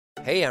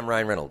Hey, I'm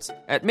Ryan Reynolds.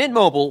 At Mint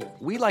Mobile,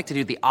 we like to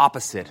do the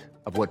opposite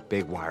of what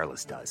Big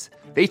Wireless does.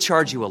 They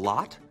charge you a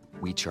lot,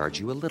 we charge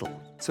you a little.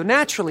 So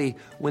naturally,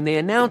 when they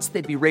announced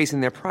they'd be raising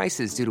their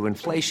prices due to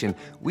inflation,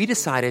 we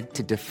decided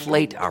to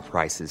deflate our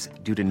prices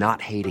due to not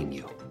hating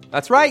you.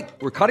 That's right.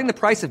 We're cutting the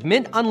price of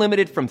Mint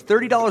Unlimited from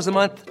 $30 a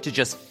month to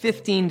just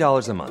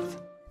 $15 a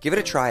month. Give it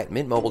a try at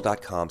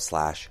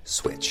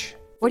mintmobile.com/switch.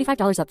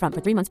 $45 up front for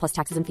 3 months plus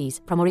taxes and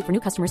fees. Promo rate for new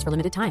customers for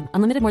limited time.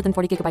 Unlimited more than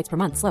 40 gigabytes per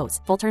month. Slows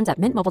full terms at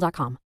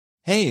mintmobile.com.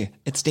 Hey,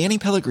 it's Danny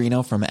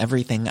Pellegrino from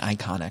Everything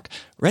Iconic.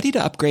 Ready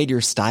to upgrade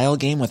your style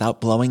game without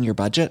blowing your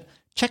budget?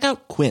 Check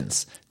out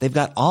Quince. They've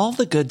got all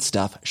the good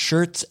stuff,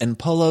 shirts and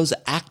polos,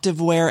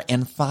 activewear,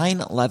 and fine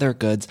leather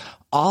goods,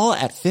 all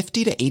at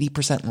 50 to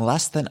 80%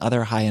 less than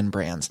other high-end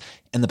brands.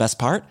 And the best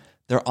part?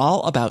 They're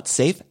all about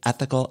safe,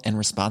 ethical, and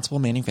responsible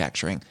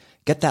manufacturing.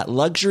 Get that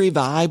luxury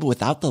vibe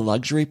without the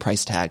luxury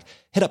price tag.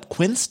 Hit up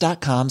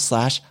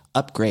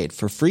quince.com/upgrade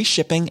for free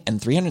shipping and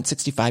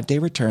 365-day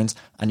returns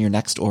on your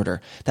next order.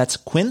 That's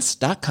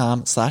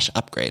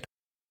quince.com/upgrade.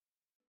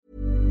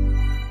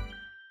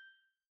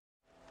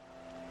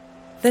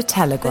 The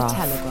Telegraph.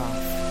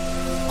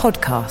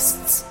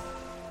 Podcasts.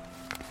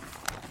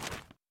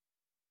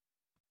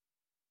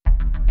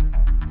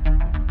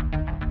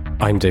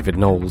 I'm David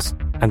Knowles,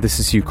 and this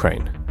is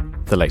Ukraine,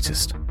 the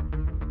latest.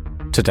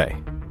 Today,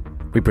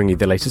 we bring you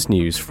the latest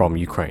news from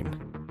Ukraine,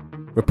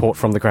 report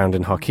from the ground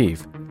in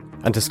Kharkiv,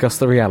 and discuss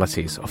the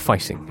realities of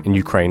fighting in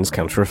Ukraine's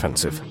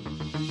counteroffensive.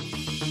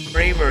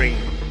 Bravery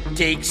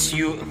takes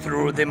you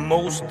through the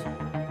most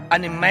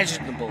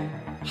unimaginable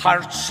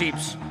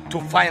hardships to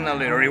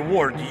finally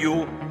reward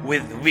you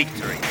with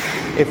victory.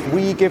 If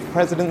we give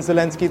President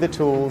Zelensky the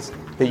tools,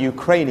 the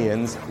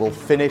Ukrainians will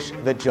finish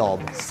the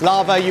job.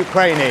 Slava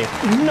Ukraini!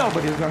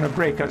 Nobody's going to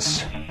break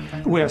us.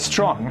 We're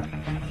strong.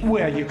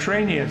 We're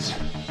Ukrainians.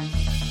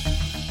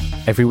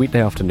 Every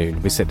weekday afternoon,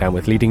 we sit down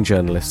with leading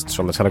journalists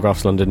from the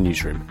Telegraph's London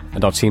newsroom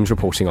and our teams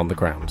reporting on the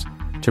ground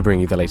to bring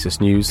you the latest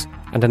news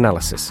and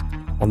analysis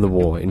on the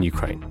war in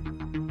Ukraine.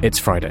 It's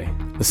Friday,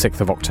 the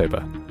 6th of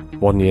October,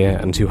 1 year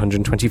and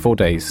 224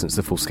 days since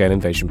the full-scale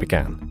invasion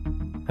began.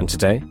 And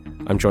today,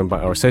 I'm joined by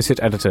our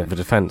Associate Editor for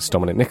Defence,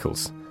 Dominic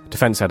Nicholls,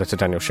 Defence Editor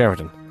Daniel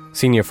Sheridan,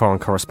 Senior Foreign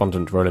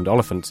Correspondent Roland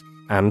Oliphant,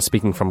 and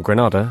speaking from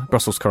Grenada,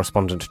 Brussels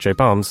Correspondent Joe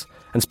Barnes,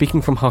 and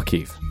speaking from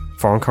Kharkiv,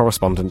 Foreign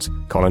Correspondent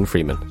Colin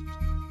Freeman.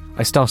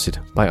 I started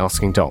by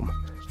asking Dom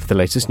for the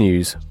latest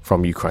news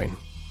from Ukraine.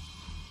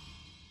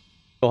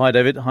 Well, hi,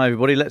 David. Hi,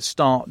 everybody. Let's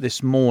start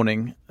this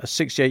morning. A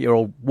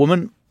 68-year-old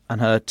woman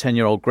and her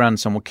 10-year-old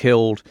grandson were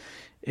killed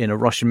in a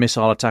Russian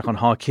missile attack on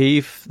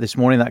Kharkiv this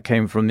morning. That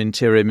came from the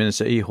Interior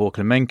Minister Ihor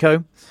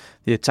Klimenko.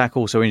 The attack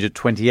also injured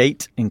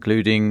 28,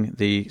 including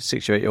the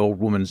 68-year-old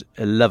woman's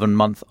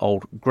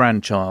 11-month-old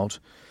grandchild.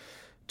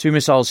 2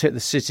 missiles hit the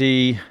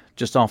city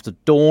just after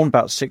dawn,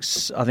 about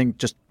 6, I think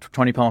just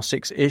 20 past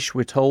 6-ish,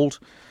 we're told.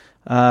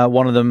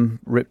 One of them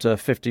ripped a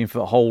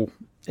 15-foot hole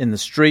in the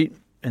street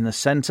in the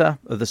centre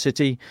of the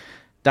city,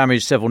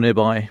 damaged several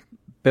nearby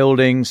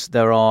buildings.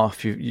 There are,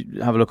 if you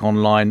have a look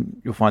online,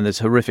 you'll find there's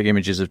horrific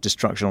images of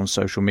destruction on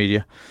social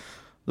media.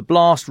 The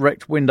blast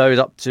wrecked windows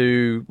up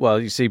to,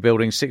 well, you see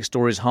buildings 6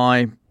 stories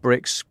high,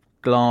 bricks,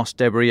 glass,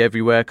 debris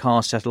everywhere,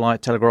 car,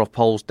 satellite, telegraph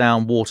poles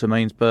down, water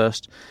mains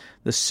burst.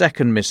 The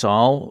second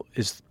missile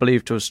is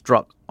believed to have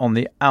struck on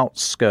the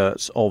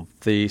outskirts of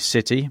the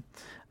city.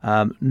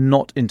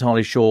 Not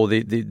entirely sure,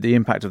 the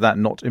impact of that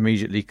not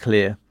immediately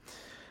clear.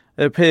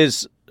 There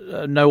appears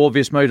no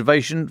obvious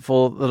motivation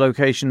for the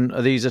location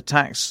of these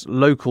attacks.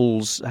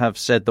 Locals have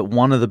said that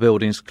one of the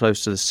buildings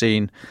close to the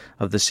scene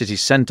of the city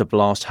centre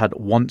blast had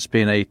once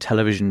been a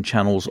television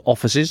channel's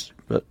offices,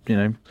 but,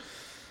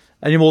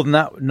 any more than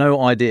that,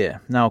 no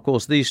idea. Now, of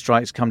course, these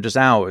strikes come just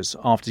hours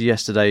after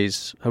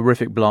yesterday's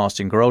horrific blast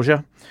in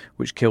Grozha,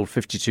 which killed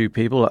 52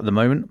 people at the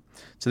moment.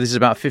 So this is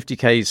about 50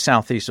 k's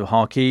southeast of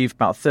Kharkiv,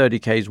 about 30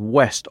 k's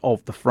west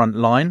of the front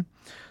line.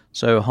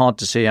 So hard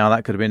to see how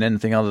that could have been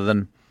anything other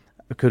than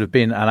it could have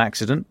been an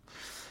accident.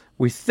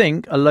 We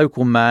think a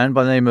local man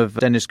by the name of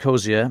Denis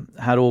Kozier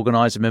had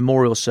organised a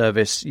memorial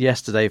service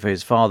yesterday for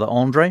his father,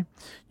 Andrei.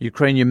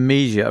 Ukrainian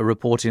media are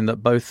reporting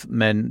that both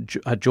men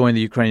had joined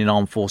the Ukrainian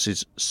armed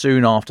forces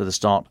soon after the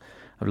start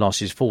of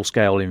last year's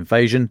full-scale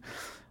invasion.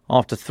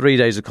 After 3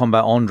 days of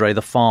combat, Andrei,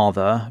 the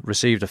father,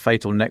 received a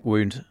fatal neck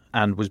wound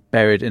and was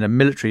buried in a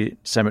military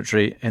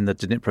cemetery in the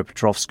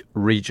Dnipropetrovsk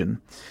region.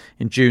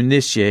 In June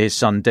this year, his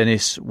son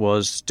Denis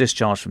was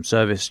discharged from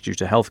service due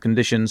to health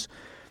conditions.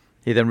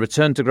 He then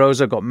returned to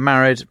Grozha, got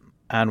married,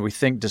 and we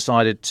think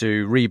decided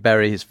to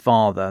rebury his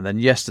father. And then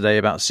yesterday,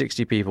 about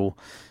 60 people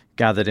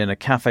gathered in a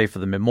cafe for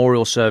the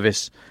memorial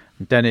service.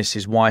 Denis,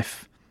 his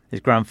wife,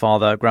 his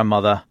grandfather,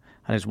 grandmother,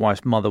 and his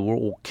wife's mother were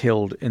all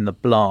killed in the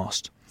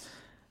blast.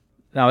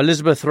 Now,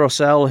 Elizabeth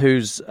Rossell,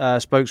 who's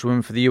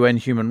spokeswoman for the UN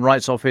Human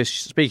Rights Office,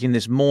 speaking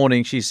this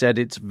morning, she said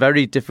it's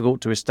very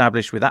difficult to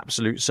establish with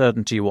absolute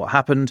certainty what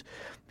happened,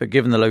 but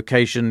given the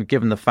location,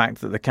 given the fact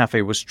that the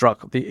cafe was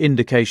struck, the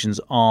indications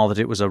are that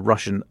it was a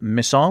Russian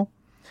missile.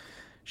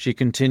 She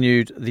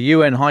continued, the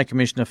UN High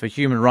Commissioner for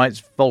Human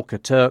Rights, Volker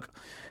Turk,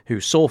 who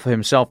saw for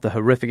himself the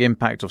horrific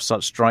impact of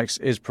such strikes,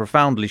 is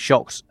profoundly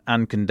shocked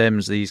and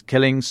condemns these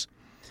killings.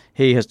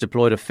 He has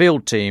deployed a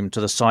field team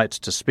to the site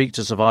to speak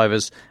to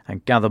survivors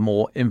and gather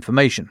more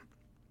information.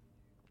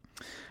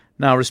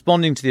 Now,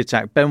 responding to the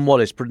attack, Ben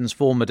Wallace, Britain's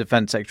former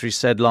Defence Secretary,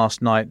 said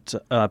last night,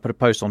 put a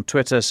post on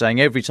Twitter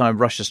saying, every time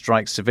Russia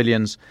strikes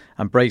civilians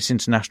and breaks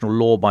international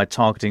law by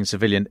targeting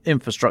civilian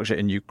infrastructure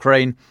in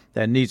Ukraine,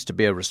 there needs to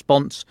be a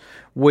response.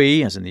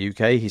 We, as in the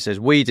UK, he says,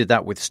 we did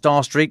that with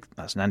Starstreak,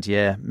 that's an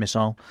anti-air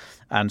missile,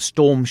 and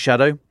Storm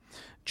Shadow.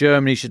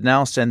 Germany should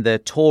now send their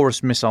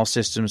Taurus missile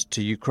systems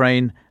to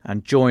Ukraine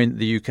and join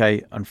the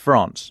UK and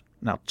France.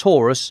 Now,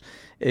 Taurus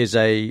is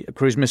a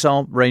cruise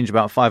missile, range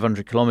about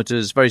 500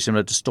 kilometres, very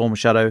similar to Storm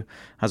Shadow,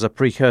 has a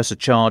precursor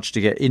charge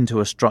to get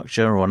into a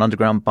structure or an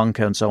underground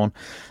bunker and so on,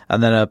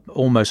 and then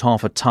almost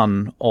half a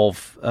tonne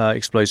of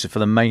explosive for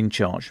the main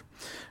charge.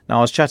 Now,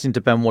 I was chatting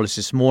to Ben Wallace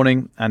this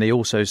morning, and he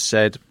also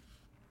said,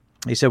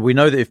 we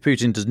know that if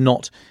Putin does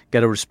not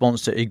get a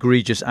response to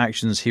egregious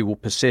actions, he will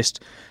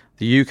persist.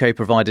 The UK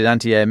provided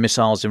anti-air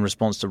missiles in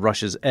response to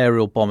Russia's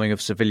aerial bombing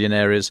of civilian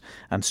areas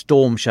and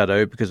Storm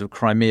Shadow because of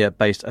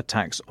Crimea-based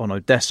attacks on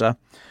Odessa.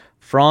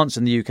 France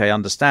and the UK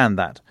understand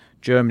that.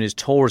 Germany's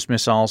Taurus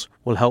missiles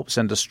will help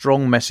send a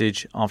strong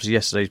message after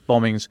yesterday's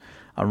bombings,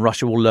 and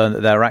Russia will learn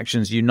that their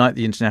actions unite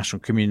the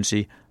international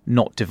community,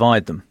 not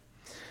divide them.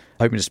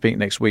 Hoping to speak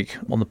next week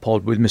on the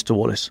pod with Mr.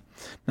 Wallace.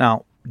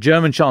 Now,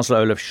 German Chancellor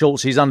Olaf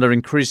Scholz, he's under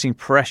increasing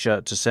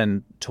pressure to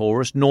send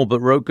Taurus.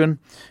 Norbert Röttgen,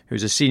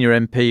 who's a senior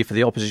MP for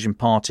the opposition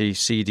party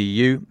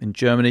CDU in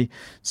Germany,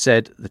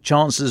 said the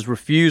Chancellor's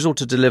refusal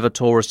to deliver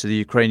Taurus to the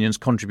Ukrainians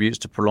contributes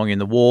to prolonging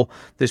the war.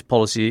 This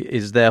policy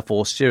is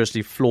therefore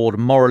seriously flawed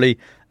morally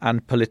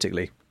and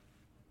politically.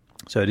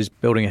 So it is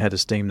building a head of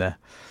steam there.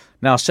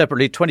 Now,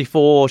 separately,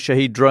 24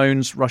 Shahed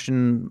drones,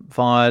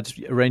 Russian-fired,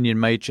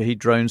 Iranian-made Shahed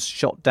drones,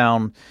 shot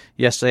down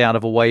yesterday out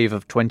of a wave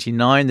of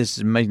 29. This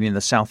is mainly in the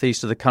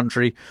southeast of the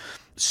country.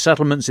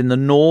 Settlements in the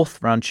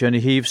north, around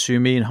Chernihiv,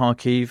 Sumy and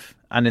Kharkiv,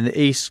 and in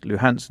the east,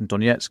 Luhansk and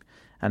Donetsk,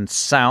 and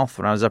south,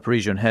 around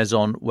Zaporizhia and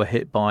Kherson, were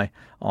hit by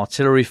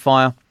artillery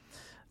fire.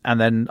 And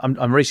then,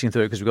 I'm racing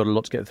through it because we've got a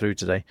lot to get through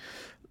today.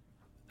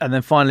 And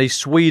then finally,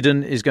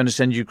 Sweden is going to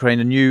send Ukraine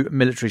a new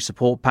military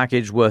support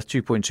package worth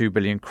 2.2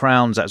 billion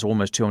crowns. That's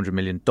almost $200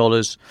 million,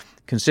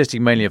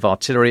 consisting mainly of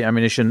artillery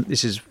ammunition.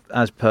 This is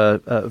as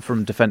per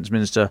from Defence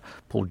Minister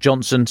Paul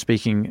Johnson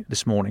speaking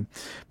this morning.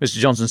 Mr.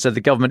 Johnson said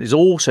the government is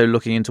also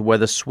looking into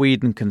whether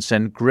Sweden can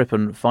send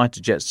Gripen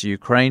fighter jets to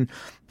Ukraine,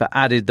 but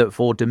added that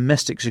for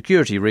domestic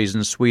security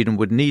reasons, Sweden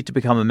would need to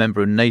become a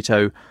member of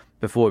NATO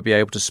before it would be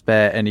able to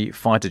spare any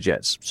fighter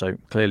jets. So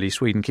clearly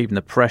Sweden keeping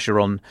the pressure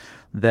on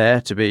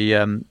there to be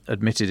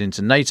admitted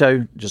into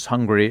NATO. Just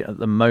Hungary at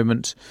the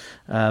moment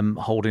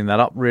holding that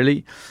up,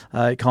 really.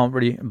 Can't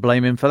really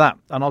blame him for that.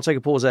 And I'll take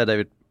a pause there,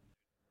 David.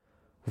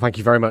 Well, thank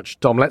you very much,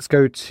 Dom. Let's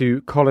go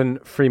to Colin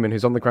Freeman,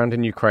 who's on the ground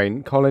in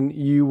Ukraine. Colin,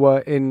 you were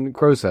in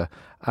Grozny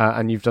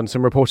and you've done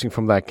some reporting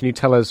from there. Can you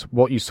tell us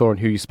what you saw and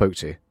who you spoke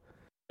to?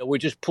 We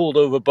just pulled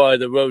over by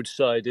the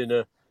roadside in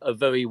a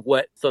very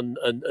wet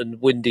and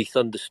windy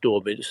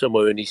thunderstorm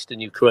somewhere in eastern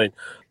Ukraine.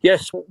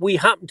 Yes, we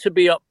happened to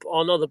be up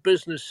on other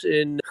business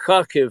in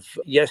Kharkiv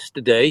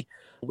yesterday,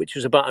 which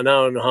was about an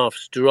hour and a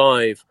half's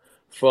drive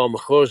from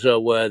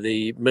Kherson, where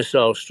the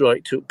missile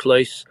strike took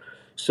place.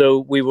 So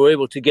we were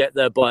able to get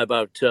there by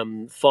about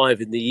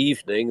 5 in the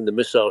evening. The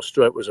missile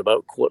strike was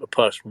about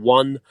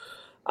 1:15.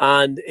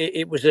 And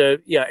it was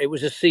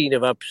a scene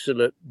of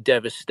absolute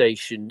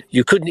devastation.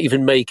 You couldn't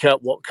even make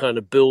out what kind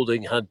of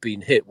building had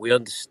been hit. We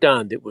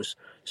understand it was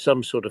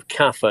some sort of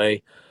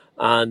cafe,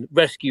 and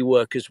rescue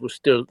workers were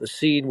still at the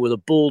scene with a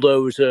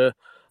bulldozer.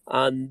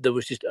 And there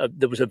was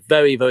a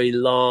very, very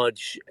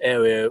large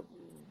area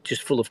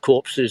just full of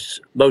corpses,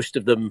 most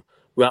of them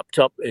wrapped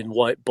up in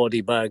white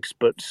body bags,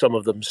 but some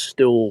of them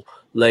still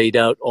laid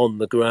out on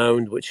the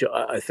ground, which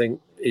I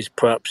think is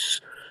perhaps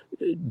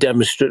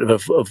demonstrative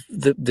of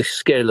the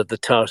scale of the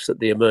task that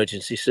the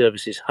emergency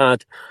services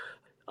had.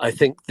 I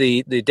think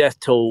the death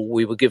toll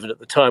we were given at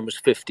the time was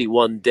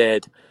 51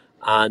 dead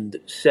and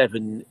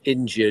 7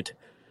 injured,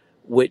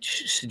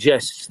 which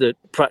suggests that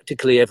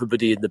practically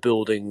everybody in the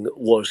building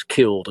was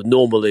killed. And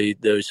normally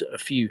there's a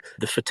few,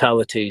 the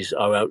fatalities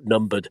are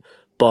outnumbered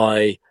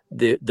by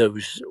the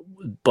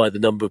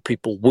number of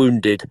people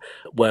wounded,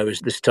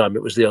 whereas this time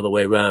it was the other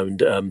way around.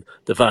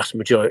 The vast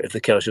majority of the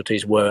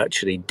casualties were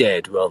actually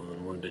dead rather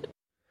than wounded.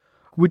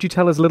 Would you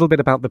tell us a little bit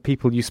about the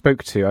people you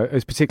spoke to? I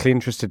was particularly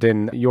interested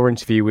in your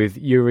interview with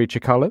Yuri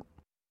Chikala.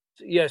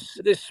 Yes,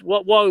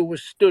 while we were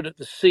stood at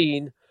the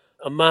scene,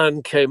 a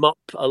man came up,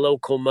 a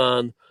local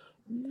man,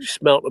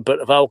 smelt a bit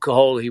of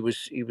alcohol. He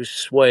was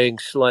swaying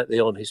slightly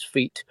on his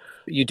feet.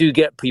 You do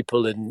get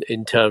people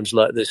in towns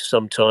like this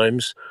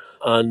sometimes,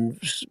 and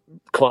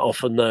quite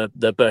often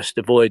they're best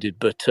avoided.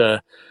 But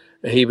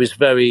he was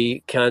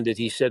very candid.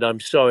 He said, "I'm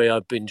sorry,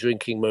 I've been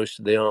drinking most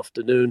of the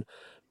afternoon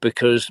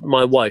because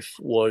my wife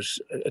was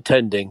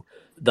attending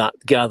that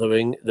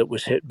gathering that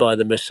was hit by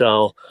the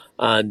missile,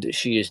 and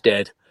she is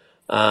dead."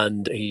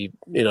 And he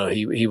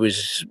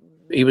was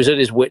at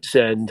his wit's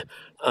end,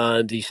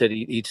 and he said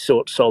he'd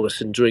sought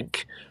solace in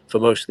drink for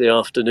most of the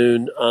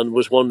afternoon and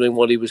was wondering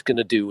what he was going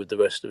to do with the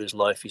rest of his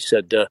life. He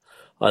said,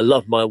 I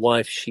love my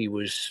wife. She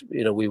was,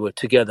 we were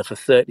together for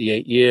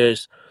 38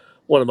 years.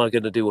 What am I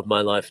going to do with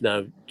my life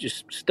now?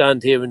 Just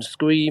stand here and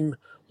scream?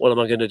 What am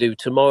I going to do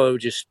tomorrow?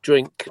 Just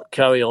drink,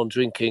 carry on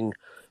drinking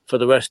for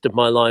the rest of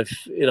my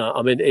life?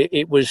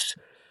 It was,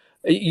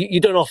 you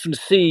don't often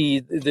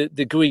see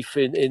the grief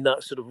in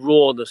that sort of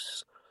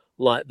rawness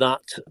like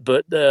that.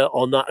 But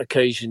on that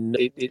occasion,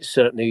 it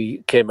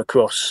certainly came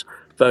across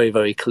very,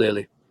 very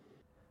clearly.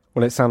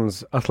 Well, it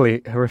sounds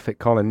utterly horrific,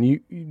 Colin.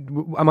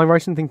 Am I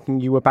right in thinking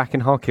you were back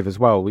in Kharkiv as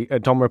well?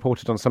 Dom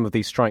reported on some of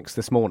these strikes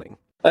this morning.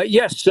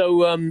 Yes,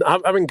 so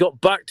having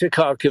got back to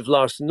Kharkiv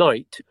last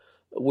night,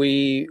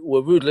 we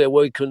were rudely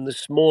awakened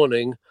this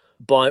morning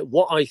by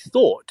what I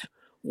thought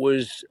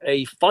was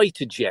a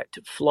fighter jet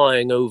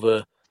flying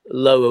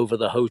low over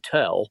the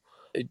hotel.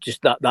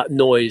 Just that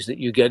noise that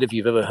you get if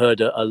you've ever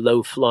heard a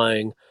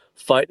low-flying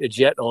fighter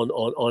jet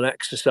on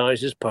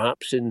exercises,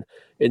 perhaps in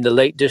the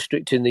Lake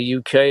District in the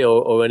UK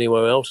or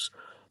anywhere else.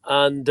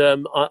 And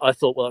I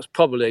thought, well, that's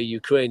probably a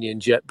Ukrainian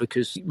jet,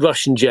 because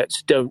Russian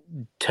jets don't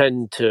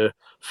tend to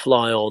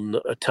fly on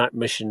attack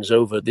missions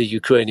over the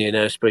Ukrainian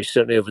airspace,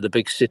 certainly over the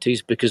big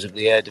cities, because of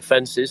the air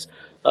defences.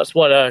 That's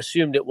what I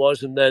assumed it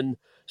was. And then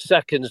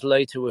seconds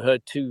later, we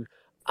heard two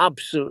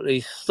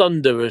absolutely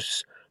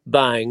thunderous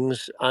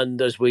bangs.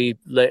 And as we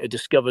later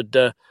discovered,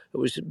 it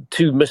was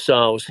two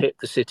missiles hit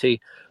the city,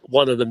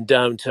 one of them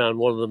downtown,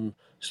 one of them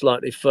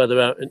slightly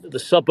further out into the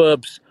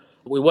suburbs.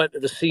 We went to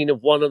the scene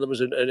of one of them. Was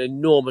an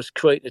enormous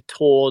crater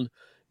torn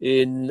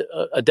in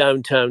a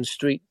downtown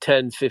street,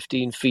 10,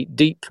 15 feet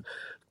deep,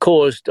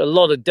 caused a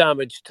lot of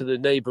damage to the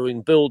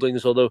neighbouring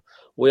buildings, although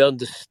we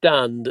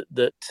understand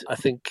that I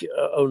think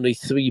only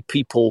 3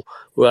 people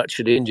were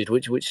actually injured,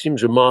 which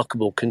seems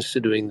remarkable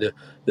considering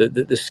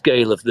the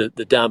scale of the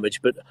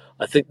damage. But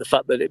I think the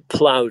fact that it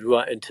ploughed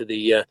right into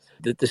the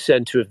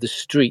centre of the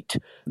street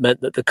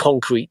meant that the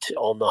concrete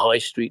on the high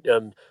street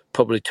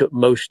probably took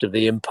most of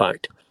the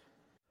impact.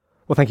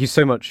 Well, thank you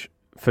so much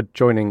for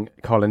joining,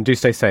 Colin. Do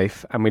stay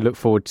safe, and we look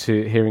forward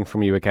to hearing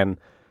from you again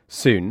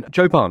soon.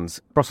 Joe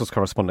Barnes, Brussels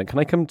correspondent, can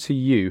I come to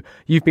you?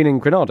 You've been in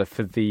Granada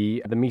for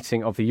the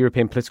meeting of the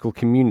European Political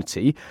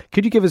Community.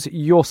 Could you give us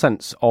your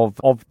sense of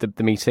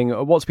the meeting,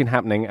 what's been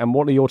happening, and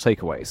what are your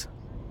takeaways?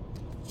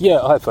 Yeah,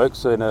 hi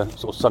folks. In a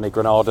sort of sunny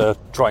Granada,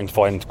 trying to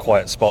find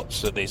quiet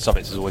spots at these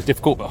summits is always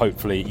difficult, but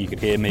hopefully you can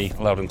hear me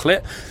loud and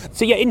clear.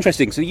 So yeah,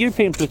 interesting. So the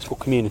European Political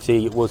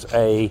Community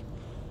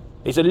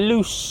is a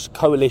loose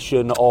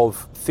coalition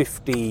of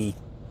 50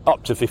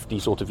 up to 50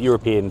 sort of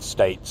European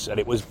states, and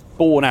it was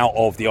born out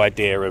of the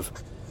idea of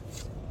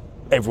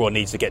everyone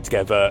needs to get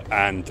together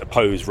and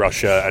oppose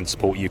Russia and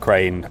support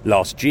Ukraine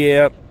last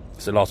year.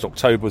 So last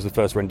October was the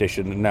first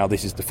rendition, and now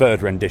this is the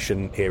third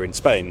rendition here in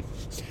Spain.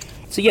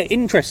 So yeah,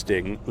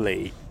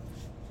 interestingly,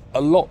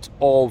 a lot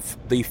of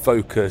the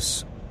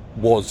focus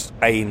was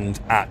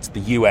aimed at the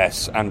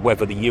US and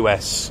whether the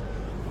US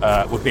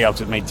would be able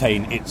to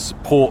maintain its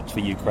support for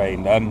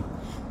Ukraine.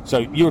 So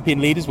European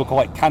leaders were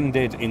quite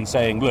candid in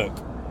saying, look,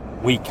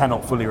 we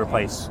cannot fully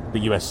replace the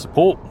US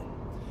support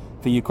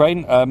for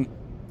Ukraine.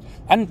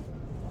 And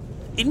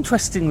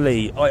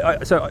interestingly, I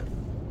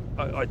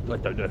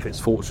don't know if it's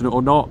fortunate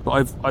or not,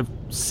 but I've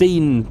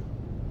seen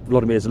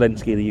Volodymyr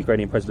Zelensky, the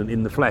Ukrainian president,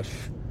 in the flesh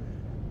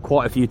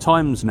quite a few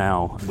times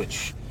now,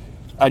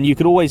 and you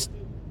can always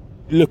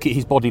look at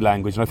his body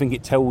language, and I think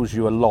it tells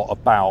you a lot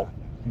about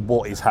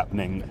what is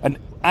happening. And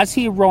as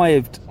he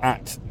arrived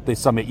at the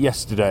summit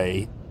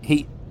yesterday,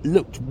 he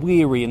looked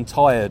weary and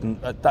tired, and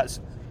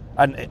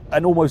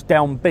and almost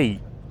downbeat,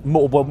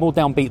 more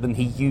downbeat than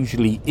he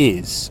usually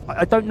is.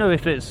 I don't know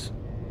if is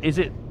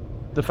it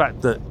the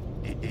fact that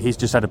he's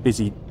just had a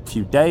busy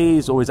few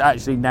days, or is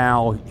actually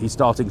now he's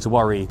starting to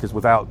worry because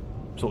without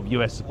sort of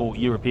US support,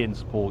 European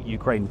support,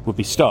 Ukraine would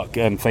be stuck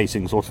and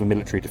facing sort of a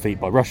military defeat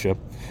by Russia.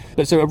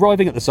 But so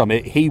arriving at the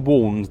summit, he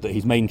warned that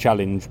his main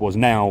challenge was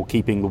now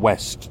keeping the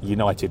West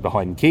united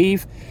behind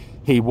Kyiv.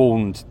 He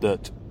warned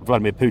that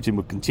Vladimir Putin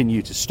would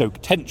continue to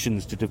stoke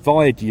tensions to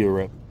divide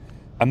Europe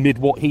amid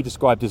what he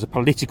described as a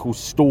political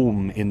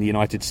storm in the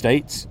United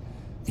States.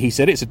 He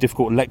said it's a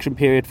difficult election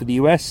period for the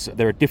US.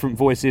 There are different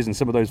voices, and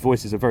some of those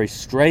voices are very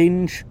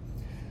strange.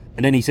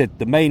 And then he said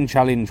the main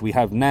challenge we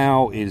have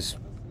now is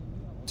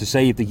to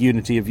save the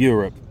unity of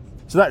Europe.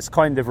 So that's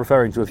kind of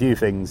referring to a few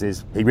things.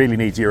 Is he really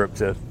needs Europe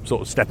to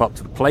sort of step up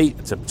to the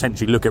plate, to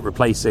potentially look at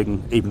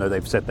replacing, even though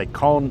they've said they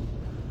can't,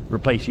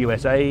 replace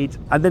US aid.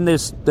 And then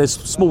there's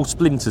small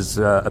splinters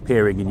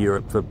appearing in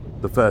Europe for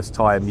the first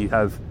time. You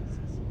have,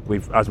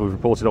 as we've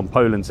reported on,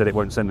 Poland said it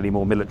won't send any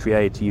more military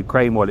aid to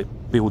Ukraine while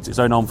it builds its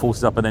own armed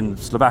forces up, and then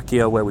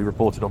Slovakia, where we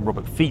reported on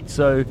Robert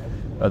Fico,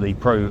 the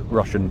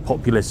pro-Russian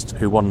populist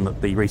who won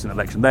the recent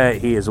election there,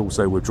 he has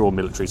also withdrawn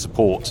military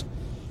support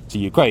to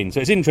Ukraine. So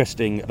it's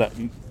interesting that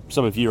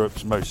some of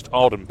Europe's most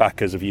ardent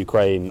backers of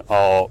Ukraine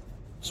are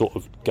sort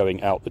of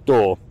going out the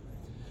door.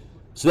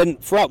 So then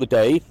throughout the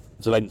day,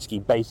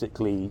 Zelensky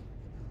basically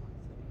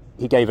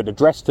He gave an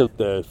address to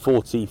the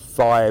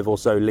 45 or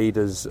so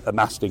leaders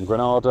amassed in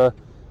Granada,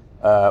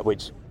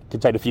 which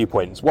contained a few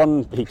points.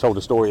 One, he told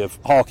a story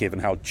of Kharkiv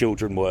and how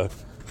children were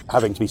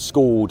having to be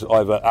schooled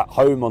either at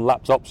home on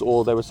laptops,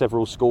 or there were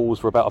several schools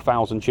for about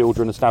 1,000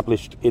 children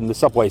established in the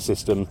subway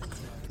system.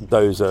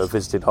 Those who have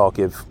visited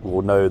Kharkiv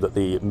will know that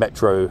the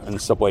metro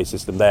and subway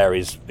system there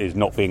is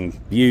not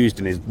being used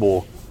and is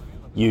more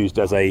used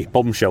as a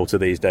bomb shelter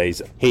these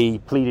days. He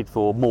pleaded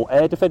for more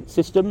air defence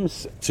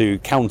systems to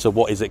counter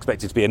what is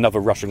expected to be another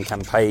Russian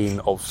campaign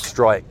of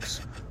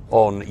strikes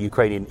on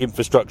Ukrainian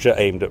infrastructure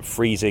aimed at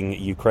freezing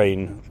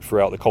Ukraine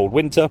throughout the cold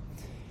winter.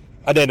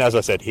 And then, as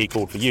I said, he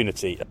called for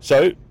unity.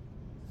 So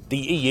the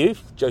EU,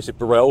 Joseph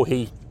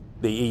Borrell,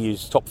 the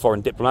EU's top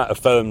foreign diplomat,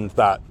 affirmed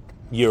that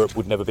Europe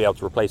would never be able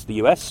to replace the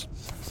US.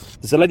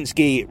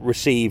 Zelensky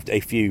received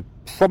a few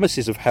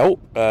promises of help.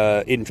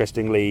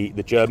 Interestingly,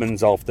 the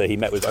Germans, after he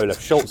met with Olaf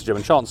Scholz, the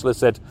German Chancellor,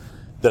 said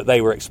that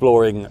they were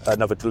exploring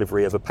another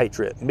delivery of a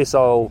Patriot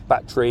missile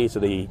battery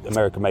to the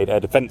American-made air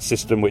defence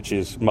system, which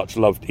is much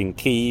loved in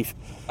Kyiv.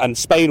 And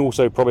Spain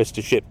also promised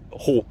to ship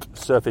Hawk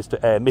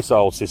surface-to-air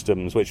missile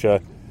systems, which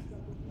are,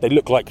 they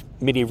look like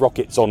mini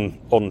rockets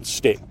on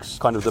sticks,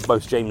 kind of the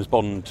most James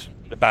Bond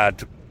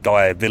bad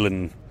guy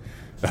villain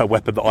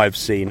weapon that I've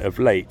seen of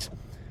late.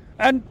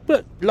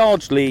 But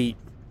largely,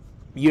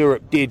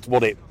 Europe did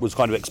what it was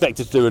kind of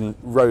expected to do and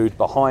rode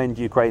behind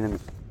Ukraine and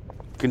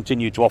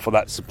continued to offer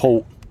that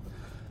support.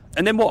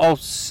 And then what I'll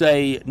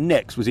say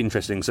next was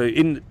interesting. So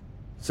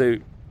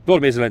Volodymyr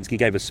Zelensky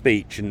gave a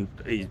speech, and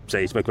he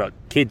spoke about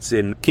kids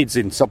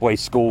in subway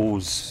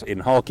schools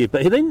in Kharkiv.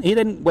 But he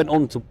then went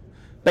on to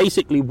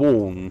basically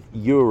warn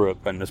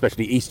Europe, and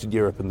especially Eastern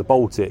Europe and the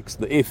Baltics,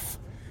 that if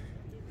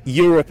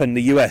Europe and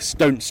the US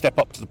don't step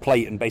up to the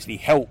plate and basically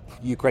help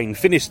Ukraine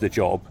finish the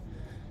job,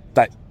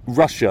 that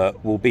Russia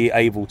will be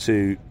able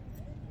to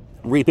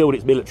rebuild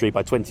its military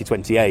by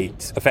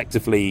 2028,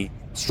 effectively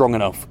strong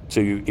enough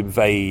to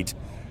invade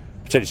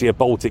potentially a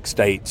Baltic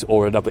state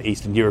or another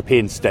Eastern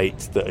European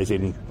state that is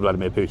in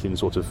Vladimir Putin's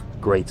sort of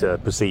greater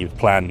perceived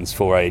plans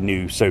for a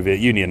new Soviet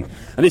Union.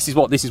 And this is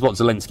what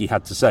Zelensky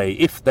had to say.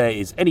 If there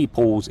is any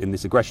pause in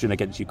this aggression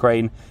against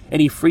Ukraine,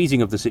 any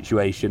freezing of the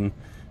situation,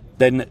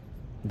 then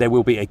there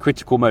will be a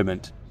critical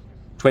moment,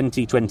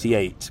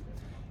 2028.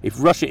 If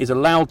Russia is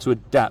allowed to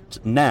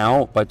adapt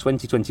now, by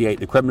 2028,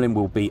 the Kremlin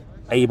will be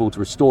able to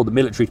restore the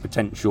military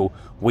potential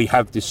we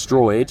have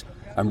destroyed,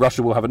 and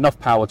Russia will have enough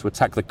power to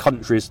attack the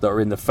countries that are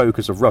in the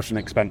focus of Russian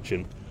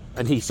expansion.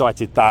 And he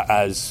cited that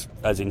as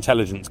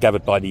intelligence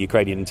gathered by the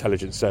Ukrainian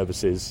intelligence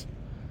services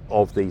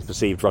of these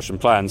perceived Russian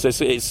plans.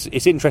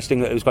 It's interesting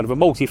that it was kind of a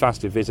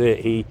multifaceted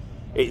visit.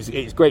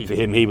 It's great for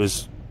him.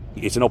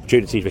 It's an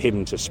opportunity for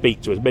him to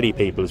speak to as many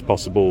people as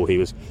possible.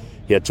 He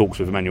had talks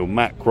with Emmanuel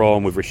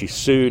Macron, with Rishi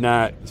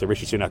Sunak. So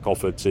Rishi Sunak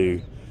offered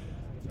to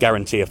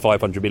guarantee a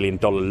 $500 million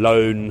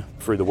loan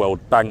through the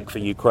World Bank for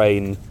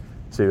Ukraine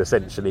to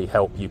essentially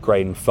help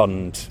Ukraine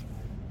fund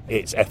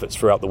its efforts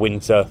throughout the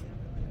winter.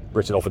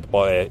 Britain offered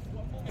to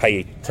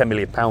pay £10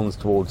 million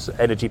towards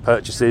energy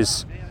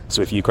purchases.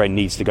 So if Ukraine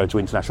needs to go to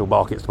international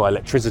markets to buy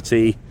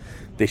electricity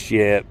this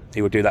year,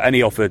 he would do that. And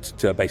he offered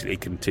to basically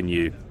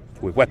continue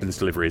with weapons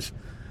deliveries.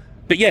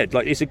 But yeah,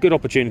 it's a good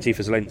opportunity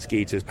for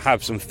Zelensky to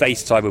have some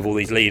face time with all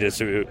these leaders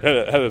who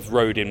have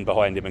rode in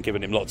behind him and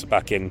given him lots of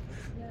backing.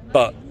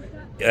 But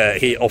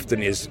he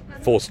often is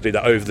forced to do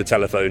that over the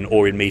telephone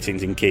or in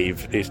meetings in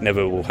Kyiv. He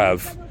never will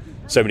have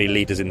so many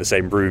leaders in the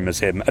same room as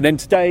him. And then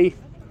today,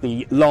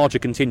 the larger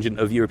contingent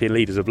of European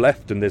leaders have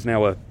left, and there's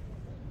now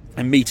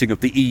a meeting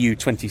of the EU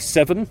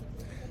 27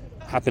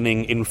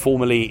 happening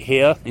informally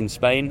here in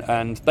Spain,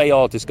 and they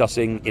are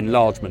discussing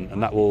enlargement,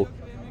 and that will,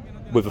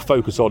 with a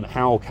focus on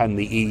how can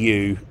the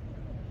EU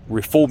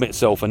reform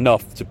itself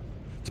enough to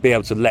be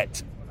able to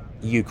let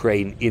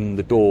Ukraine in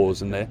the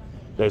doors. And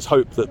there's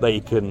hope that they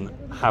can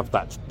have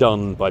that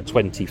done by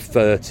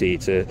 2030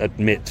 to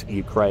admit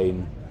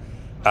Ukraine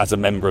as a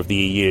member of the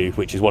EU,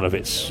 which is one of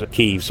its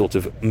key sort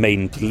of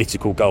main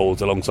political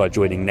goals alongside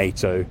joining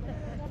NATO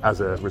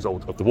as a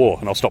result of the war.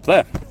 And I'll stop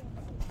there.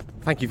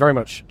 Thank you very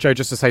much, Joe.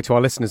 Just to say to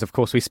our listeners, of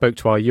course, we spoke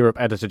to our Europe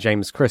editor,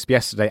 James Crisp,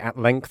 yesterday at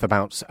length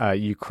about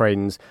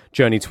Ukraine's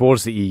journey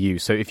towards the EU.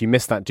 So if you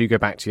missed that, do go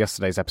back to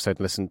yesterday's episode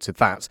and listen to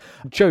that.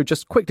 Joe,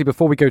 just quickly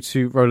before we go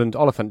to Roland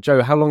Oliphant,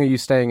 Joe, how long are you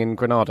staying in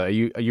Granada? Are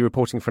you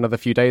reporting for another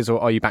few days,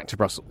 or are you back to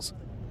Brussels?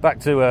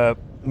 Back to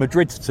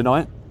Madrid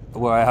tonight,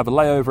 where I have a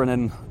layover, and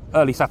then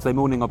early Saturday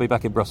morning I'll be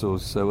back in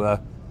Brussels. So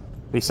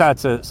be sad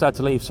to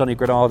leave sunny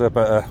Granada,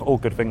 but all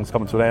good things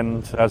come to an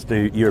end, as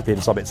do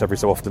European summits every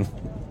so often.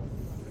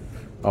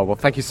 Oh, well,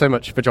 thank you so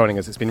much for joining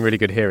us. It's been really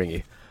good hearing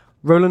you.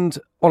 Roland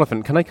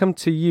Oliphant, can I come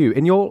to you?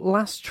 In your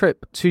last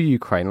trip to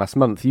Ukraine last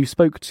month, you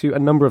spoke to a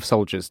number of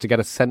soldiers to get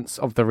a sense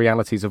of the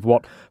realities of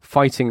what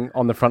fighting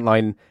on the front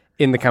line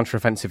in the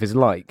counter-offensive is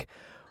like.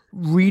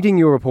 Reading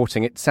your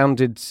reporting, it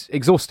sounded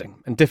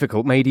exhausting and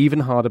difficult, made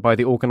even harder by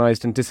the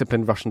organised and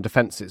disciplined Russian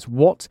defences.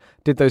 What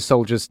did those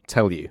soldiers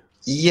tell you?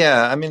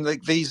 Yeah, I mean,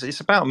 it's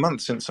about a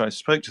month since I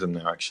spoke to them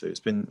now, actually. It's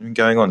been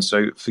going on,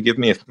 so forgive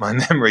me if my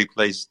memory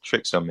plays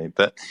tricks on me.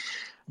 But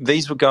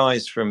These were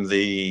guys from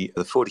the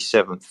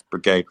 47th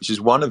Brigade, which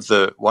is one of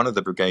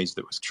the brigades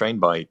that was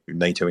trained by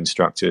NATO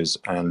instructors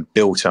and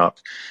built up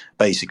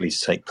basically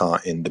to take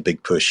part in the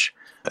big push.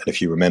 And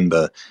if you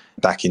remember,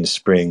 back in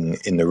spring,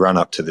 in the run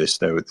up to this,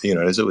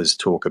 there's always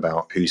talk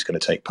about who's going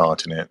to take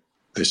part in it,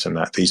 this and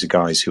that. These are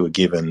guys who are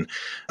given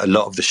a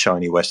lot of the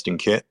shiny Western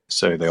kit.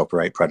 So they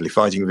operate Bradley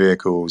fighting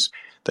vehicles,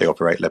 they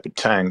operate Leopard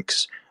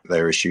tanks,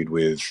 they're issued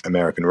with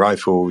American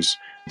rifles.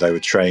 They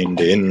were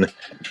trained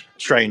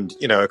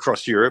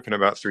across Europe in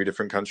about 3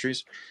 different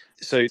countries.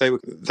 So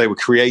they were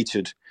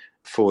created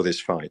for this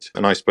fight.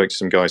 And I spoke to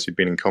some guys who'd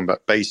been in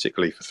combat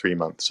basically for 3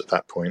 months at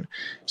that point.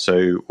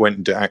 So went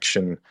into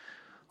action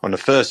on the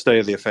first day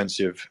of the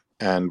offensive.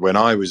 And when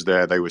I was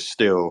there, they were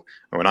still,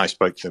 and when I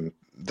spoke to them,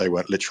 they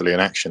weren't literally in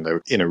action. They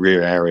were in a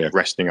rear area,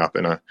 resting up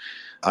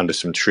under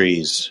some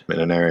trees in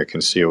an area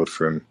concealed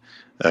from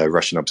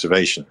Russian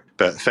observation.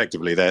 But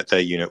effectively, their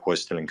unit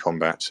was still in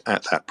combat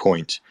at that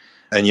point.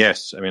 And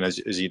yes, I mean, as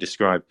you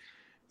described,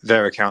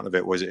 their account of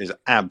it is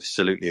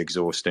absolutely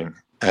exhausting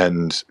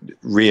and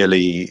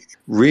really,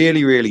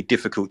 really, really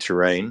difficult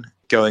terrain,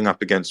 going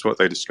up against what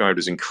they described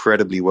as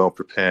incredibly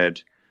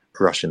well-prepared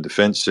Russian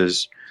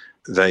defenses.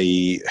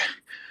 I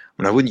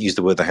wouldn't use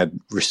the word they had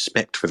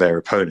respect for their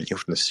opponent. You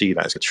often see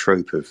that as a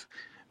trope of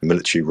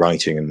military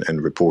writing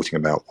and reporting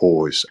about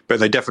wars. But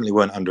they definitely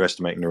weren't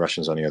underestimating the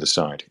Russians on the other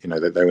side.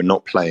 They were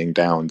not playing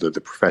down the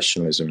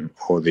professionalism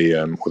or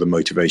the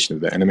motivation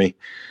of the enemy.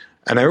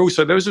 And there was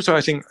also,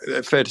 I think,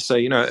 fair to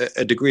say,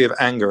 a degree of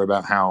anger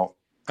about how,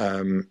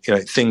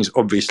 things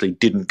obviously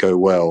didn't go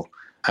well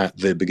at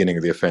the beginning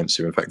of the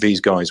offensive. In fact, one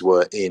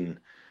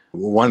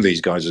of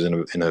these guys was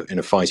in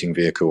a fighting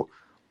vehicle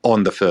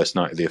on the first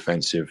night of the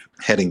offensive,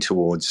 heading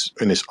towards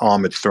in this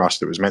armored thrust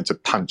that was meant to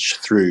punch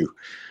through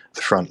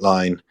the front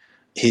line.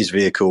 His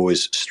vehicle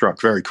was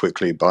struck very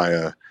quickly by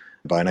an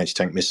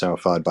anti-tank missile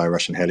fired by a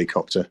Russian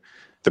helicopter.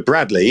 The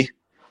Bradley,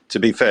 to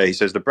be fair, he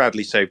says the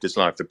Bradley saved his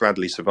life. The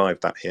Bradley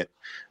survived that hit,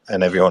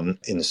 and everyone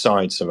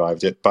inside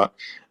survived it. But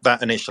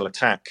that initial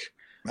attack,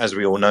 as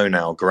we all know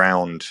now,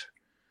 ground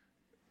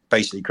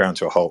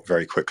to a halt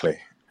very quickly.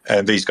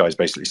 And these guys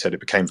basically said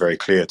it became very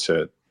clear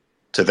to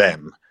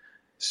them,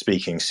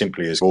 speaking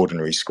simply as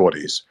ordinary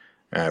squaddies.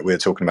 We're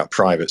talking about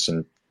privates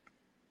and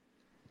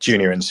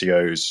junior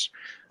NCOs.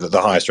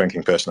 The highest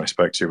ranking person I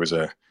spoke to was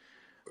a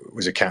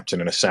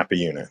captain in a sapper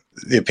unit.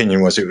 The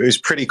opinion was it was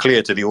pretty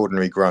clear to the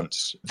ordinary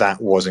grunts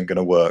that wasn't going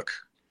to work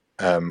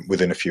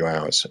within a few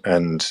hours.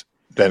 And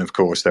then, of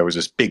course, there was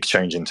this big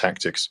change in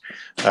tactics,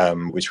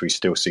 which we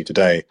still see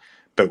today,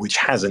 but which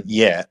hasn't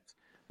yet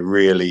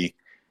really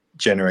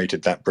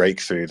generated that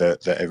breakthrough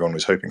that everyone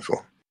was hoping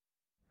for.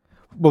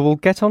 Well, we'll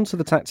get on to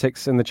the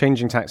tactics and the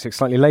changing tactics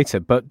slightly later,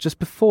 but just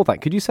before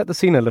that, could you set the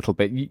scene a little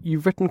bit?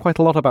 You've written quite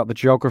a lot about the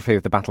geography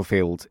of the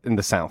battlefield in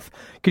the south.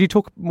 Could you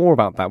talk more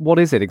about that? What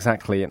is it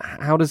exactly, and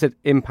how does it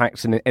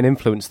impact and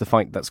influence the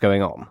fight that's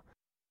going on?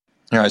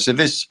 Yeah, so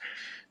this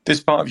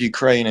part of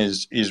Ukraine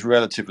is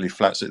relatively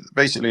flat. So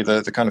basically,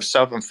 the kind of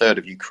southern third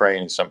of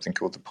Ukraine is something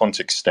called the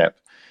Pontic Steppe.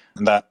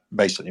 And that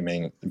basically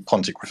means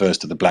Pontic refers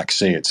to the Black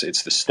Sea.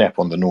 It's the steppe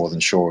on the northern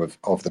shore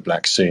of the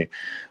Black Sea.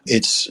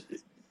 It's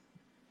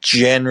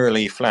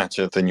generally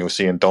flatter than you'll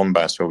see in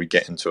Donbass, where we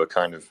get into a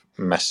kind of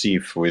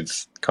massif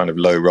with kind of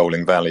low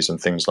rolling valleys and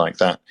things like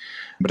that.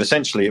 But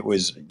essentially it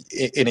was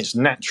in its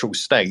natural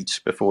state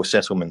before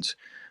settlement,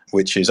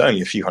 which is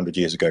only a few hundred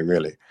years ago,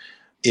 really.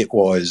 It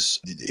was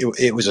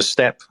a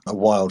steppe, a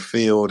wild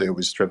field. It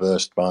was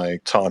traversed by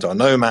Tatar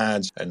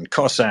nomads and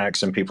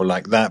Cossacks and people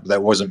like that. But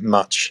there wasn't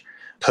much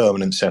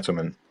permanent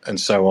settlement and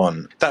so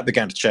on. That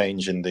began to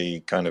change in the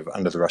kind of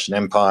under the Russian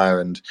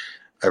Empire and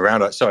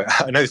around. Sorry,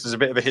 I know this is a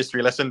bit of a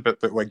history lesson, but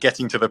we're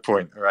getting to the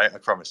point, all right? I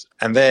promise.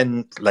 And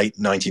then late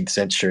 19th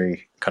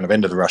century, kind of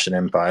end of the Russian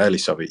Empire, early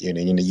Soviet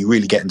Union, you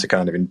really get into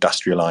kind of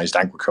industrialized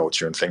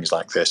agriculture and things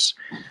like this.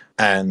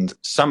 And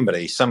some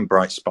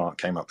bright spark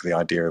came up with the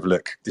idea of,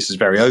 look, this is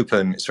very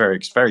open, it's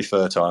very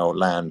fertile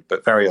land,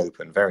 but very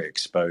open, very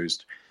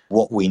exposed.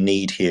 What we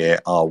need here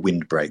are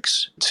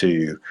windbreaks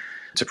to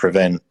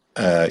prevent,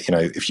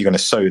 if you're going to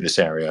sow this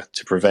area,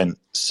 to prevent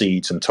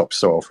seeds and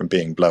topsoil from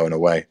being blown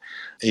away.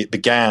 It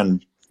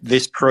began,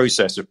 this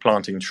process of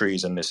planting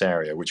trees in this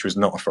area, which was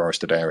not a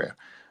forested area,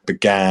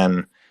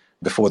 began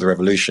before the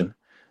revolution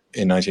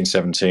in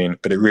 1917,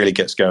 but it really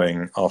gets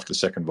going after the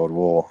Second World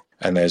War.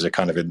 And there's a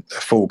kind of a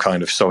full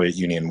kind of Soviet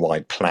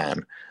Union-wide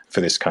plan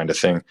for this kind of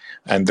thing.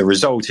 And the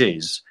result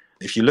is,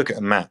 if you look at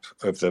a map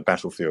of the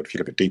battlefield, if you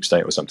look at Deep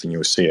State or something,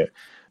 you'll see it.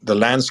 The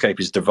landscape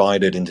is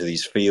divided into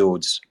these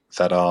fields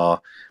that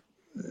are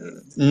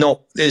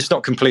it's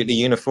not completely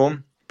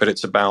uniform, but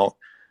it's about,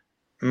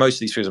 most of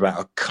these fields are about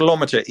a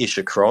kilometre-ish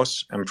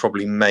across and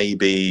probably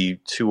maybe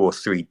 2 or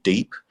 3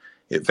 deep.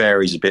 It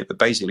varies a bit, but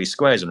basically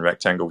squares and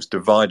rectangles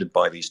divided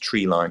by these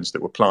tree lines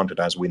that were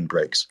planted as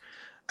windbreaks.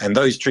 And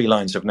those tree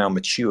lines have now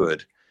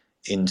matured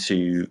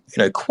into,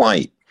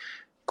 quite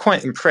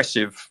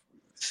impressive,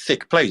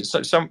 thick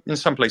places. So in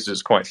some places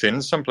it's quite thin,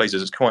 in some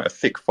places it's quite a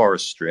thick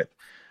forest strip.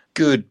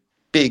 Good,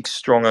 big,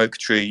 strong oak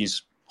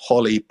trees,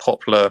 holly,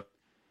 poplar,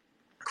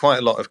 quite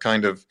a lot of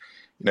kind of,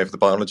 for the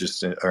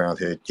biologists around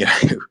here,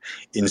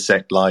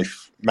 insect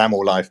life,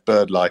 mammal life,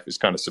 bird life is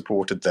kind of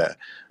supported there.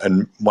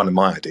 And one of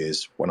my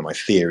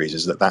theories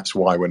is that that's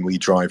why when we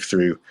drive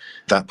through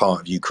that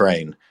part of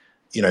Ukraine,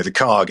 the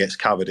car gets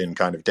covered in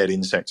kind of dead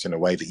insects in a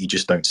way that you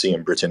just don't see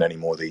in Britain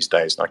anymore these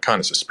days. And I kind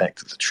of suspect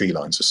that the tree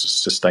lines are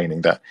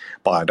sustaining that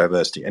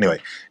biodiversity. Anyway,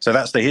 so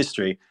that's the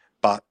history,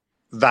 but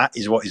that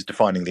is what is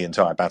defining the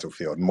entire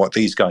battlefield. And what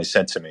these guys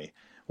said to me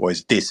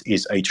was, this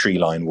is a tree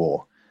line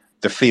war.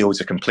 The fields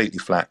are completely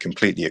flat,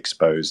 completely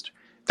exposed.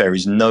 There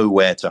is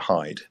nowhere to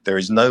hide. There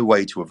is no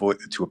way to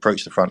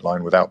approach the front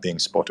line without being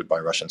spotted by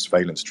Russian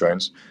surveillance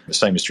drones. The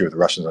same is true of the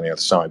Russians on the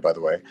other side, by the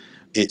way.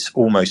 It's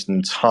almost an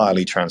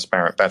entirely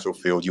transparent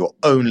battlefield. Your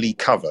only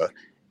cover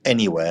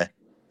anywhere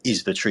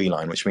is the tree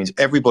line, which means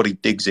everybody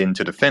digs in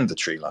to defend the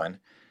tree line,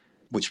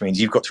 which means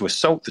you've got to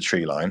assault the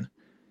tree line.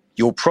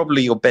 Your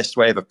best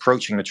way of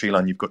approaching the tree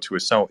line you've got to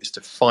assault is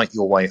to fight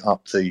your way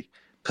up the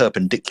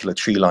perpendicular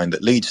tree line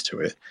that leads to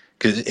it,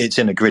 because it's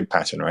in a grid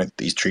pattern, right?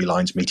 These tree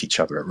lines meet each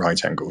other at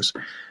right angles.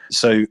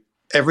 So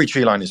every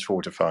tree line is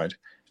fortified.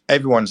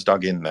 Everyone's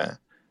dug in there.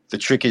 The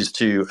trick is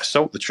to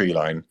assault the tree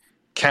line,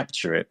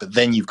 capture it, but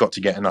then you've got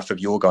to get enough of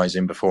your guys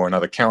in before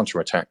another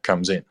counterattack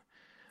comes in.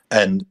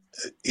 And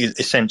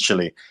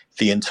essentially,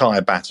 the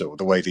entire battle,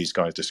 the way these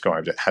guys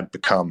described it, had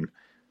become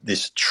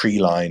this tree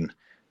line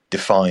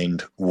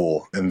defined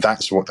war. And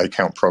that's what they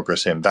count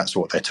progress in. That's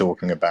what they're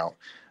talking about.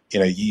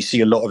 You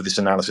see a lot of this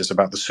analysis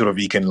about the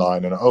Surovikin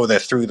line and, they're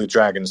through the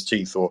dragon's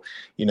teeth, or,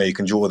 you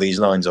can draw these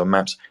lines on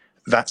maps.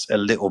 That's a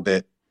little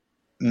bit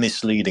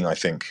misleading, I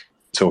think,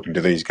 talking to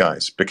these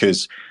guys,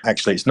 because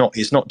actually it's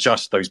not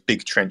just those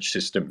big trench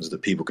systems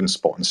that people can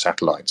spot on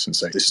satellites and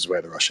say, this is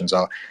where the Russians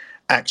are.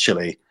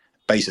 Actually,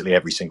 basically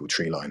every single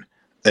tree line,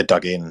 they're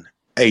dug in,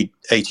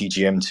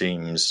 ATGM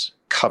teams,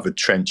 covered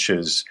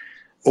trenches,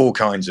 all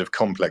kinds of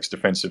complex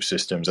defensive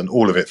systems, and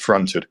all of it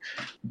fronted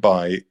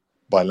by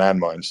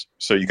landmines.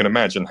 So you can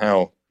imagine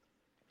how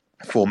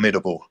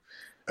formidable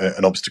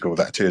an obstacle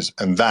that is.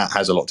 And that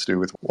has a lot to do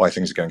with why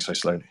things are going so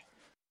slowly.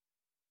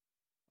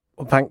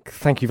 Well,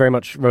 thank you very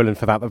much, Roland,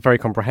 for that. That's very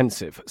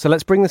comprehensive. So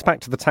let's bring this back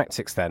to the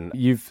tactics then.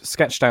 You've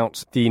sketched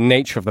out the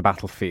nature of the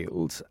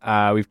battlefield.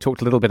 We've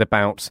talked a little bit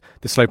about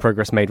the slow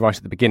progress made right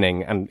at the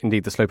beginning, and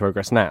indeed the slow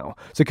progress now.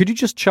 So could you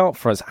just chart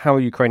for us how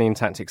Ukrainian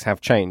tactics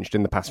have changed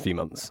in the past few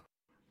months?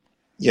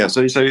 Yeah,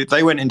 so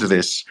they went into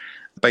this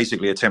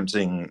basically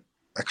attempting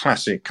a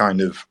classic kind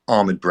of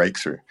armoured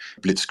breakthrough,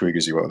 blitzkrieg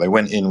as you will. They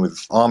went in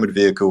with armoured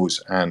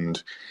vehicles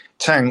and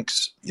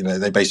tanks.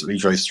 They basically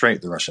drove straight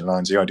at the Russian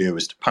lines. The idea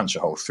was to punch a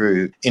hole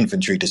through,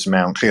 infantry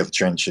dismount, clear the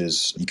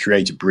trenches, you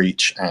create a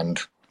breach, and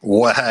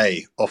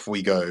hey, off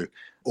we go,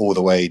 all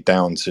the way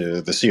down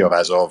to the Sea of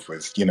Azov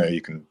with,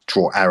 you can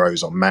draw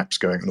arrows on maps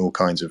going in all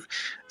kinds of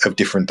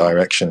different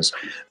directions.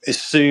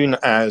 As soon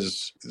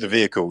as the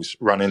vehicles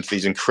run into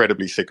these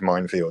incredibly thick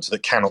minefields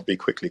that cannot be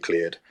quickly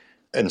cleared,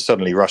 and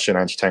suddenly Russian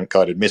anti-tank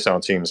guided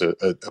missile teams are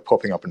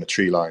popping up in the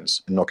tree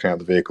lines and knocking out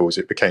the vehicles,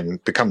 it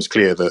becomes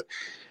clear that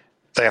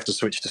they have to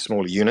switch to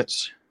smaller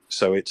units.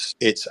 So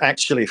it's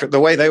actually, the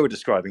way they were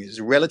describing it, is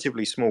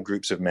relatively small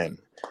groups of men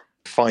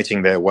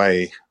fighting their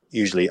way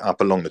usually up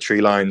along the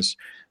tree lines,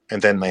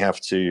 and then they have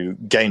to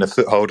gain a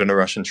foothold in a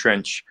Russian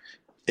trench,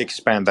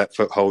 expand that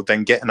foothold,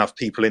 then get enough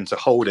people in to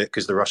hold it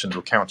because the Russians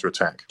will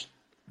counterattack.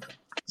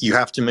 You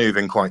have to move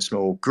in quite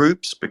small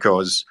groups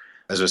because,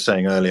 as I was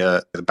saying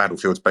earlier, the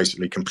battlefield's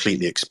basically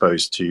completely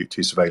exposed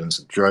to surveillance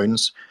and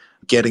drones.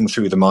 Getting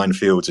through the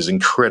minefields is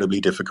incredibly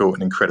difficult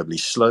and incredibly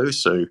slow.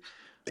 So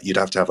you'd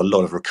have to have a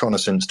lot of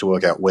reconnaissance to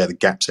work out where the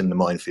gaps in the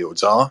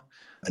minefields are,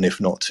 and if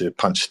not, to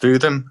punch through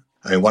them.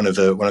 I mean, one of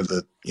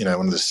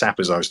the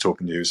sappers I was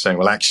talking to was saying,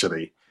 well,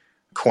 actually,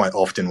 quite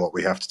often what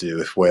we have to do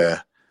if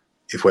we're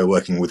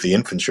working with the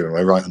infantry and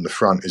we're right on the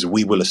front is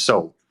we will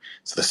assault.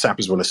 So the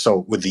sappers will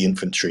assault with the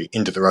infantry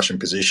into the Russian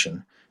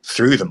position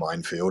through the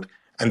minefield,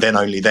 and then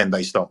only then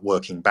they start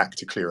working back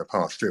to clear a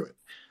path through it.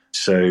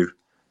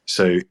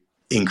 So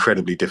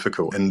incredibly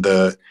difficult. And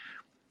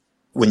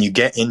when you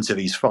get into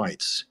these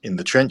fights in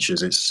the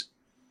trenches, it's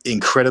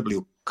incredibly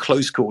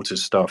close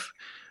quarters stuff,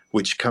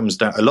 which comes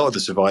down, a lot of the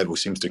survival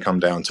seems to come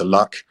down to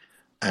luck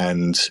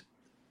and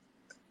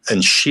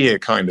sheer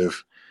kind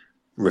of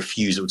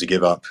refusal to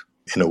give up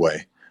in a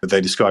way. But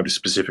they described a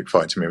specific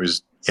fight to me. It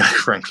was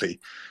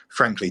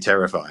frankly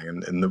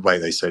terrifying. And the way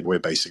they said, we're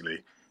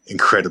basically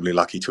incredibly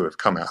lucky to have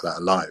come out of that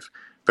alive.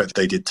 But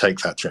they did take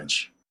that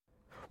trench.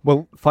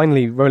 Well,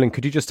 finally, Roland,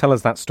 could you just tell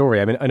us that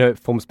story? I mean, I know it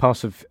forms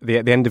part of the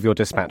end of your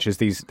dispatches,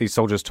 these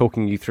soldiers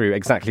talking you through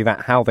exactly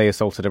that, how they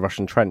assaulted a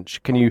Russian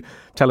trench. Can you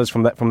tell us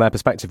from their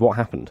perspective what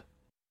happened?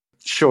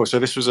 Sure. So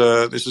this was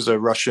a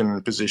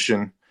Russian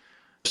position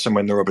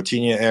somewhere in the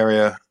Robotynya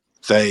area.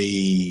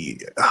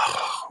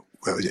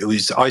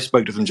 I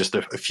spoke to them just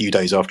a few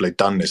days after they'd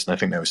done this, and I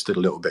think they were still a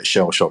little bit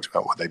shell-shocked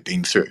about what they'd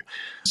been through.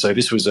 So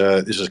this was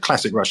a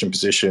classic Russian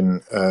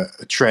position,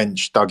 a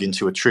trench dug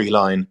into a tree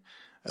line,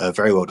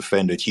 very well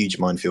defended, huge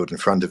minefield in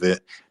front of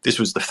it. This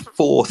was the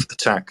fourth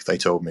attack, they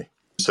told me.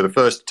 So the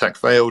first attack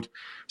failed.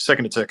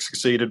 Second attack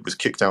succeeded, was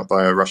kicked out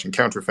by a Russian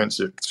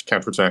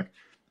counterattack.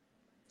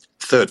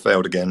 Third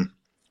failed again.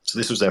 So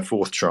this was their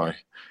fourth try.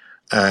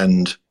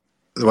 And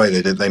the way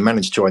they did, they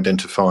managed to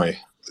identify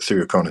through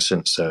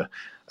reconnaissance a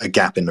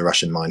gap in the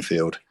Russian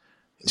minefield.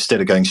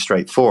 Instead of going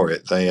straight for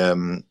it, they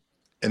and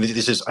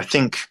this is, I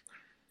think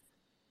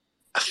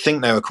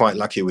they were quite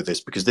lucky with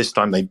this, because this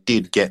time they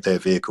did get their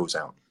vehicles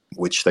out,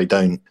 which they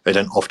don't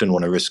often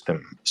want to risk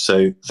them.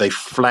 So they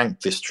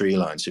flanked this tree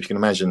line. So if you can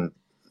imagine,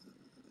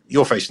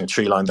 you're facing a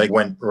tree line. They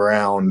went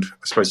round,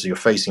 I suppose you're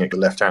facing it the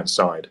left-hand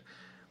side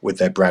with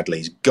their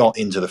Bradleys, got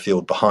into the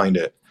field behind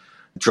it,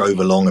 drove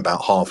along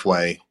about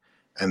halfway,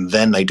 and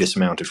then they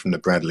dismounted from the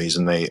Bradleys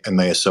and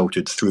they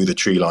assaulted through the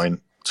tree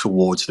line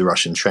towards the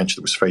Russian trench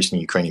that was facing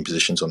Ukrainian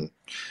positions on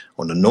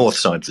the north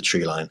side of the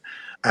tree line.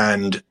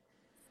 And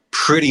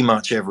pretty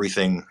much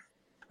everything,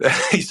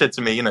 he said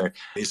to me,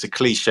 it's a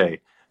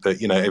cliche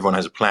that, everyone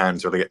has a plan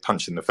until they get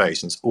punched in the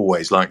face, and it's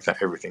always like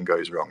that. Everything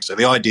goes wrong. So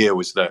the idea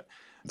was that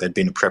there'd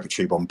been a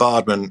preparatory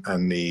bombardment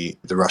and the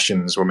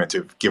Russians were meant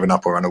to have given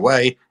up or run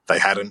away. They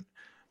hadn't.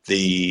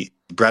 The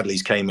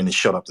Bradleys came in and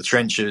shot up the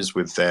trenches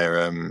with their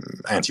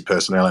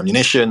anti-personnel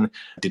ammunition.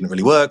 It didn't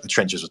really work. The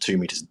trenches were 2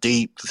 meters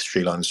deep. The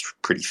tree line was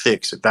pretty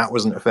thick, so that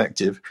wasn't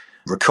effective.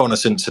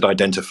 Reconnaissance had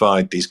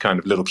identified these kind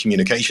of little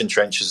communication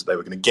trenches that they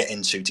were going to get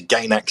into to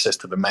gain access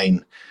to the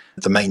main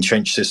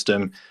trench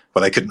system, but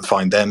they couldn't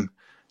find them.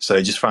 So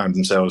they just found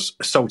themselves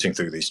assaulting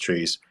through these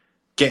trees,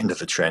 get into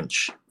the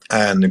trench.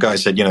 And the guy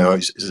said, it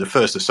was the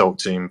first assault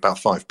team, about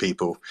 5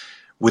 people.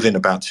 Within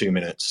about 2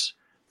 minutes,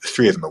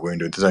 3 of them are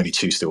wounded. There's only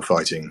 2 still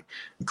fighting.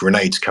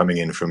 Grenades coming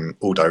in from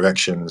all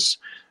directions.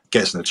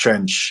 Gets in the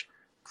trench.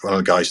 One of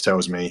the guys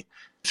tells me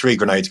 3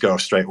 grenades go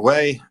off straight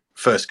away.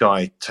 First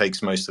guy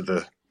takes most of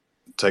the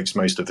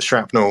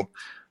shrapnel.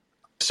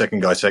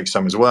 Second guy takes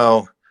some as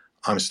well.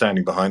 I'm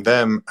standing behind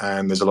them,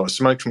 and there's a lot of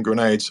smoke from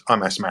grenades.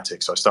 I'm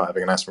asthmatic, so I start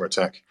having an asthma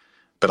attack,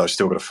 but I've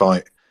still got to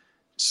fight.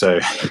 So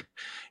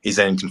he's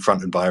then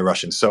confronted by a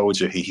Russian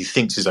soldier. He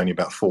thinks he's only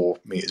about 4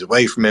 meters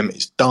away from him.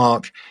 It's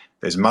dark.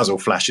 There's muzzle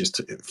flashes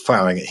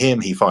firing at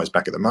him. He fires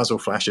back at the muzzle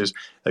flashes.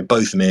 They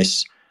both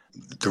miss.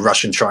 The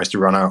Russian tries to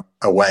run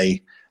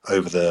away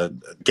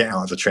get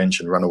out of the trench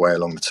and run away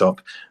along the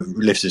top.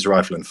 Lifts his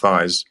rifle and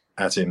fires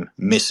at him.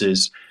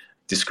 Misses.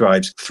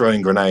 Describes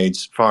throwing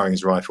grenades, firing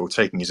his rifle,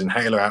 taking his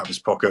inhaler out of his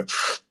pocket,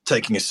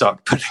 taking a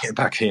suck, putting it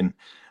back in.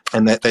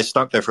 And they're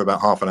stuck there for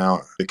about half an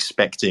hour,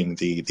 expecting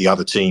the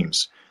other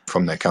teams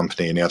from their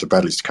company and the other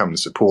Bradleys to come and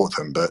support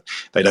them, but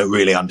they don't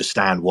really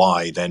understand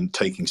why they're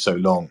taking so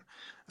long.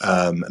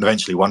 And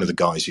eventually one of the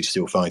guys who's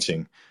still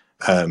fighting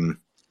kind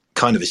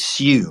of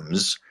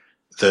assumes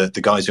that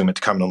the guys who are meant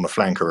to come in on the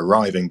flank are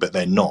arriving, but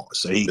they're not.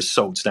 So he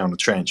assaults down the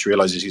trench,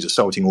 realizes he's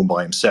assaulting all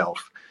by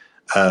himself,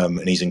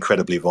 and he's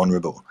incredibly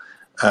vulnerable.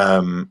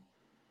 And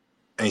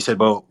he said,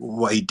 well,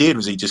 what he did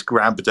was he just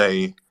grabbed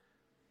a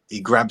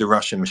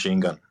Russian machine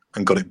gun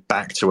and got it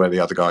back to where the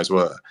other guys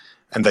were.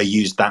 And they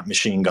used that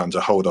machine gun to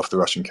hold off the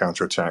Russian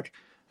counterattack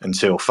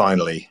until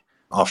finally,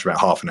 after about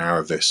half an hour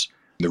of this,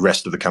 the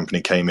rest of the company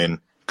came in,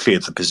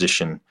 cleared the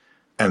position,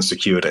 and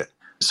secured it.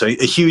 So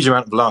a huge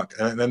amount of luck.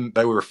 And then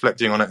they were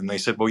reflecting on it, and they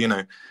said,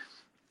 well,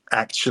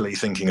 actually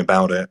thinking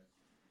about it,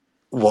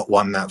 what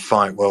won that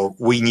fight? Well,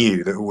 we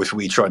knew that if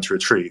we tried to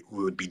retreat,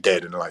 we would be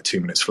dead in like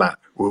 2 minutes flat.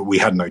 We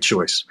had no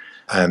choice.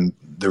 And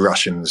the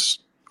Russians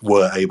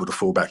were able to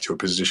fall back to a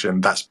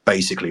position. That's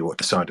basically what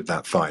decided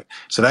that fight.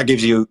 So that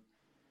gives you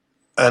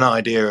an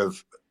idea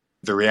of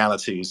the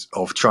realities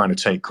of trying to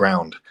take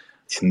ground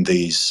in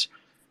these,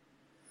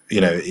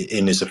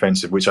 in this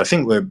offensive, which I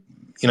think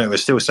we're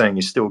still saying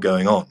is still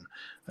going on.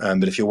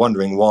 But if you're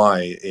wondering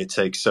why it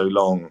takes so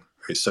long,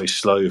 it's so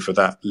slow for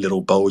that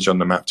little bulge on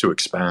the map to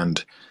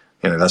expand,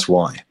 that's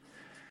why.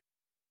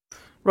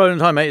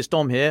 Roland, hi mate, it's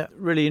Dom here.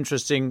 Really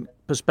interesting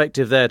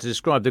perspective there to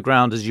describe the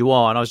ground as you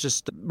are. And I was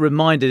just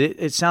reminded,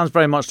 it sounds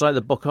very much like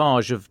the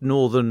bocage of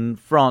northern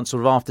France,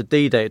 sort of after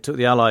D-Day. It took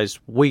the Allies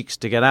weeks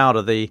to get out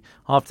of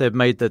after they'd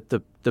made the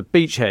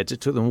beachheads,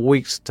 it took them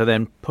weeks to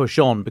then push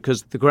on,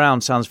 because the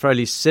ground sounds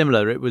fairly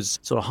similar. It was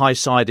sort of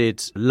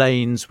high-sided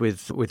lanes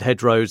with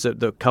hedgerows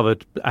that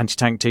covered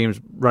anti-tank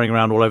teams running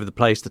around all over the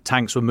place. The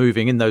tanks were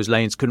moving in those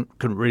lanes, couldn't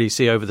really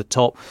see over the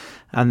top.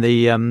 And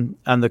the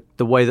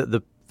way that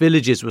the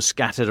villages were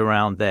scattered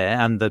around there,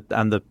 and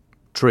the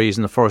trees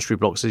and the forestry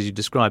blocks, as you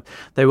described,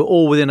 they were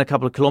all within a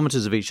couple of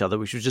kilometres of each other,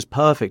 which was just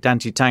perfect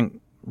anti-tank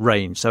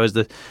range. So as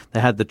the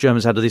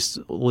Germans had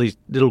all these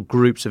little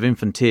groups of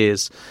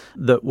infanteers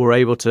that were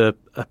able to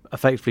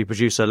effectively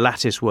produce a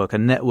lattice work, a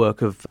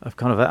network of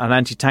kind of an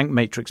anti-tank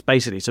matrix,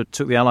 basically. So it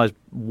took the Allies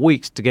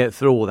weeks to get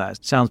through all that.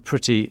 It sounds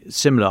pretty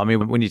similar. I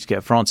mean, we need to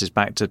get Francis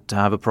back to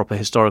have a proper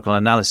historical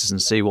analysis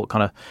and see what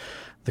kind of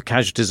the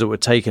casualties that were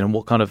taken and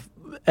what kind of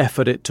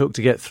effort it took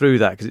to get through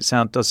that, because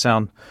it does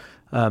sound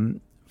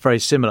very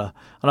similar.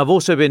 And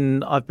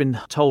I've been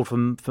told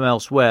from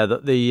elsewhere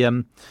that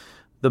the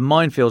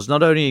minefields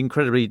not only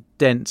incredibly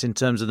dense in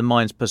terms of the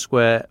mines per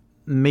square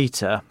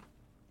metre,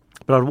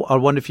 But I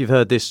wonder if you've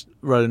heard this,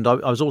 Roland. I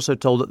was also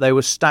told that they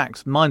were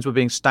stacked, mines were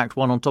being stacked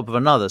one on top of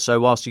another. So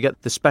whilst you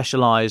get the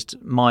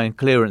specialised mine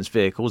clearance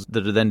vehicles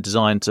that are then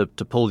designed to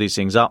pull these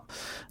things up,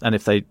 and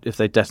if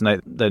they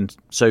detonate, then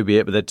so be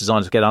it, but they're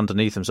designed to get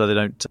underneath them so they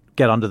don't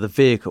get under the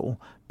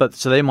vehicle. But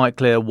so they might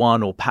clear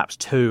one or perhaps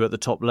two at the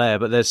top layer,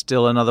 but there's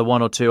still another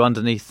one or two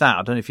underneath that.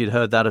 I don't know if you'd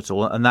heard that at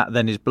all. And that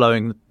then is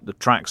blowing the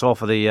tracks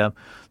off of the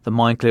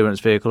mine clearance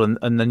vehicle,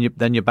 and then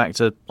you're back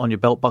to on your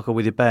belt buckle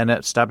with your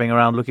bayonet, stabbing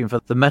around looking for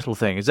the metal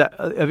thing. Is that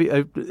have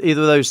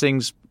either of those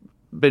things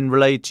been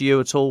relayed to you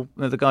at all?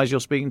 The guys you're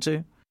speaking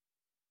to?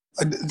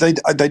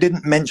 They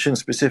didn't mention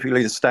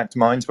specifically the stacked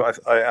mines,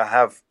 but I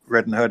have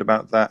read and heard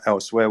about that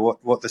elsewhere.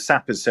 What the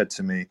sappers said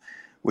to me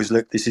was,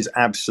 look, this is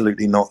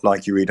absolutely not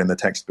like you read in the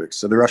textbooks.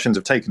 So the Russians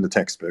have taken the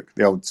textbook,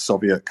 the old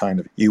Soviet kind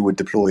of, you would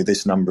deploy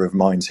this number of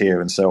mines here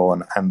and so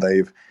on, and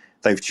they've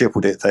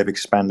tripled it, they've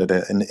expanded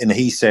it. And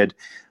he said,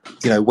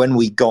 when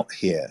we got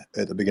here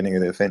at the beginning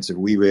of the offensive,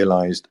 we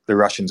realized the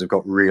Russians have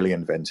got really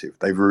inventive.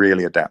 They've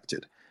really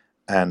adapted.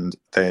 And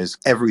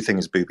everything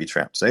is booby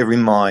trapped. So every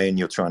mine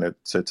you're trying to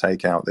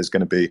take out, there's going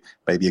to be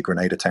maybe a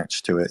grenade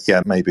attached to it.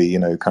 Yeah, maybe,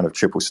 kind of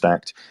triple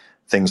stacked,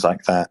 things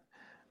like that.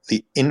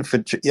 The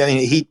infantry,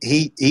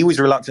 he was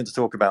reluctant to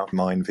talk about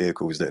mine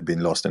vehicles that had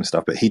been lost and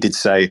stuff, but he did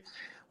say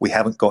we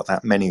haven't got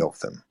that many of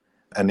them.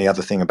 And the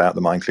other thing about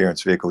the mine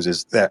clearance vehicles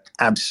is they're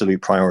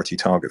absolute priority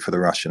target for the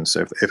Russians.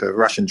 So if a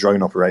Russian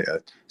drone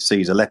operator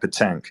sees a Leopard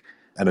tank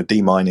and a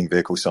demining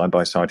vehicle side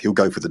by side, he'll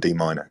go for the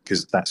deminer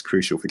because that's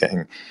crucial for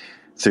getting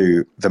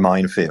through the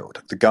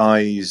minefield.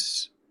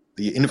 The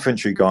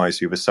infantry guys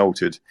who've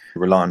assaulted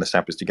rely on the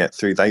sappers to get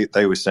through.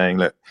 They were saying,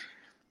 look,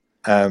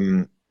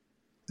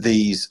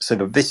 the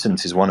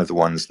Vicent is one of the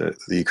ones that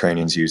the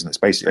Ukrainians use, and it's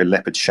basically a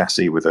Leopard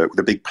chassis with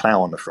a big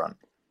plow on the front.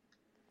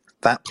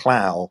 That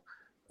plow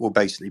will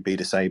basically be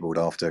disabled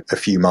after a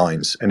few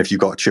mines. And if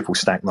you've got a triple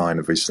stack mine,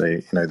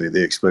 obviously,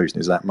 the explosion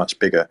is that much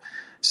bigger.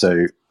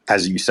 So,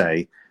 as you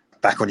say,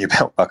 back on your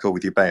belt buckle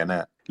with your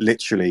bayonet,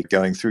 literally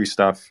going through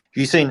stuff.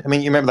 You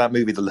remember that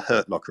movie, The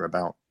Hurt Locker,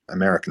 about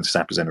American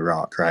sappers in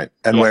Iraq, right?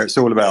 And where it's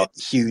all about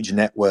huge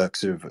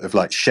networks of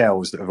like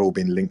shells that have all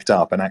been linked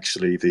up, and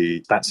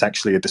actually that's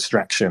actually a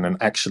distraction, and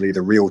actually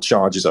the real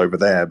charge is over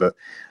there. But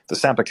the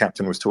sapper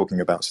captain was talking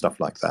about stuff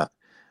like that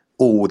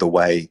all the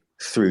way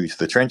through to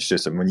the trench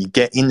system. When you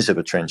get into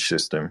the trench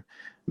system,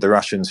 the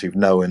Russians who've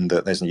known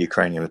that there's a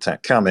Ukrainian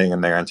attack coming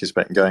and they're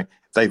anticipating going,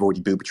 they've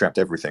already booby-trapped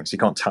everything, so you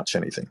can't touch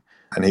anything.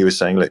 And he was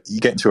saying, look, you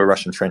get into a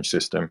Russian trench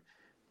system,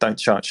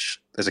 don't touch,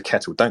 there's a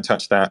kettle, don't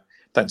touch that,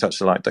 don't touch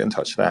the light, don't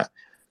touch that.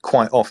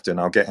 Quite often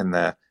I'll get in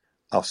there,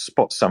 I'll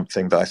spot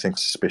something that I think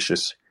is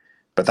suspicious,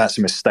 but that's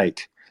a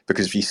mistake,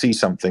 because if you see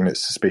something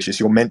that's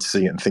suspicious, you're meant to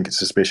see it and think it's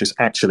suspicious.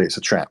 Actually, it's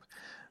a trap.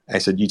 I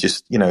said,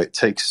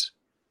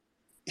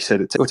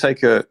 it will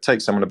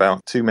take someone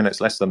about 2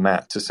 minutes, less than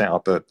that, to set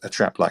up a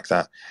trap like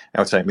that.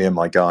 It'll take me and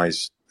my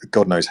guys,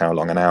 God knows how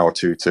long, an hour or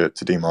two to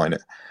demine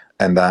it.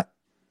 And that,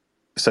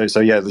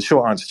 so yeah, the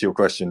short answer to your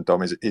question,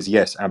 Dom, is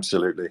yes,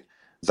 absolutely.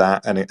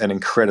 That and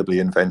incredibly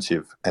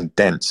inventive and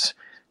dense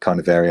kind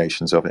of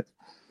variations of it.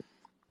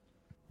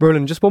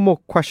 Roland, just one more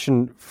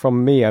question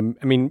from me. I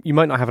mean, you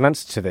might not have an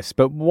answer to this,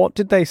 but what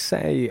did they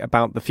say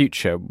about the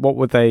future? What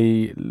were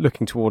they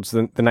looking towards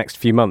the next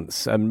few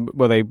months?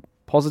 Were they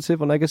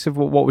positive or negative?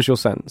 What was your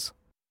sense?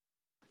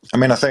 I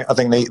mean, I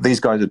think these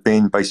guys had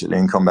been basically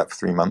in combat for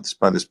 3 months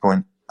by this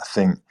point. I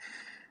think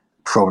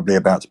probably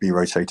about to be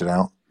rotated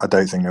out. I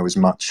don't think there was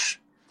much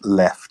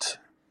left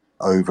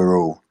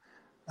overall.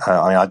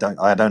 I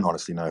don't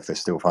honestly know if they're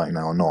still fighting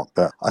now or not,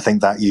 but I think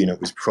that unit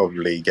was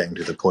probably getting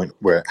to the point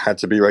where it had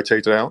to be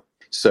rotated out.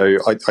 So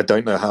I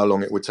don't know how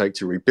long it would take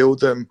to rebuild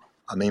them.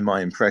 I mean,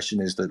 my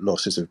impression is that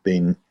losses have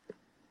been,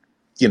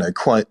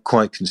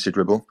 quite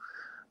considerable.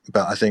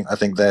 But I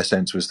think their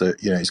sense was that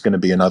it's going to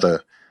be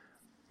another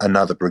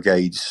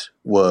brigade's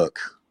work.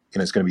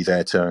 It's going to be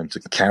their turn to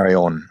carry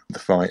on the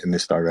fight in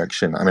this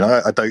direction. I mean,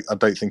 I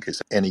don't think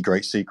it's any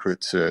great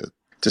secret to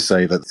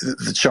say that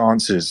the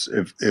chances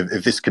of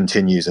if this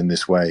continues in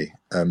this way,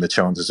 the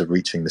chances of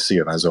reaching the Sea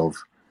of Azov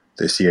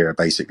this year are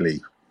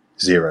basically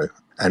zero.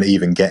 And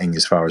even getting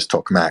as far as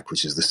Tokmak,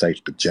 which is the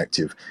stated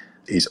objective,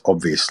 is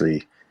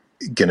obviously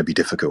going to be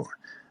difficult.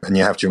 And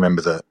you have to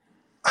remember that.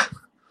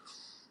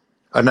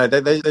 I know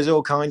there's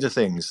all kinds of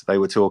things they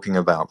were talking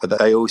about, but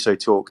they also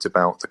talked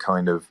about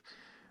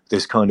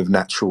this kind of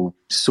natural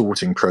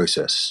sorting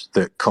process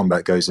that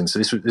combat goes into.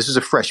 This was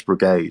a fresh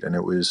brigade, and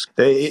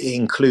it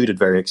included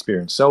very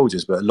experienced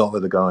soldiers, but a lot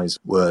of the guys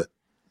were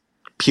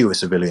pure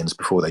civilians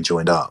before they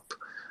joined up.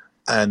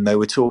 And they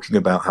were talking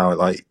about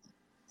how,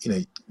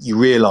 you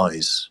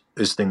realize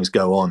as things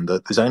go on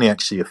that there's only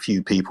actually a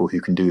few people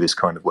who can do this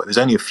kind of work. There's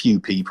only a few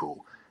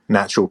people,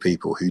 natural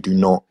people, who do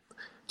not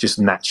just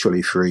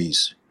naturally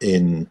freeze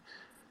in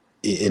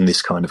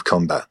this kind of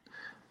combat.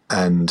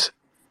 And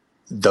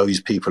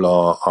those people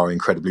are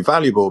incredibly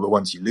valuable, but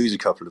once you lose a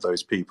couple of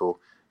those people,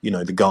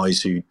 the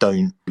guys who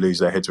don't lose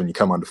their heads when you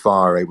come under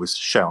fire are able to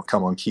shout,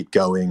 come on, keep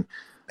going,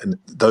 And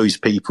those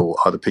people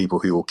are the people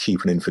who will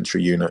keep an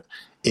infantry unit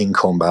in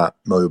combat,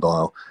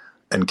 mobile,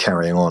 and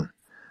carrying on.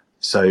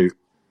 So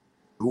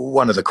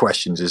one of the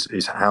questions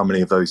is how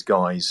many of those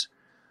guys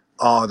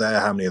are there?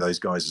 How many of those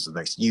guys has the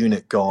next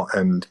unit got?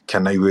 And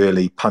can they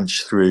really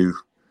punch through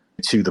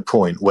to the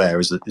point where,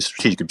 as the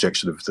strategic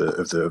objective of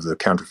the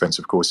counteroffensive,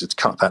 of course, is to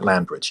cut that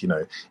land bridge.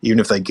 Even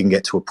if they can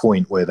get to a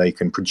point where they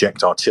can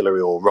project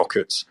artillery or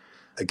rockets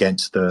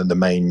against the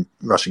main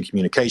Russian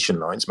communication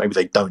lines, maybe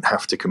they don't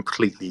have to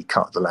completely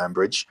cut the land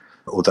bridge.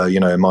 Although,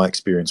 in my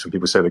experience, when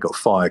people say they've got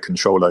fire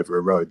control over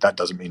a road, that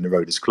doesn't mean the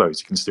road is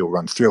closed. You can still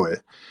run through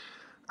it.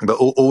 But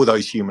all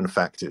those human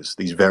factors,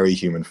 these very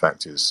human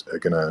factors, are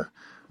going to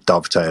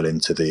dovetail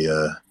into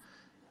the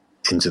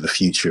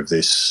future of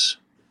this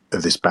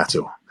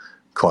battle.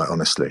 Quite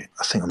honestly,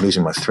 I think I'm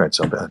losing my thread,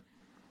 so I better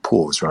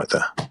pause right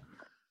there.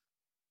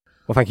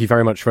 Well, thank you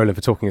very much, Roland,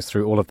 for talking us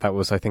through all of that.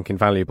 Was, I think,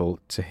 invaluable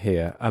to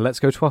hear. Let's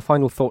go to our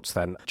final thoughts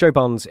then. Joe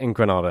Barnes in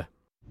Grenada.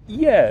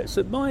 Yeah,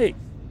 so my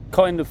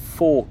kind of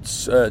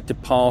thoughts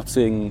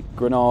departing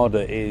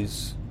Grenada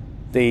is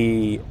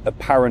the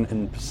apparent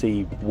and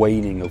perceived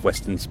waning of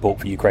Western support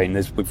for Ukraine.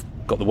 We've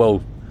got the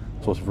world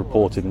sort of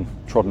reported and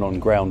trodden on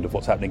ground of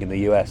what's happening in the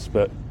US,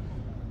 but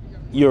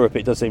Europe,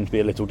 it does seem to be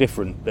a little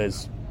different.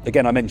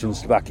 Again, I mentioned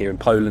Slovakia and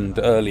Poland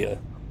earlier,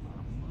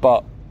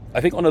 but I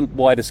think on a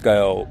wider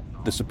scale,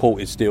 the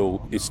support is still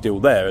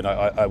there, and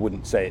I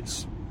wouldn't say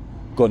it's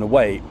gone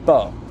away,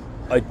 but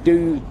I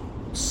do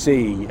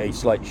see a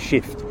slight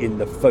shift in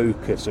the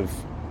focus of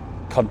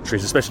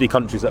countries, especially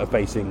countries that are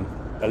facing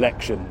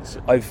elections.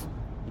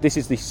 This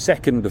is the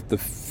second of the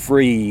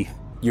 3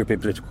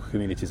 European political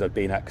communities I've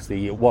been at, because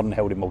the one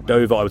held in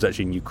Moldova, I was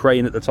actually in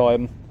Ukraine at the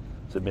time,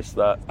 so missed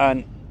that.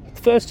 And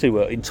the first 2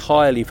 were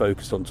entirely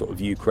focused on sort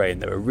of Ukraine.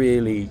 They were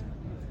really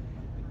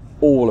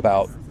all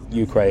about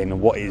Ukraine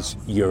and what is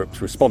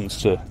Europe's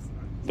response to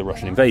the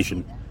Russian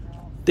invasion.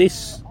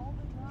 This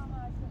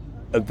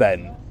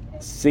event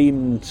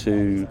seemed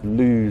to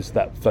lose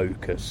that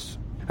focus,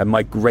 and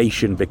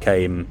migration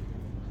became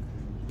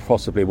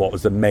possibly what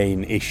was the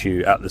main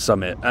issue at the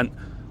summit. And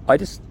I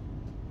just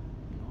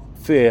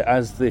fear,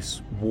 as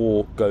this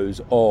war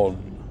goes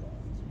on,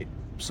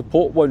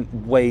 support won't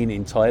wane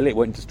entirely. It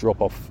won't just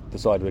drop off the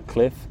side of a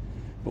cliff.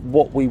 But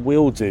what we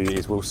will do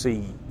is we'll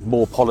see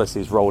more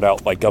policies rolled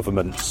out by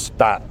governments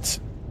that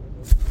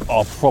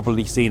are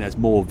probably seen as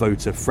more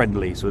voter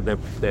friendly. So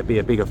there'll be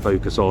a bigger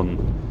focus on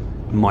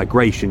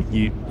migration.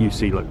 You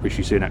see, like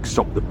Rishi Sunak,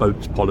 stop the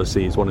boats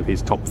policy is one of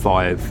his top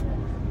 5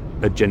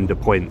 agenda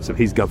points of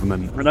his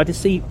government. And I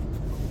just see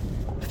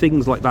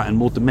things like that, and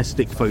more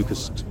domestic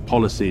focused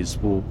policies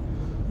will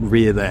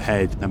rear their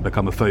head and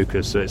become a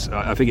focus. So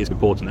I think it's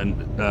important,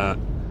 and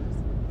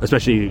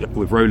especially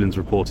with Roland's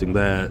reporting,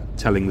 they're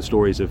telling the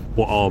stories of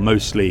what are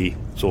mostly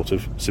sort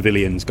of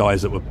civilians,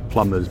 guys that were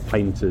plumbers,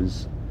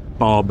 painters,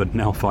 barmen,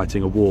 now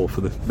fighting a war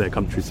for their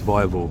country's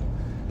survival.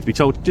 To be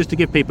told, just to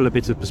give people a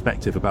bit of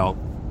perspective about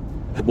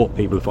what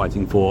people are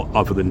fighting for,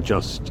 other than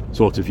just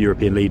sort of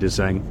European leaders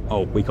saying,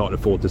 oh, we can't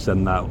afford to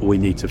send that, or we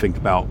need to think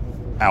about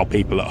our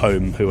people at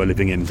home who are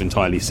living in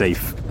entirely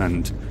safe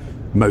and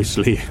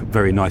mostly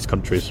very nice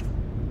countries.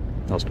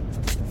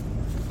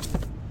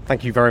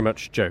 Thank you very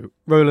much, Joe.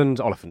 Roland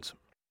Oliphant.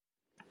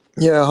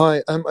 Yeah,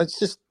 hi. I was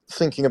just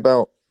thinking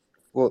about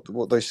what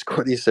those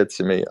squaddies said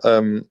to me,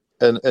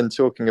 and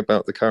talking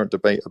about the current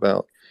debate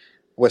about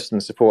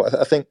Western support.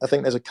 I think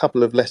there's a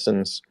couple of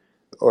lessons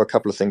or a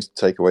couple of things to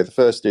take away. The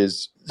first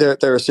is there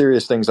are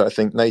serious things that I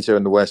think NATO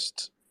and the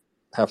West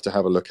have to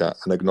have a look at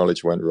and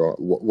acknowledge went wrong.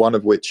 One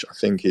of which I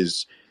think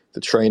is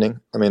the training.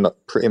 I mean, like,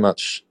 pretty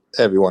much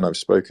everyone I've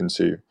spoken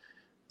to,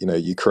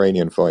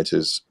 Ukrainian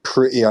fighters,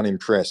 pretty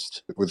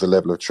unimpressed with the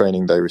level of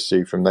training they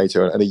received from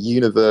NATO, and a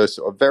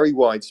universal, a very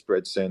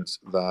widespread sense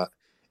that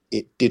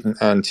it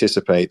didn't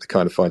anticipate the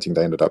kind of fighting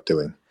they ended up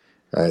doing.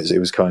 It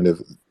was kind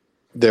of,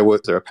 there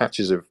are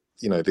patches of,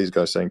 these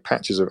guys saying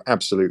patches of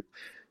absolute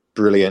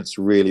brilliance,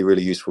 really,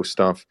 really useful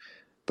stuff,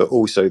 but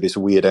also this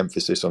weird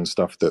emphasis on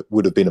stuff that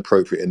would have been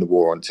appropriate in the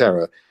war on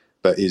terror,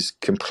 but is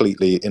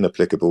completely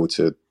inapplicable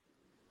to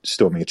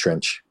storming a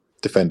trench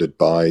defended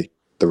by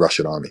the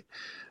Russian army.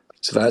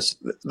 So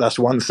that's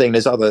one thing.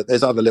 There's other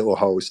little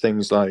holes.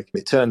 Things like,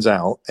 it turns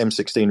out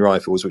M16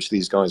 rifles, which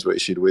these guys were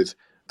issued with,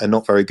 are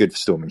not very good for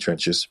storming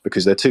trenches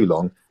because they're too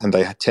long and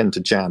they tend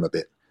to jam a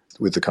bit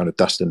with the kind of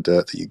dust and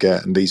dirt that you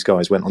get. And these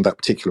guys went on that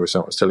particular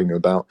assault I was telling you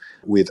about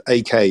with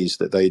AKs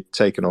that they'd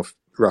taken off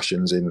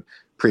Russians in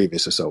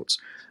previous assaults.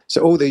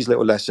 So all these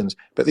little lessons.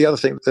 But the other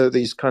thing,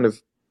 these kind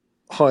of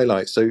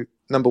highlights. So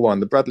number one,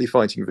 the Bradley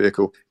fighting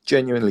vehicle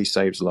genuinely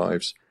saves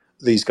lives.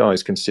 These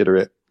guys consider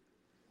it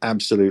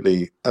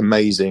absolutely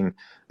amazing.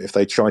 If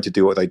they tried to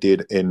do what they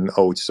did in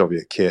old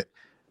Soviet kit,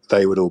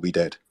 they would all be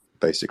dead,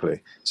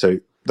 basically. So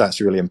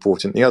that's really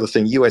important. The other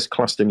thing, US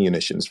cluster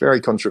munitions, very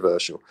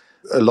controversial.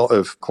 A lot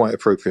of quite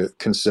appropriate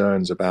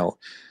concerns about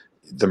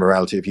the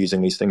morality of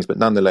using these things. But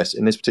nonetheless,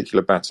 in this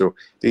particular battle,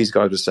 these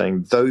guys were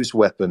saying those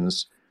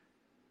weapons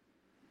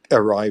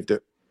arrived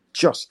at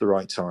just the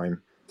right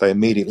time. They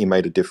immediately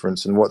made a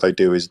difference. And what they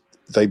do is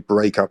they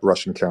break up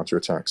Russian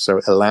counterattacks. So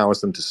it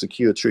allows them to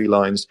secure tree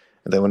lines.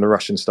 And then when the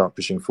Russians start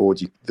pushing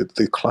forward,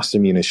 the cluster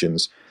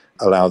munitions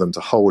allow them to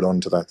hold on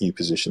to that new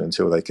position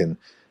until they can,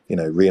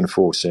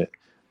 reinforce it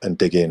and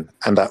dig in.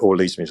 And that all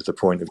leads me to the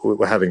point of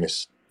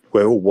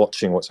we're all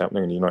watching what's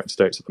happening in the United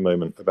States at the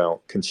moment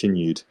about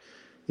continued,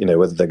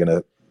 whether they're going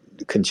to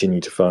continue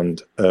to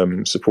fund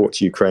support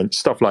to Ukraine.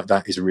 Stuff like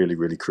that is really,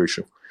 really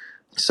crucial.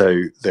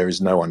 So there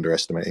is no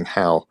overestimating.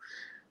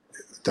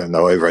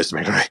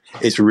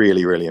 It's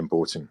really, really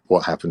important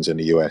what happens in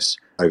the US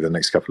over the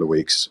next couple of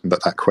weeks.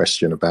 But that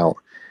question about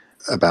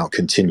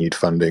continued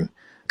funding,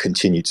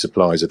 continued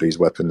supplies of these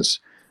weapons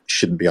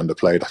shouldn't be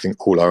underplayed. I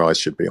think all our eyes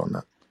should be on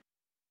that.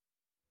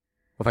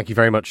 Well, thank you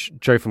very much,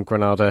 Joe from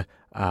Granada,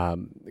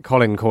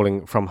 Colin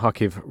calling from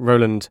Kharkiv,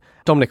 Roland.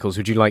 Dom Nichols,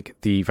 would you like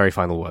the very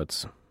final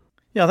words?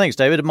 Yeah, thanks,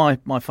 David. My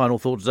final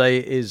thought today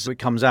is it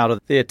comes out of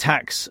the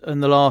attacks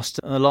in the last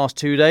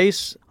 2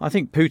 days. I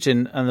think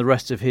Putin and the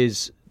rest of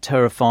his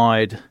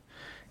terrified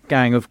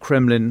gang of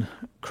Kremlin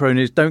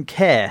cronies don't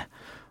care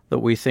that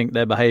we think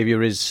their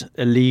behaviour is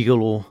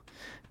illegal or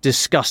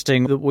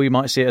disgusting, that we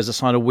might see it as a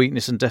sign of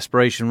weakness and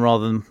desperation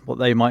rather than what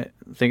they might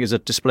think is a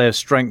display of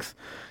strength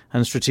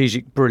and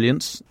strategic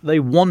brilliance. They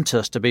want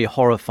us to be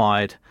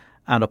horrified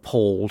and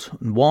appalled.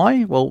 And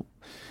why? Well,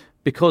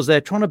 because they're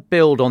trying to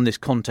build on this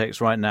context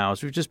right now,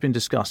 as we've just been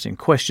discussing,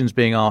 questions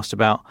being asked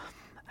about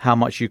how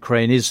much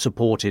Ukraine is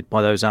supported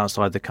by those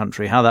outside the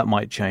country, how that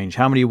might change,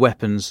 how many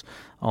weapons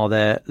are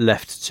there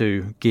left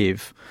to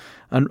give.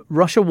 And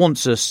Russia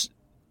wants us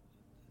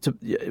to,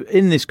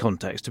 in this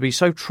context, to be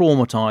so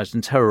traumatised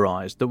and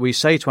terrorised that we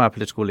say to our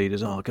political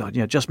leaders, oh God,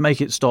 just make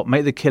it stop,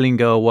 make the killing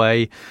go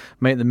away,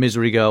 make the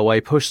misery go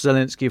away, push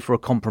Zelensky for a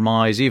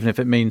compromise, even if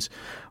it means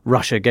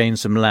Russia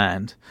gains some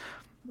land.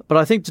 But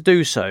I think to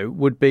do so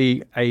would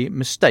be a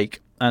mistake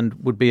and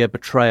would be a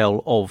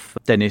betrayal of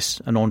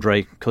Denis and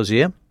Andrei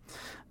Kozyr,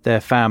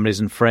 their families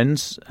and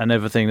friends, and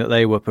everything that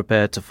they were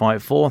prepared to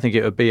fight for. I think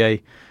it would be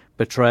a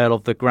betrayal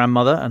of the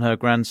grandmother and her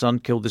grandson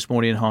killed this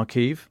morning in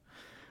Kharkiv.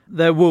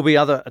 There will be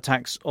other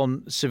attacks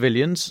on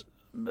civilians,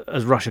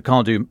 as Russia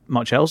can't do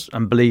much else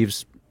and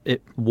believes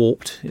it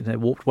warped, in a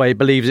warped way,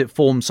 believes it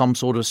formed some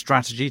sort of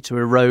strategy to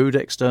erode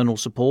external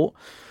support.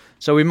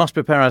 So we must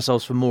prepare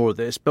ourselves for more of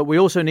this, but we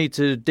also need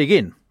to dig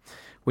in.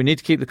 We need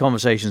to keep the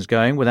conversations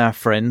going with our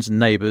friends and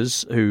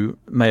neighbours who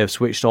may have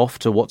switched off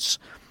to what's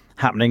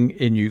happening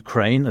in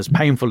Ukraine, as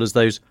painful as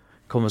those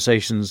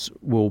conversations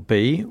will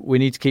be. We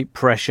need to keep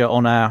pressure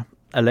on our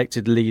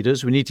elected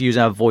leaders. We need to use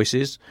our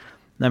voices,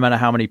 no matter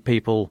how many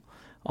people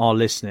are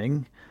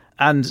listening.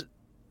 And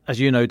as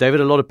you know,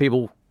 David, a lot of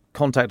people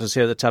contact us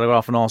here at the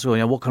Telegraph and ask,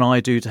 what can I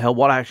do to help?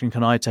 What action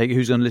can I take?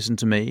 Who's going to listen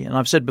to me? And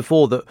I've said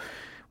before that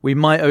we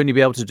might only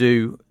be able to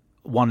do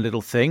one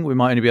little thing. We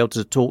might only be able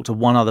to talk to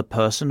one other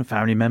person, a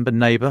family member,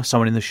 neighbour,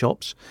 someone in the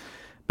shops.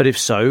 But if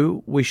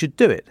so, we should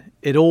do it.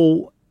 It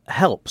all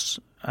helps.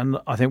 And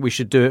I think we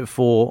should do it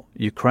for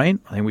Ukraine.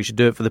 I think we should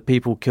do it for the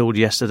people killed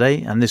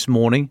yesterday and this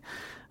morning,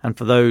 and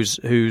for those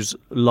whose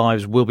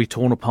lives will be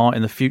torn apart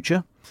in the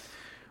future.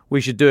 We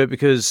should do it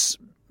because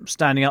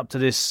standing up to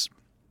this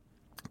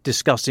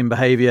disgusting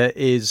behaviour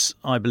is,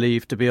 I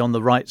believe, to be on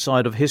the right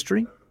side of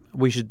history.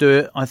 We should do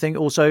it, I think,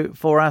 also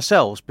for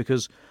ourselves,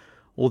 because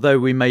although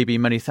we may be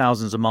many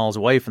thousands of miles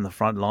away from the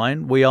front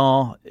line, we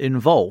are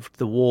involved.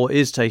 The war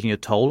is taking a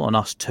toll on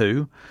us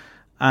too,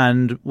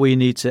 and we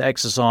need to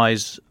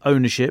exercise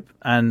ownership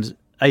and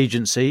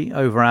agency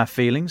over our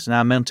feelings and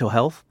our mental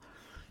health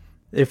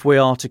if we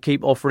are to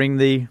keep offering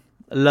the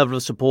level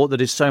of support that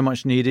is so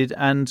much needed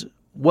and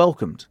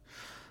welcomed.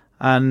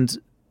 And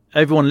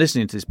everyone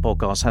listening to this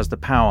podcast has the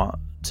power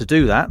to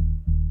do that,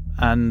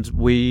 and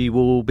we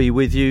will be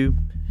with you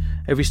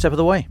every step of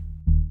the way.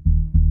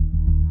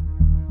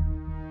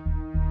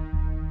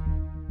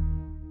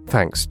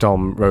 Thanks,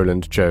 Dom,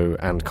 Roland, Joe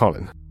and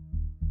Colin.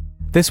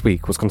 This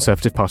week was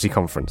Conservative Party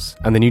conference,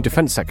 and the new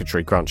Defence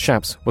Secretary, Grant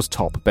Shapps, was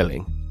top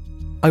billing.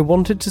 I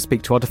wanted to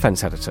speak to our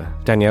Defence Editor,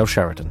 Danielle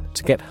Sheridan,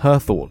 to get her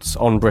thoughts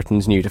on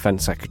Britain's new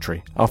Defence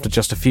Secretary after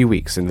just a few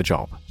weeks in the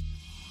job.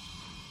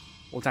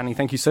 Well, Danny,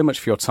 thank you so much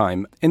for your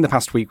time. In the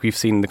past week, we've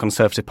seen the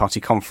Conservative Party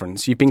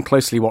conference. You've been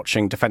closely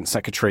watching Defence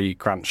Secretary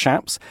Grant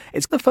Shapps.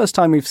 It's the first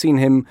time we've seen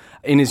him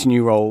in his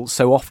new role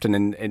so often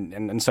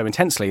and so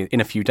intensely in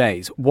a few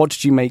days. What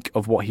did you make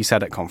of what he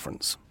said at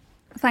conference?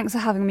 Thanks for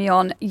having me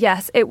on.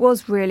 Yes, it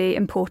was really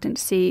important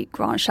to see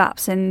Grant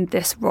Shapps in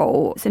this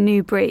role. It's a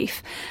new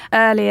brief.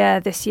 Earlier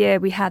this year,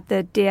 we had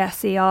the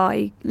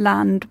DSEI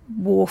land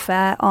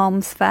warfare,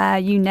 arms fair,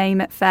 you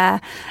name it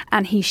fair,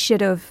 and he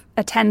should have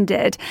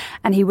attended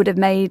and he would have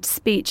made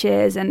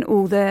speeches and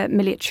all the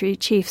military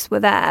chiefs were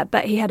there,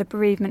 but he had a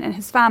bereavement in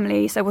his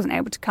family, so wasn't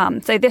able to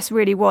come. So this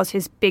really was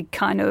his big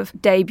kind of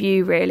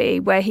debut, really,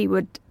 where he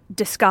would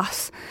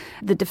discuss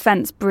the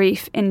defence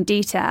brief in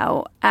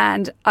detail,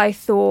 and I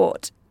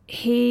thought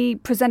he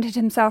presented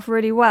himself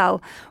really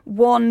well.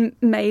 One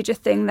major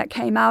thing that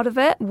came out of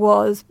it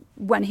was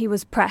when he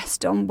was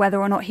pressed on whether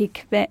or not he'd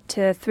commit to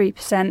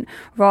 3%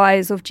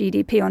 rise of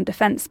GDP on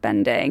defence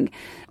spending.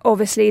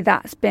 Obviously,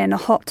 that's been a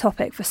hot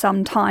topic for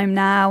some time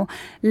now.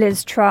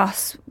 Liz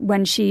Truss,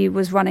 when she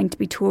was running to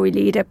be Tory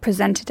leader,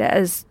 presented it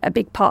as a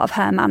big part of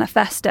her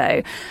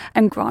manifesto.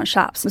 And Grant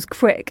Shapps was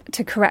quick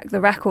to correct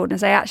the record and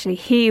say actually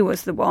he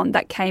was the one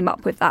that came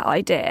up with that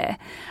idea.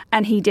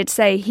 And he did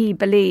say he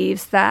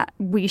believes that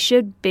we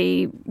should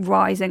be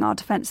rising our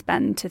defence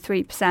spend to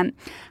 3%.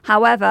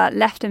 However,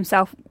 left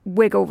himself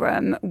wiggle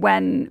room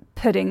when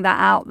putting that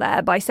out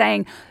there by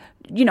saying,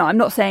 you know, I'm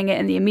not saying it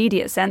in the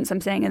immediate sense,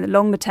 I'm saying in the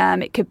longer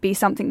term it could be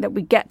something that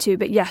we get to,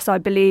 but yes, I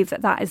believe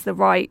that that is the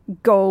right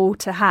goal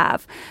to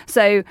have.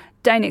 So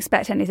don't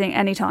expect anything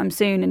anytime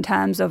soon in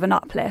terms of an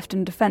uplift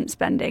in defence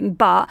spending,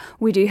 but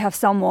we do have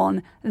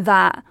someone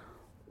that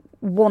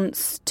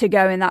wants to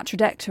go in that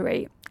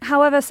trajectory.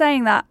 However,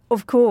 saying that,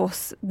 of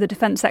course, the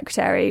Defence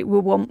Secretary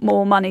will want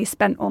more money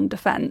spent on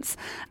defence,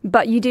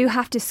 but you do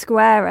have to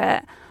square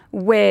it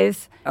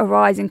with a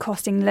rise in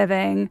costing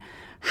living,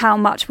 how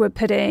much we're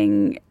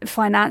putting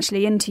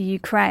financially into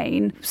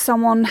Ukraine.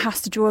 Someone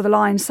has to draw the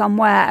line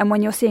somewhere, and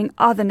when you're seeing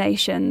other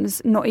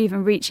nations not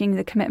even reaching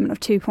the commitment of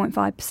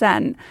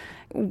 2.5%,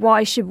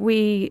 why should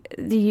we,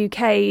 the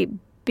UK,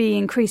 be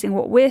increasing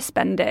what we're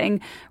spending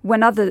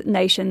when other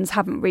nations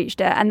haven't reached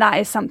it? And that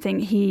is something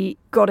he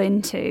got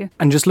into.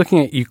 And just looking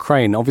at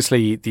Ukraine,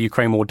 obviously the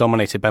Ukraine war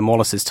dominated Ben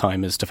Wallace's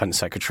time as Defence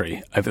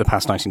Secretary over the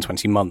past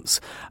 19-20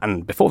 months.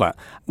 And before that,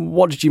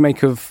 what did you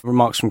make of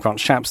remarks from Grant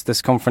Shapps at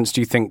this conference?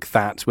 Do you think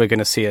that we're going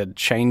to see a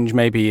change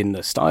maybe in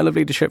the style of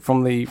leadership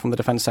from the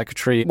Defence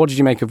Secretary? What did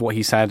you make of what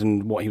he said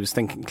and what he was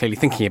clearly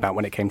thinking about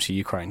when it came to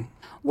Ukraine?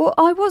 Well,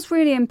 I was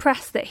really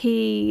impressed that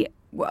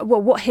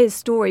what his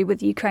story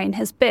with Ukraine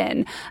has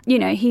been. You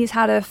know, he's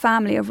had a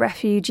family of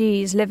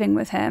refugees living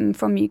with him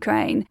from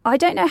Ukraine. I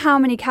don't know how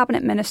many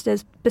cabinet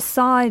ministers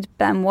beside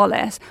Ben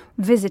Wallace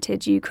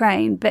visited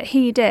Ukraine, but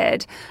he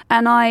did.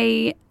 And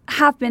I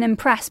have been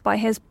impressed by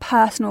his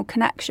personal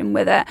connection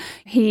with it.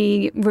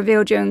 He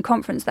revealed during a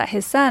conference that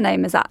his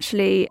surname is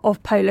actually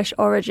of Polish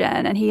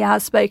origin, and he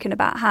has spoken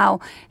about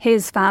how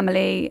his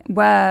family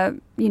were,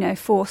 you know,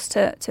 forced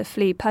to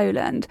flee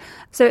Poland.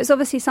 So it's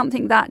obviously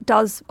something that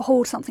does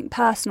hold something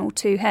personal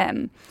to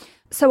him.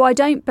 So I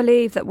don't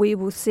believe that we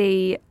will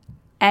see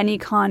any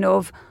kind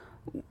of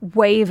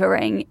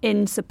wavering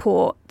in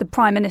support. The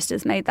Prime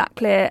Minister's made that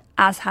clear,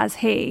 as has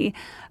he.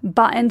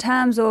 But in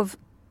terms of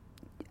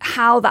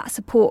how that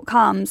support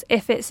comes,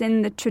 if it's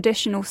in the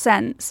traditional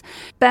sense.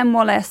 Ben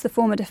Wallace, the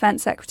former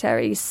Defence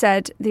Secretary,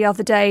 said the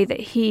other day that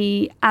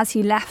he, as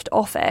he left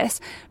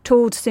office,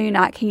 told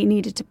Sunak he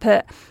needed to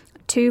put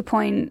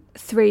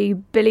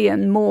 2.3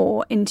 billion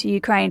more into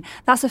Ukraine.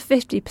 That's a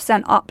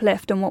 50%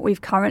 uplift on what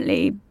we've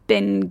currently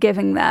been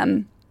giving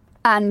them.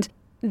 And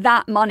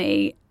that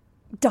money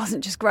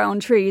doesn't just grow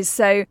on trees.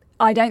 So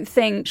I don't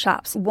think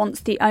Shapps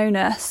wants the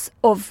onus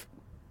of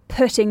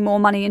putting more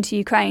money into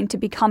Ukraine to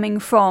be coming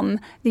from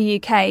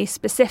the UK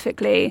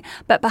specifically,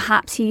 but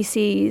perhaps he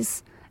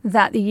sees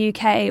that the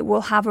UK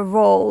will have a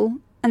role,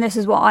 and this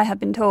is what I have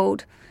been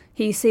told,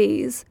 he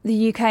sees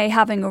the UK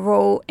having a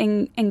role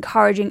in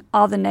encouraging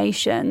other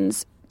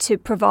nations to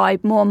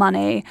provide more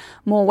money,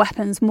 more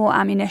weapons, more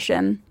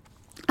ammunition.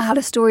 I had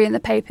a story in the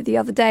paper the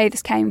other day,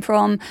 this came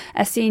from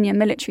a senior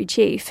military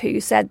chief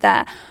who said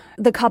that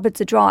the cupboards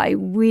are dry,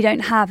 we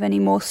don't have any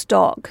more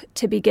stock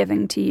to be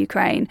giving to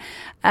Ukraine.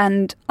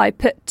 And I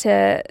put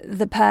to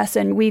the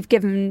person, we've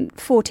given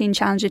 14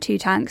 Challenger 2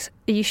 tanks,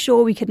 are you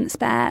sure we couldn't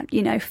spare,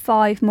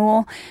 5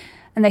 more?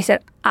 And they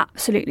said,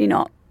 absolutely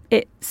not.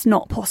 It's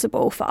not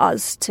possible for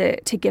us to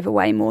give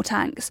away more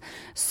tanks.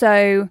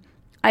 So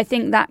I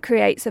think that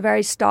creates a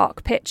very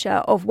stark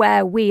picture of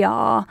where we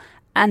are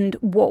and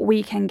what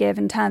we can give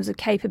in terms of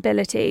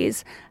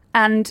capabilities.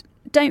 And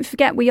don't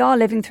forget, we are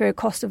living through a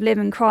cost of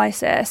living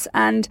crisis.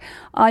 And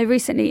I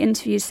recently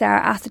interviewed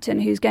Sarah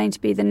Atherton, who's going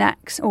to be the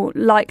next, or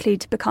likely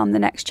to become the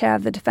next chair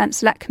of the Defence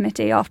Select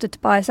Committee after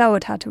Tobias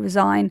Ellwood had to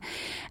resign.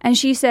 And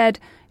she said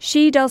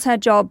she does her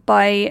job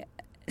by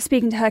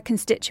speaking to her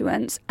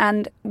constituents,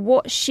 and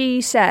what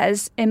she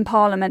says in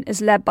Parliament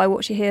is led by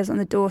what she hears on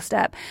the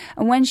doorstep.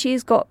 And when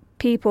she's got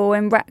people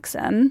in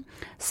Wrexham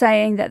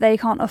saying that they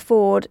can't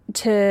afford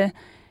to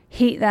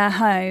heat their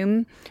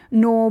home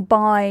nor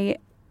buy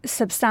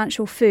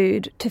substantial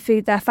food to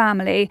feed their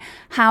family,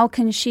 how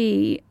can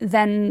she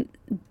then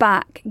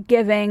back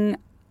giving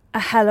a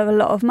hell of a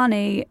lot of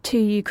money to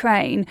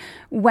Ukraine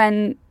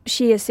when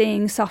she is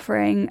seeing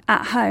suffering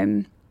at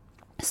home?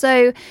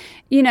 So,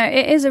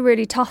 it is a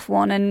really tough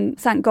one, and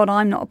thank God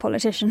I'm not a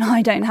politician.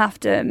 I don't have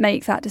to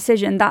make that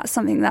decision. That's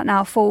something that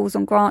now falls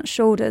on Grant's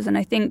shoulders, and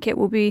I think it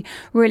will be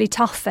really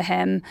tough for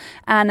him.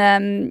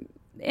 And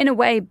in a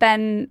way,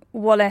 Ben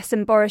Wallace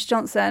and Boris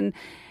Johnson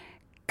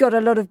got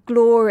a lot of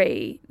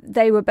glory.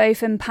 They were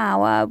both in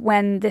power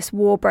when this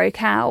war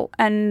broke out,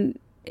 and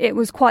it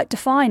was quite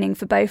defining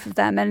for both of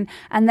them.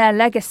 And their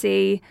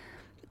legacy,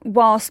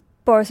 whilst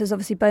Boris has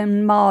obviously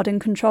been marred in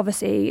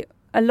controversy,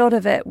 a lot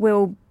of it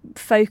will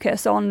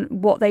focus on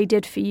what they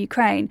did for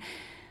Ukraine.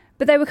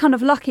 But they were kind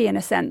of lucky in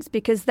a sense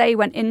because they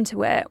went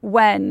into it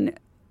when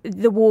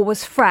the war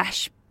was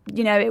fresh.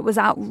 You know, it was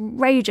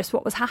outrageous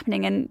what was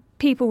happening and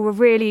people were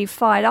really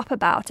fired up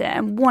about it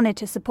and wanted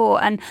to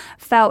support and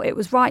felt it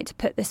was right to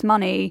put this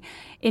money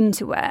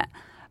into it.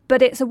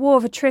 But it's a war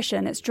of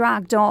attrition, it's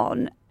dragged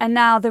on, and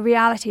now the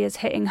reality is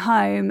hitting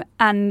home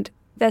and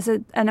there's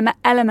an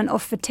element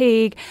of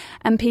fatigue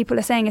and people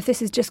are saying if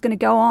this is just going to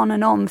go on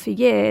and on for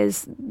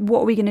years,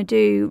 what are we going to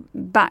do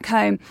back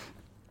home?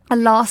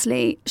 And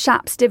lastly,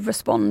 Shapps did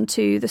respond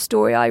to the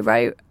story I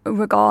wrote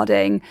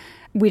regarding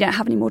we don't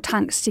have any more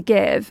tanks to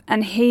give.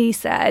 And he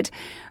said,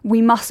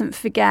 we mustn't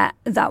forget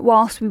that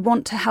whilst we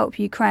want to help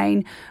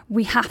Ukraine,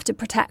 we have to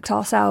protect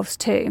ourselves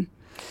too.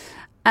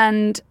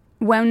 And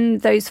when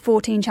those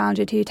 14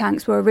 Challenger 2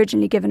 tanks were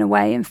originally given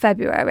away in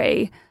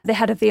February, the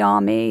head of the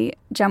army,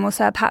 General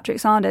Sir Patrick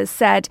Sanders,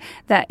 said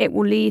that it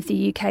will leave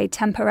the UK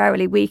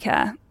temporarily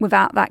weaker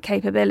without that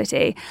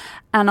capability.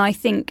 And I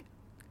think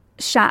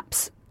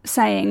Shapps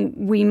saying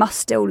we must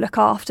still look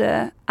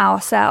after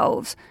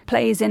ourselves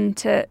plays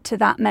into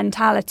that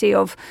mentality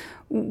of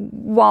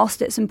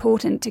whilst it's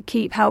important to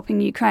keep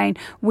helping Ukraine,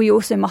 we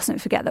also mustn't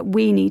forget that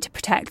we need to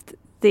protect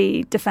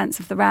the defence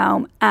of the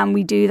realm, and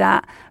we do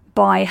that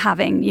by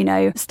having, you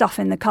know, stuff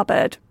in the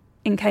cupboard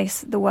in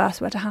case the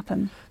worst were to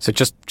happen. So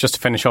just to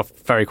finish off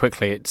very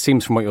quickly, it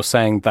seems from what you're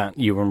saying that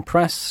you were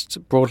impressed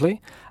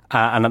broadly,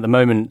 and at the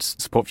moment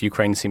support for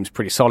Ukraine seems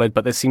pretty solid,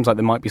 but there seems like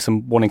there might be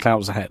some warning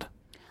clouds ahead.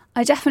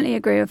 I definitely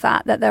agree with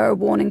that there are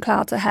warning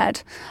clouds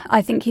ahead.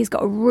 I think he's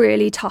got a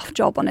really tough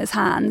job on his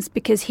hands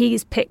because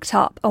he's picked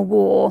up a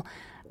war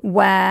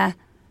where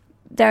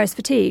there is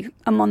fatigue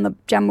among the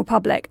general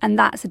public, and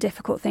that's a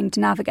difficult thing to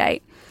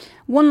navigate.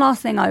 One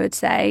last thing I would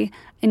say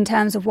in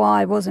terms of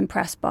why I was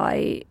impressed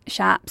by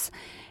Shapps,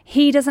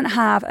 he doesn't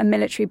have a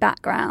military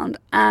background,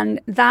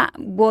 and that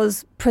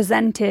was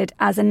presented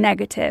as a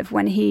negative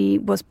when he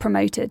was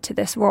promoted to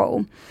this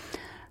role.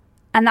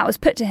 And that was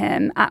put to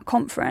him at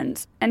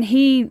conference. And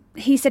he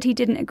said he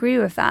didn't agree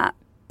with that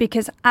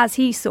because as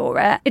he saw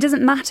it, it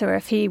doesn't matter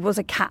if he was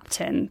a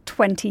captain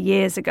 20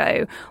 years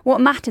ago.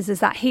 What matters is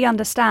that he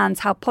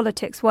understands how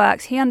politics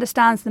works. He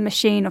understands the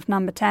machine of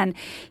Number 10.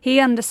 He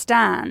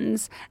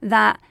understands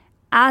that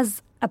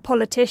as a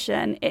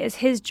politician, it is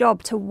his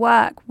job to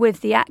work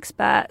with the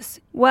experts,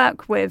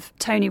 work with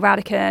Tony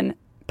Radakin,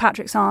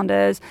 Patrick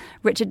Sanders,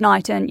 Richard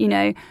Knighton, you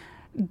know,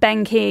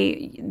 Ben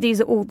Key, these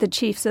are all the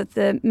chiefs of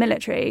the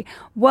military,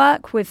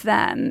 work with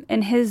them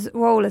in his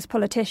role as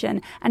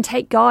politician and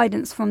take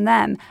guidance from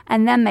them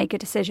and then make a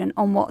decision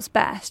on what's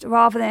best,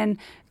 rather than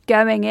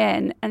going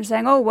in and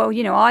saying, oh, well,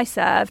 you know, I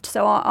served,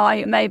 so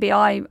I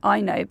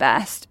know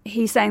best.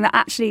 He's saying that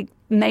actually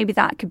maybe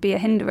that could be a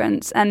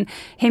hindrance, and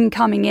him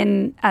coming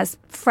in as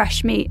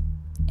fresh meat,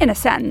 in a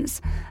sense,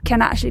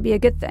 can actually be a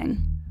good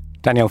thing.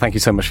 Danielle, thank you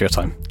so much for your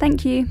time.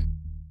 Thank you.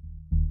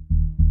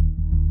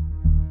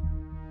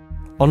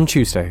 On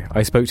Tuesday,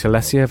 I spoke to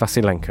Lesia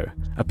Vasilenko,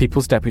 a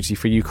People's Deputy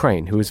for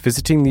Ukraine who was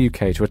visiting the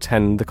UK to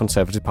attend the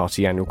Conservative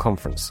Party annual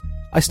conference.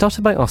 I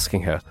started by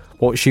asking her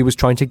what she was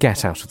trying to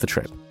get out of the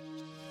trip.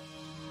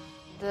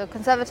 The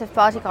Conservative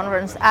Party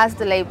conference, as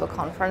the Labour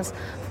conference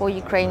for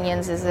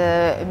Ukrainians, is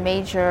a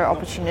major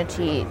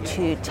opportunity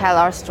to tell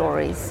our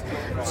stories,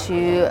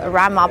 to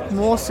ram up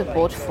more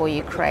support for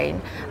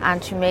Ukraine,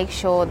 and to make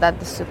sure that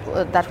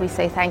that we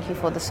say thank you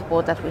for the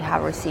support that we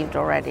have received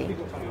already.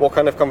 What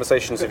kind of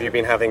conversations have you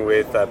been having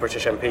with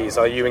British MPs?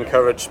 Are you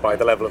encouraged by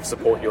the level of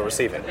support you're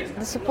receiving?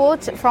 The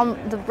support from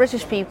the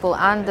British people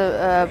and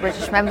the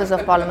British members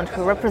of Parliament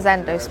who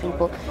represent those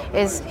people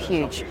is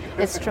huge.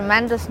 It's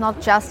tremendous,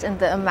 not just in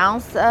the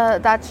amounts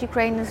that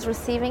Ukraine is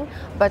receiving,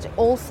 but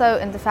also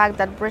in the fact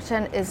that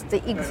Britain is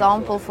the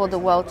example for the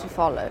world to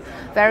follow.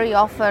 Very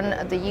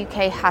often the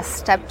UK has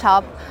stepped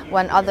up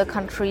when other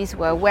countries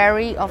were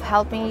wary of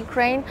helping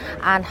Ukraine,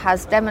 and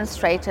has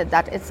demonstrated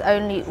that it's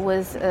only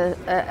with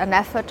an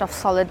effort of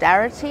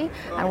solidarity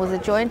and with a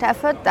joint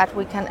effort that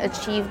we can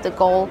achieve the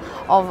goal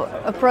of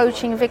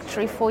approaching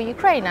victory for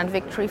Ukraine and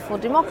victory for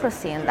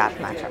democracy in that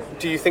matter.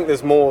 Do you think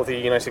there's more the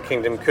United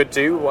Kingdom could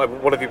do?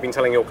 What have you been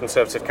telling your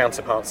Conservative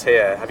counterparts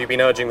here? Have you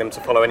been urging them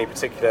to follow any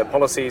particular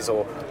policies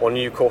or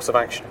new course of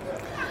action?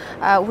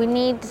 We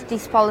need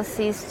these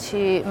policies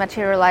to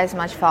materialize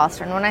much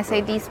faster. And when I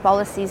say these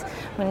policies,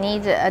 we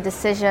need a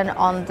decision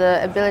on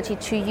the ability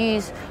to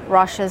use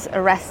Russia's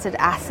arrested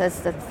assets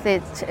that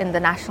sit in the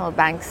national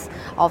banks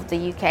of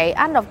the UK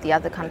and of the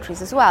other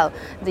countries as well.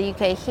 The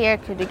UK here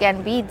could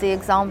again be the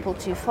example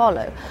to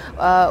follow.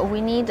 We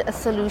need a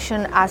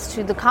solution as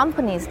to the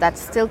companies that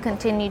still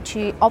continue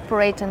to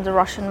operate in the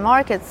Russian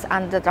markets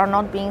and that are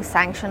not being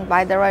sanctioned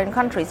by their own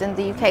countries. In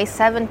the UK,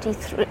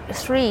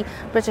 73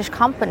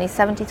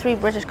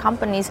 British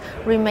companies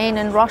remain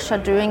in Russia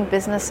doing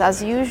business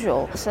as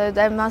usual. So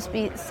there must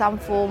be some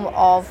form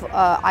of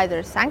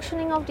either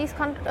sanctioning of these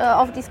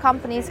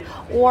companies,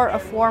 or a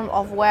form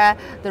of where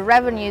the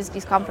revenues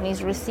these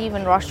companies receive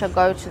in Russia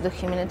go to the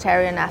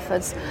humanitarian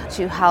efforts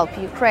to help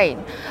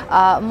Ukraine.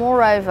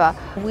 Moreover,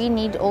 we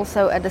need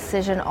also a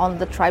decision on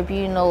the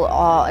tribunal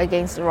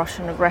against the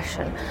Russian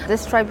aggression.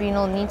 This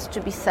tribunal needs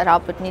to be set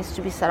up. It needs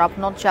to be set up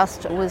not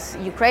just with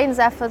Ukraine's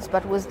efforts,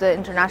 but with the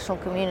international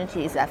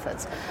community's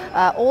efforts.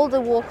 All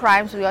the war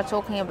crimes we are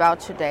talking about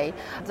today,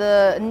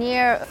 the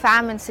near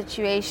famine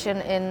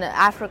situation in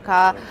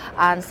Africa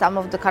and some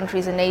of the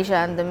countries in Asia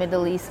and the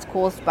Middle East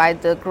caused by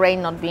the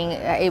grain not being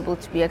able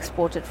to be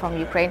exported from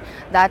Ukraine,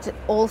 that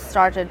all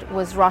started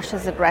with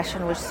Russia's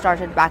aggression, which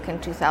started back in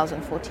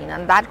 2014.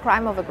 And that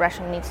crime of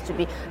aggression needs to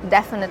be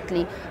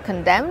definitely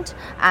condemned,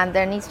 and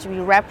there needs to be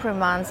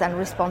reprimands and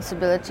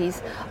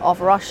responsibilities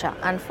of Russia.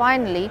 And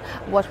finally,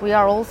 what we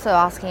are also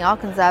asking our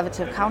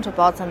conservative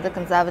counterparts and the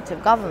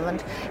conservative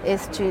government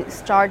is to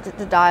start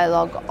the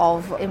dialogue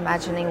of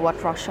imagining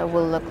what Russia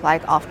will look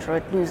like after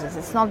it loses.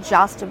 It's not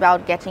just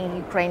about getting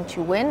Ukraine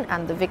to win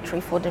and the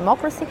victory for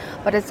democracy,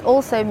 but it's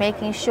also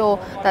making sure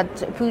that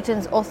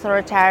Putin's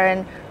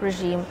authoritarian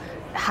regime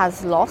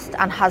has lost,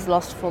 and has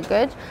lost for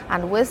good.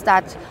 And with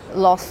that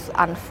loss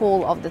and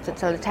fall of the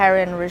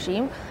totalitarian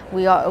regime,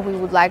 we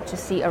would like to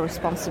see a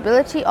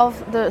responsibility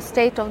of the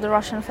state of the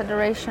Russian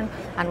Federation,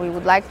 and we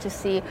would like to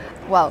see,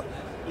 well,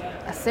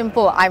 a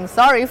simple "I'm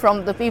sorry"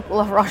 from the people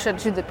of Russia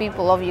to the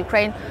people of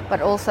Ukraine,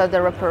 but also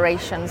the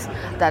reparations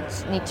that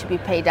need to be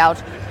paid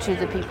out to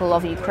the people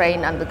of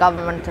Ukraine and the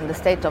government and the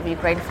state of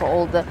Ukraine for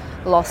all the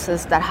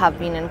losses that have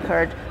been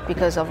incurred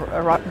because of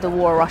the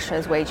war Russia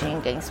is waging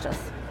against us.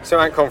 So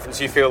at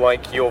conference, you feel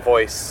like your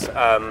voice,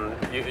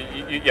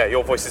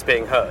 your voice is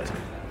being heard?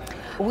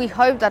 We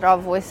hope that our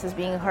voice is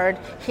being heard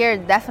here,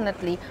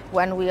 definitely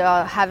when we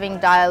are having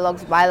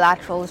dialogues,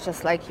 bilaterals,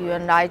 just like you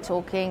and I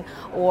talking,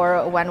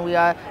 or when we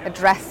are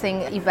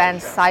addressing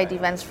events, side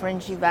events,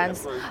 fringe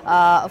events.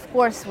 Of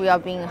course, we are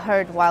being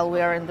heard while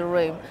we are in the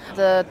room.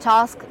 The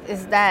task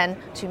is then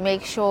to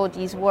make sure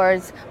these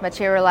words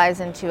materialize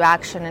into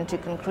action, into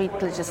concrete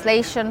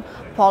legislation,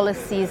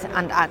 policies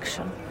and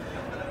action.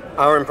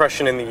 Our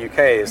impression in the UK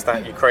is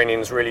that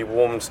Ukrainians really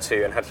warmed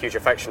to and had huge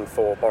affection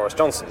for Boris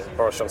Johnson.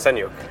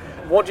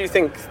 What do you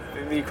think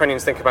the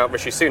Ukrainians think about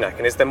Rishi Sunak,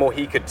 and is there more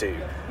he could do,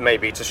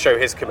 maybe, to show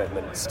his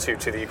commitment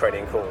to the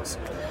Ukrainian cause?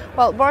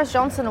 Well, Boris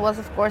Johnson was,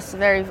 of course, a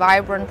very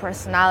vibrant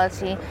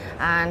personality,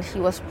 and he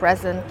was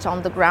present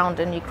on the ground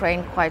in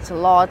Ukraine quite a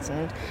lot,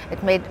 and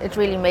it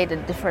really made a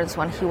difference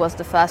when he was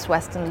the first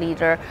Western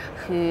leader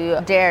who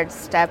dared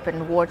step in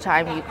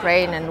wartime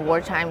Ukraine and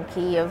wartime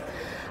Kyiv.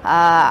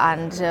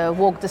 And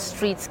walk the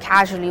streets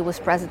casually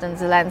with President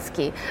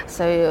Zelensky.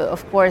 So,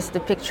 of course, the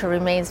picture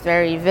remains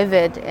very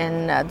vivid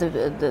in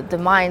the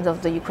minds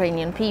of the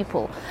Ukrainian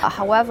people.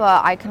 However,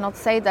 I cannot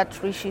say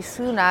that Rishi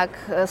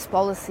Sunak's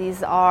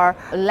policies are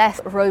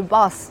less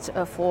robust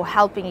for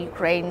helping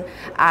Ukraine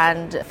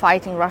and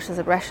fighting Russia's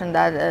aggression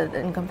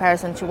in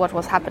comparison to what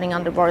was happening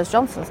under Boris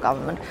Johnson's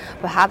government.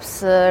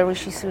 Perhaps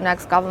Rishi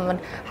Sunak's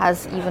government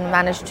has even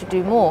managed to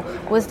do more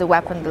with the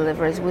weapon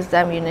deliveries, with the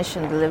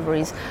ammunition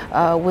deliveries,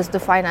 with the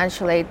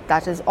financial aid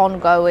that is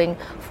ongoing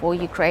for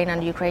Ukraine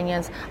and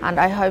Ukrainians.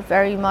 And I hope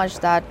very much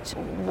that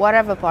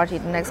whatever party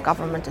the next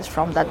government is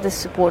from, that this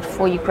support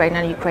for Ukraine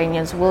and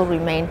Ukrainians will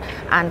remain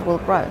and will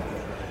grow.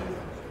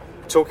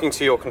 Talking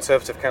to your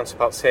Conservative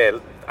counterparts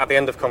here, at the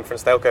end of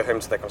conference they'll go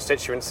home to their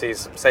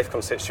constituencies, safe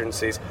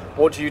constituencies.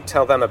 What do you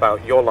tell them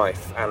about your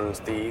life and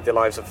the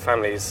lives of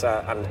families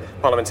and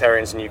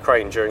parliamentarians in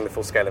Ukraine during the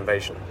full-scale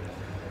invasion?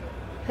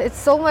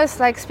 It's almost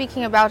like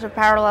speaking about a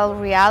parallel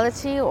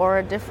reality or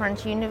a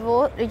different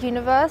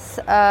universe.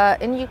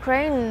 In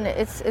Ukraine,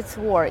 it's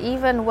war.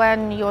 Even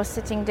when you're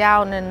sitting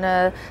down in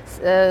a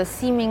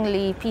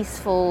seemingly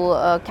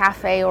peaceful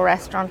cafe or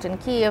restaurant in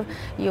Kyiv,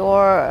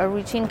 your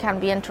routine can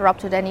be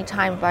interrupted any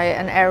time by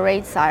an air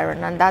raid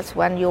siren, and that's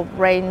when your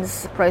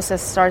brain's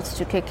process starts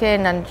to kick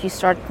in and you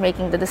start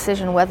making the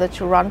decision whether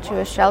to run to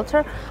a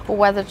shelter or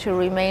whether to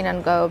remain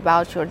and go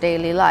about your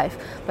daily life.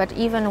 But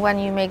even when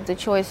you make the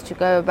choice to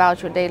go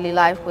about your daily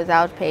life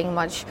without paying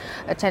much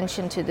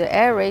attention to the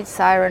air raid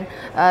siren,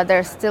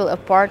 there's still a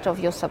part of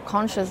your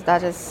subconscious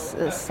that is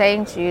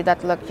saying to you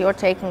that, look, you're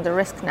taking the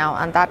risk now,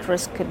 and that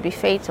risk could be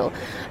fatal.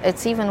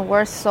 It's even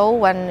worse so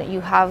when you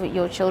have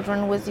your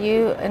children with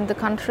you in the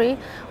country,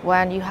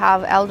 when you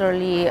have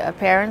elderly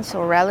parents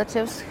or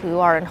relatives who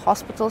are in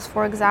hospitals,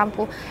 for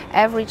example.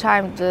 Every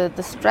time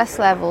the stress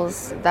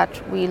levels that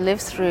we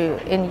live through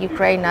in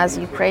Ukraine as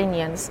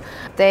Ukrainians,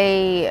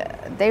 they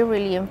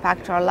really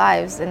impact our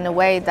lives in a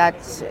way that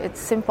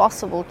it's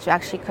impossible to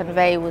actually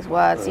convey with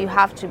words. You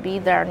have to be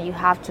there and you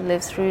have to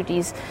live through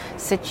these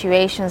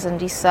situations and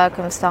these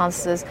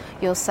circumstances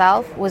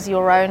yourself, with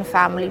your own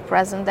family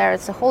present there.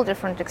 It's a whole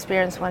different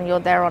experience when you're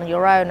there on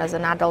your own as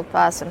an adult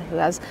person who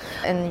has,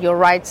 in your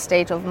right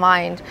state of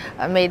mind,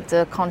 made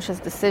the conscious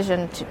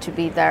decision to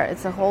be there.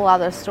 It's a whole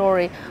other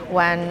story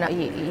when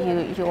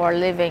you are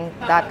living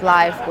that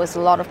life with a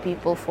lot of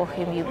people for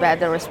whom you bear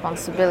the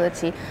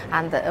responsibility,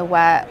 and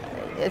where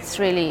it's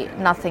really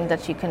nothing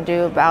that you can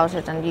do about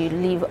it, and you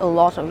leave a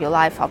lot of your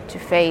life up to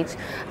fate,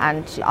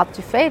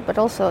 but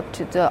also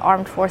to the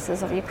armed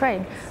forces of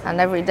Ukraine. And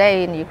every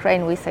day in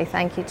Ukraine we say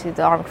thank you to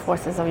the armed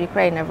forces of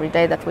Ukraine, every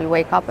day that we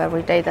wake up,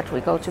 every day that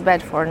we go to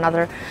bed, for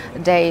another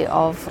day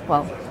of,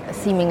 well, a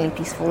seemingly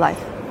peaceful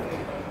life.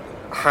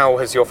 How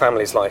has your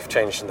family's life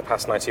changed in the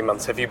past 19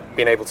 months? Have you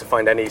been able to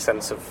find any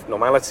sense of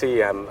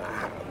normality?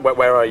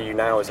 Where are you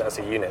now as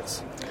a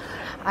unit?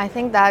 I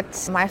think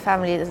that my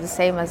family is the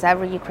same as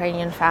every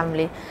Ukrainian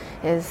family,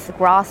 is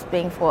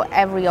grasping for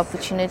every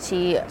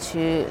opportunity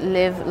to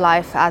live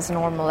life as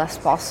normal as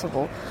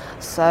possible.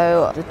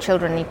 So the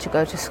children need to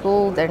go to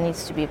school, there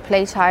needs to be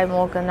playtime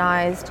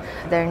organized,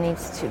 there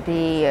needs to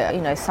be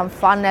some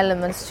fun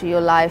elements to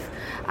your life,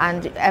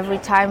 and every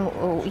time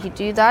you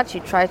do that,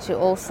 you try to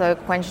also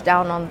quench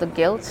down on the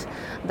guilt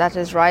that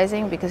is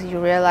rising, because you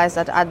realize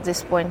that at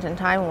this point in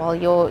time, while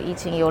you're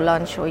eating your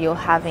lunch or you're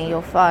having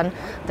your fun,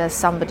 there's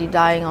somebody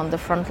dying on the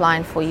front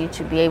line for you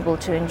to be able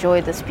to enjoy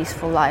this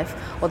peaceful life.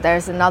 Or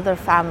there's another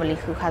family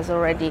who has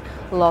already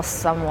lost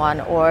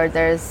someone, or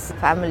there's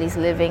families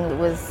living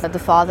with the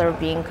father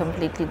being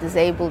completely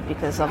disabled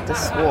because of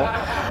this war.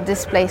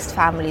 Displaced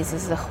families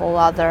is a whole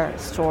other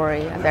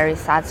story, a very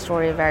sad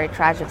story, a very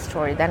tragic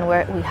story. Then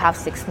we have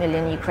 6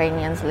 million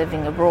Ukrainians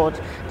living abroad.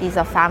 These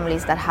are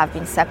families that have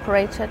been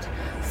separated.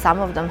 Some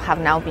of them have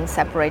now been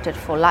separated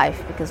for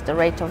life, because the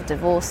rate of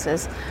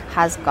divorces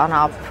has gone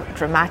up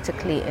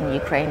dramatically in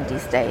Ukraine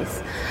these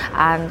days.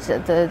 And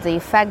the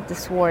effect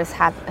this war is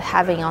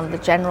having on the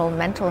general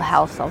mental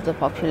health of the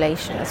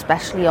population,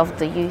 especially of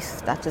the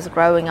youth that is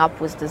growing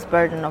up with this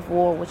burden of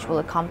war, which will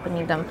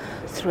accompany them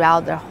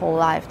throughout their whole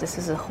life. This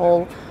is a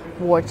whole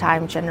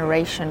wartime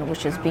generation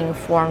which is being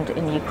formed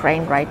in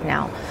Ukraine right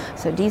now.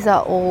 So these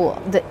are all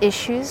the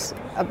issues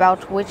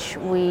about which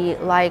we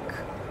like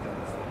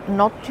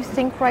not to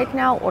think right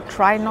now, or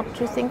try not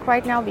to think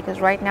right now,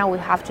 because right now we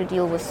have to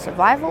deal with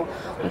survival.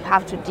 We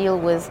have to deal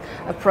with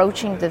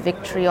approaching the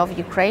victory of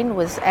Ukraine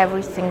with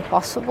everything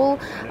possible,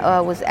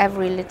 with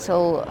every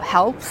little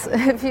helps,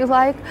 if you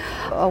like.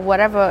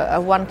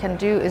 Whatever one can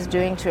do is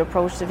doing to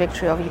approach the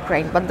victory of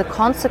Ukraine. But the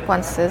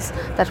consequences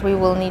that we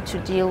will need to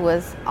deal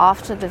with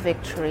after the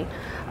victory,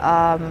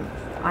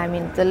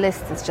 the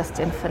list is just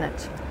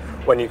infinite.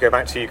 When you go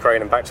back to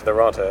Ukraine and back to the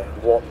Rada,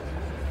 what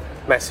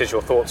message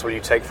or thoughts will you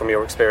take from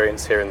your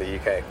experience here in the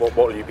UK? What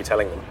will you be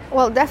telling them?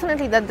 Well,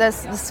 definitely that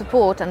there's the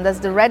support and there's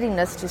the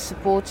readiness to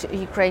support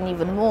Ukraine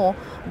even more,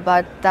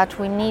 but that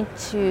we need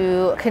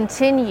to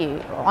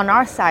continue, on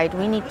our side,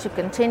 we need to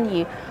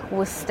continue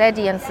with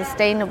steady and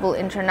sustainable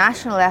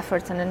international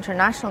efforts and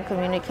international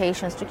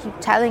communications to keep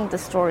telling the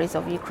stories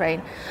of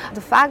Ukraine.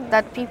 The fact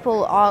that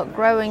people are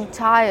growing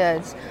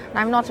tired, and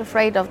I'm not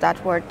afraid of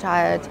that word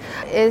tired,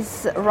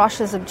 is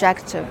Russia's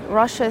objective.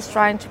 Russia is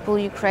trying to pull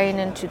Ukraine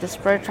into this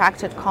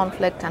protracted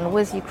conflict, and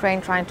with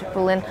Ukraine trying to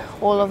pull in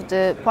all of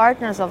the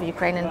partners of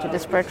Ukraine into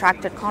this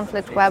protracted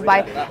conflict,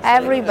 whereby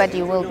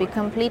everybody will be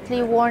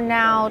completely worn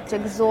out,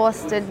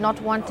 exhausted,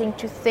 not wanting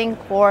to think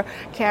or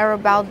care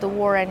about the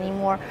war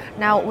anymore.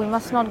 Now, we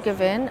must not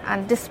give in,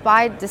 and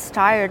despite this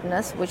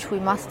tiredness, which we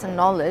must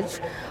acknowledge,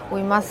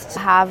 we must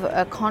have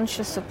a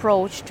conscious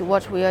approach to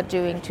what we are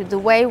doing, to the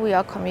way we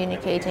are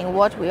communicating,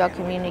 what we are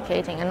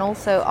communicating, and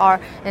also our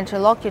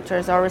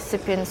interlocutors, our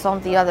recipients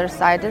on the other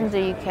side, in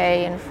the UK,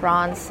 in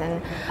France, in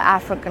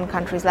African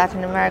countries,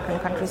 Latin American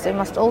countries. They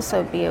must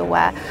also be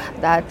aware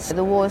that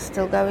the war is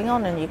still going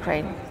on in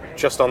Ukraine.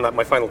 Just on that,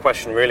 my final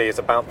question really is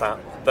about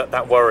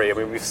that worry. I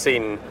mean, we've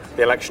seen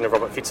the election of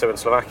Robert Fico in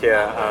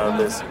Slovakia.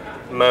 There's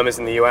murmurs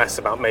in the US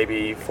about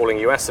maybe falling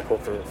US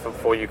support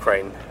for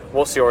Ukraine.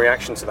 What's your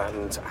reaction to that,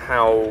 and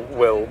how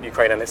will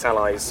Ukraine and its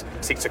allies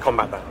seek to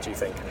combat that, do you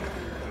think?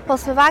 Well,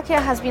 Slovakia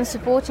has been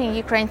supporting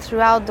Ukraine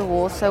throughout the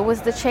war, so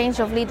with the change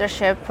of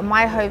leadership,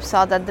 my hopes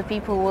are that the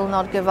people will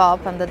not give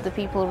up, and that the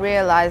people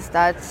realize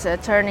that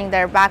turning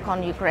their back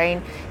on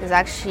Ukraine is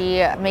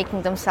actually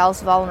making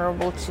themselves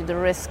vulnerable to the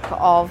risk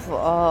of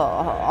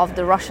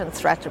the Russian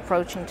threat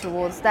approaching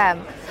towards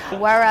them.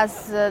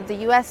 Whereas the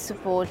US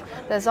support,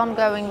 there's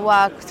ongoing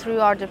work through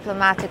our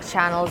diplomatic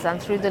channels and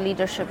through the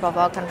leadership of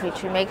our country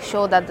to make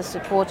sure that the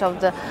support of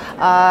the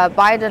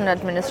Biden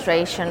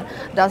administration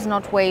does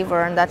not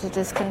waver, and that it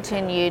is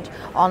continued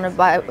on a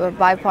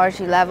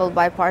bi-party level,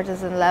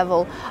 bipartisan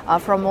level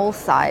from all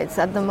sides.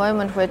 At the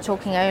moment we're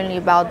talking only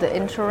about the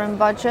interim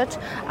budget,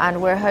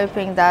 and we're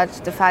hoping that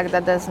the fact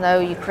that there's no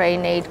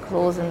Ukraine aid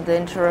clause in the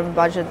interim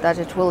budget, that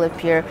it will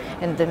appear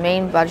in the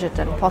main budget,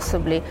 and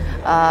possibly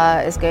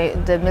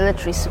the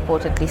military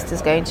support at least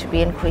is going to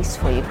be increased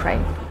for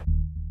Ukraine.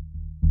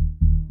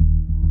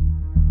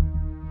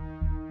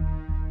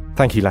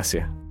 Thank you,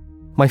 Lassia.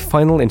 My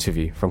final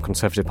interview from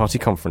Conservative Party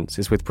conference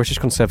is with British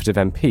Conservative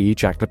MP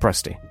Jack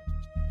Lepresti.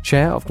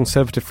 Chair of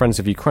Conservative Friends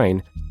of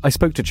Ukraine, I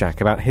spoke to Jack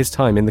about his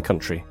time in the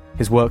country,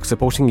 his work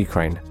supporting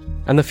Ukraine,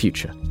 and the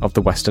future of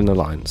the Western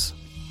Alliance.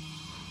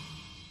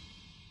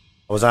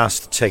 I was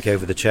asked to take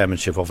over the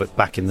chairmanship of it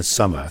back in the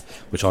summer,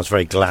 which I was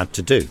very glad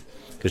to do,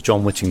 because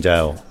John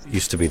Whittingdale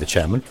used to be the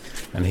chairman,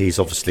 and he's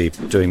obviously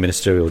doing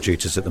ministerial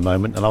duties at the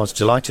moment, and I was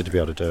delighted to be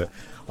able to do it.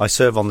 I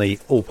serve on the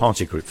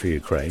all-party group for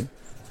Ukraine,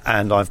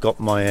 and I've got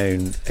my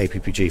own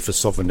APPG for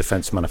sovereign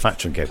defence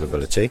manufacturing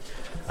capability,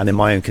 and in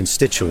my own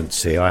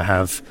constituency I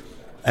have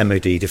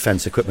MOD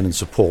Defence Equipment and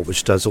Support,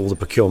 which does all the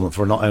procurement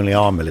for not only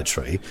our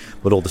military,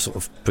 but all the sort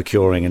of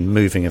procuring and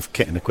moving of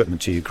kit and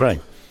equipment to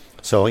Ukraine.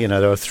 So,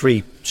 there are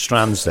 3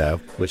 strands there,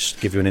 which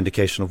give you an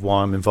indication of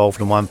why I'm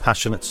involved and why I'm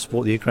passionate to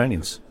support the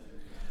Ukrainians.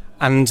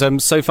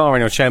 And so far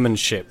in your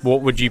chairmanship,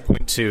 what would you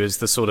point to as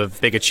the sort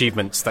of big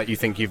achievements that you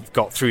think you've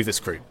got through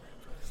this group?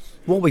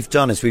 What we've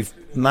done is we've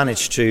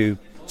managed to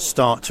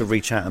start to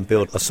reach out and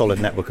build a solid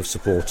network of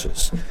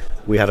supporters.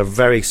 We had a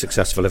very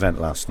successful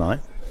event last night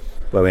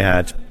where we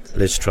had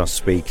Liz Truss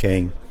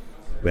speaking,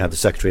 we had the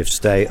Secretary of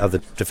State, other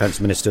defence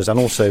ministers, and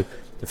also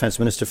Defence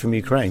Minister from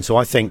Ukraine. So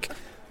I think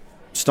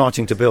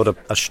starting to build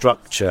a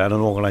structure and an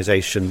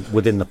organisation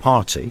within the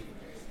party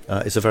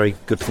is a very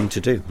good thing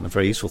to do and a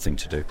very useful thing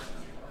to do.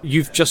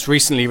 You've just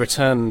recently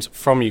returned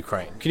from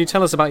Ukraine. Can you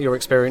tell us about your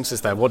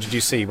experiences there? What did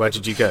you see? Where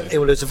did you go? It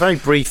was a very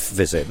brief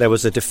visit. There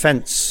was a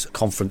defence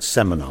conference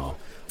seminar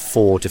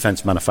for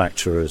defence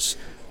manufacturers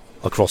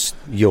across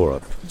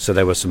Europe. So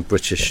there were some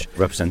British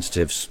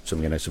representatives, some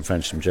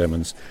French, some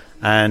Germans,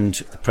 and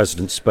the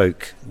President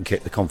spoke and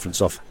kicked the conference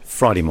off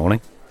Friday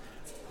morning.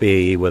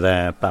 BAE were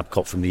there,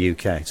 Babcock from the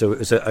UK. So it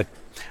was a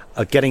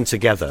getting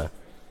together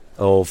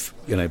of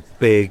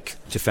big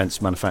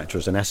defence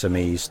manufacturers and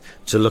SMEs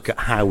to look at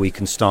how we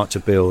can start to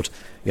build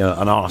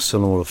an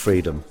arsenal of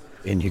freedom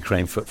in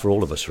Ukraine for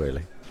all of us,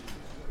 really.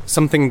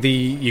 Something the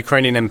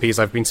Ukrainian MPs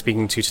I've been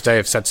speaking to today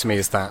have said to me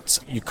is that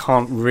you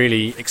can't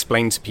really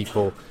explain to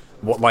people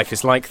what life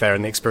is like there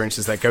and the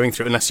experiences they're going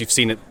through unless you've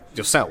seen it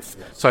yourself.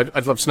 So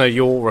I'd love to know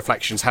your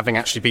reflections, having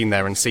actually been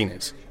there and seen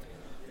it.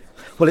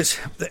 Well,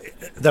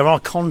 there are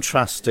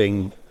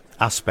contrasting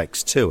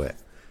aspects to it.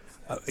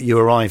 You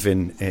arrive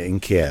in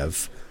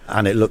Kiev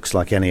and it looks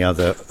like any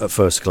other, at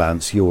first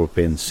glance,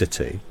 European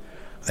city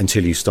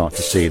until you start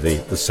to see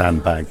the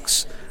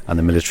sandbags and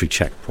the military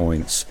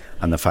checkpoints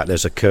and the fact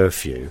there's a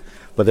curfew.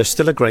 But there's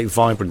still a great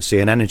vibrancy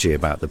and energy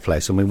about the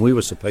place. I mean, we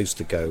were supposed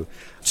to go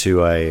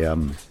to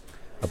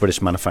a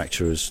British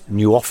manufacturer's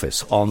new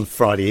office on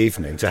Friday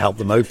evening to help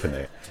them open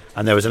it,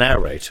 and there was an air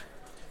raid.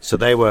 So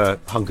they were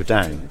hunkered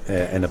down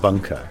in a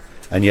bunker,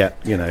 and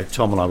yet,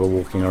 Tom and I were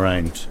walking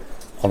around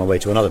on our way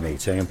to another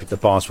meeting, and the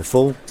bars were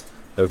full.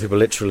 There were people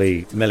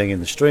literally milling in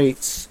the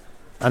streets,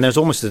 and there's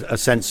almost a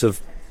sense of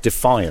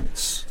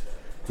defiance.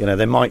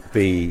 They might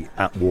be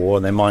at war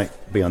and they might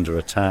be under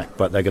attack,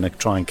 but they're going to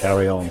try and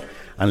carry on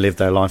and live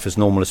their life as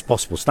normal as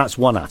possible. So that's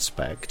one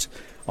aspect.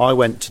 I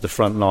went to the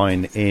front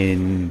line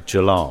in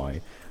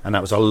July, and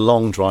that was a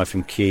long drive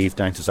from Kyiv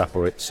down to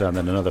Zaporizhzhia and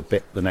then another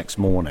bit the next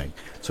morning.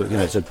 So,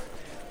 it's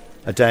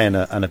a day and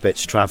a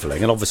bit's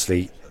travelling. And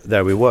obviously,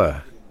 there we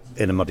were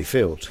in a muddy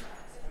field.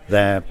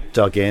 They're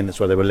dug in,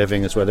 that's where they were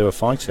living, that's where they were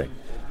fighting.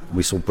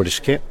 We saw British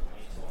kit,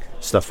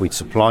 stuff we'd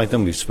supplied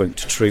them. We've spoken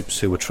to troops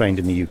who were trained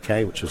in the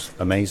UK, which was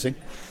amazing.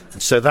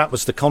 So that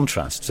was the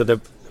contrast. So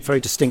they're very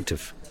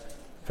distinctive.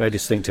 Very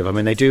distinctive. I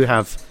mean, they do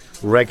have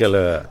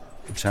regular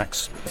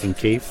attacks in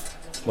Kyiv,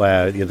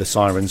 where the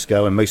sirens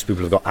go, and most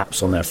people have got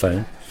apps on their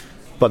phone.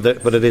 But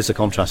it is a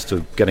contrast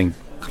to getting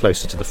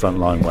closer to the front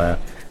line, where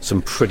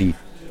some pretty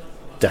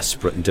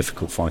desperate and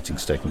difficult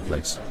fighting's taking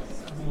place.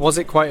 Was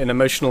it quite an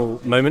emotional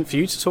moment for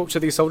you to talk to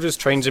these soldiers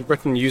trained in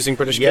Britain using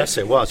British kit? Yes,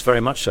 it was,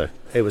 very much so.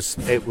 It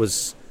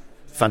was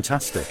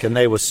fantastic, and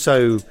they were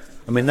so...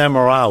 I mean, their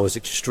morale was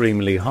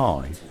extremely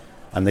high,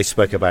 and they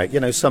spoke about,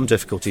 some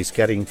difficulties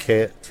getting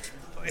kit.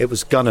 It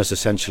was gunners,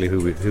 essentially,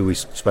 who we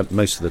spent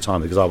most of the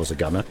time, because I was a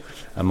gunner,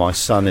 and my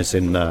son is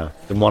in 1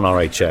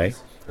 RHA,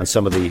 and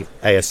some of the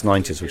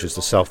AS-90s, which is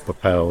the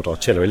self-propelled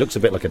artillery, looks a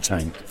bit like a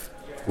tank,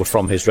 were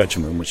from his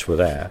regiment, which were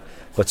there.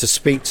 But to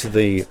speak to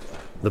the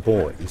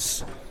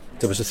boys,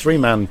 there was a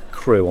 3-man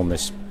crew on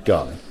this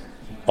guy,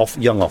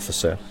 young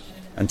officer,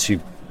 and 2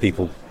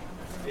 people,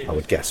 I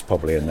would guess,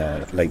 probably in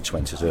their late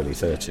 20s, early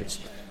 30s.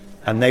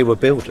 And they were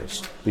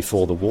builders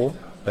before the war.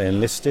 They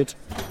enlisted,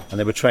 and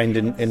they were trained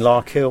in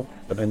Larkhill,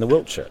 but in the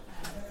Wiltshire.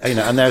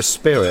 And their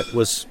spirit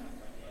was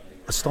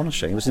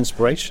astonishing. It was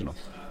inspirational.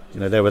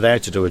 They were there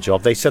to do a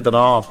job. They said that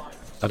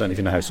I don't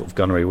even know how sort of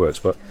gunnery works,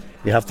 but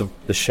you have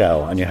the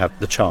shell and you have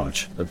the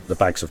charge, the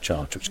bags of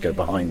charge, which go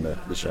behind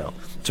the shell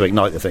to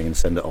ignite the thing and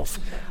send it off.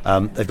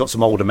 They've got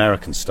some old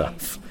American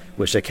stuff,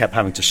 which they kept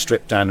having to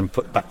strip down and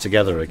put back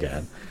together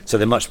again. So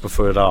they much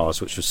preferred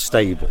ours, which was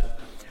stable.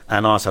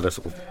 And ours had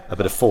a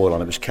bit of foil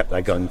on it, which kept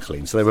their gun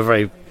clean. So they were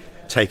very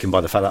taken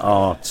by the fact that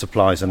our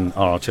supplies and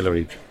our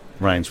artillery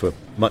rounds were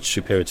much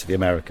superior to the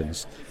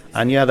Americans.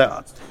 And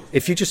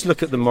if you just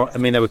look at them, I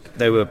mean,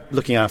 they were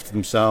looking after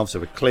themselves. They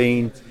were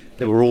clean.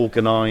 They were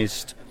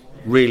organised,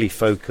 really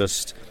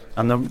focused,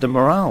 and the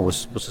morale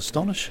was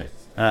astonishing.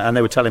 And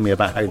they were telling me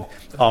about how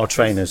our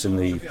trainers in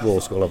the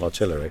Royal School of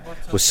Artillery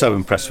were so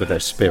impressed with their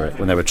spirit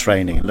when they were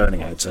training and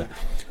learning how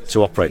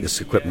to operate this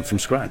equipment from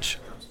scratch.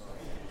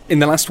 In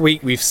the last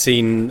week, we've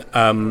seen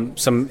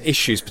some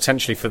issues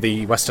potentially for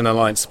the Western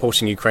Alliance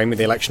supporting Ukraine with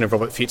the election of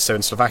Robert Fico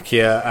in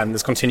Slovakia, and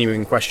there's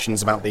continuing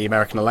questions about the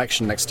American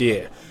election next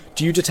year.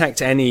 Do you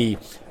detect any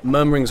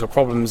murmurings or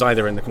problems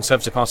either in the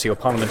Conservative Party or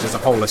Parliament as a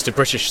whole as to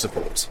British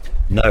support?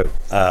 No.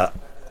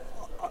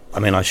 I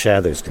mean, I share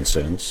those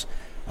concerns.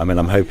 I mean,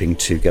 I'm hoping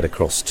to get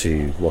across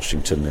to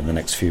Washington in the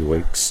next few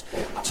weeks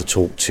to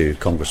talk to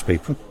Congress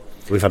people.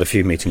 We've had a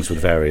few meetings with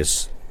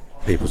various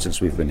people since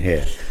we've been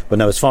here. But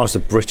no, as far as the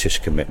British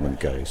commitment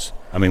goes,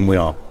 I mean, we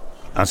are,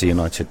 as a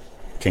United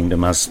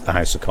Kingdom, as a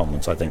House of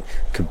Commons, I think,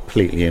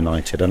 completely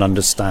united and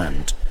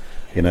understand,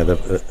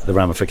 the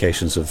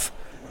ramifications of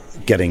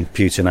getting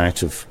Putin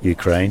out of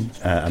Ukraine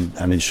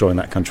and ensuring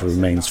that country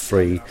remains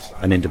free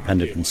and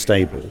independent and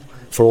stable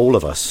for all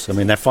of us. I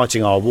mean, they're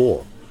fighting our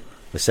war,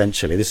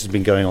 essentially. This has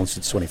been going on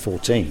since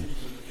 2014,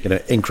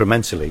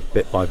 incrementally,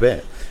 bit by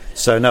bit.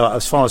 So, no,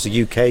 as far as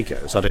the UK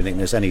goes, I don't think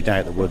there's any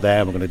doubt that we're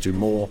there, we're going to do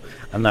more,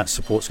 and that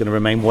support's going to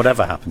remain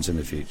whatever happens in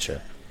the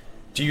future.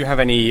 Do you have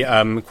any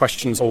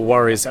questions or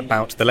worries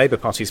about the Labour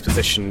Party's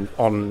position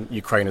on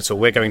Ukraine at all?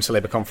 We're going to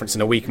Labour conference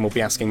in a week and we'll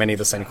be asking many of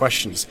the same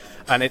questions.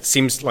 And it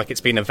seems like it's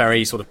been a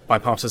very sort of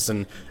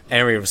bipartisan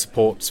area of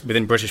support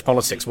within British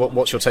politics.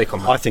 What's your take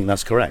on that? I think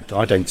that's correct.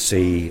 I don't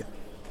see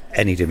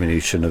any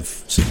diminution of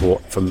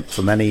support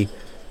from any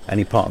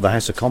part of the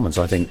House of Commons.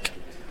 I think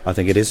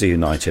it is a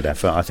united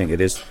effort. I think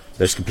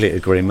there's complete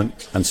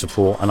agreement and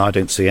support, and I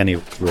don't see any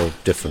real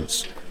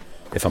difference,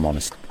 if I'm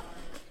honest.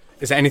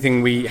 Is there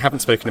anything we haven't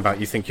spoken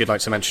about you think you'd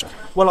like to mention?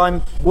 Well,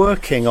 I'm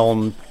working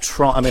on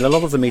a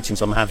lot of the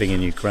meetings I'm having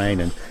in Ukraine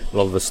and a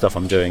lot of the stuff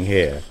I'm doing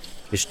here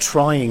is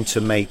trying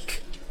to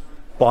make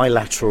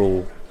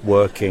bilateral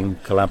working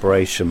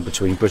collaboration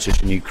between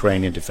British and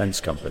Ukrainian defence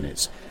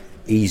companies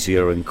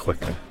easier and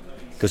quicker.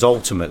 Because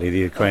ultimately the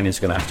Ukrainians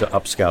are going to have to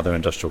upscale their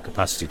industrial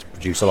capacity to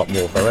produce a lot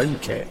more of their own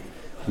kit.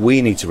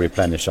 We need to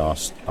replenish our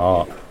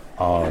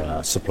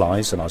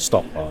supplies and our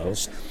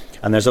stockpiles.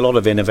 And there's a lot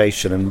of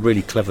innovation and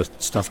really clever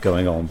stuff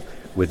going on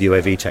with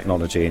UAV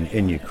technology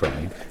in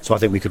Ukraine. So I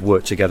think we could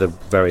work together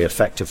very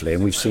effectively.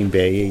 And we've seen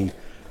BAE,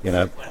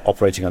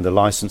 operating under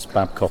license.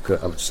 Babcock,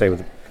 I would say,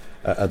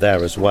 are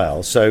there as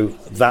well. So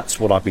that's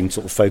what I've been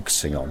sort of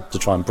focusing on, to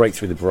try and break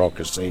through the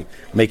bureaucracy,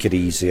 make it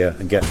easier,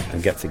 and get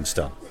things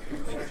done.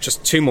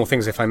 Just two more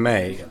things, if I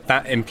may.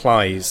 That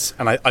implies,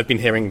 and I've been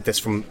hearing this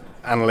from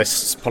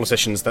analysts,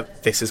 politicians,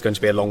 that this is going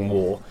to be a long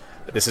war.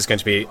 This is going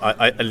to be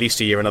at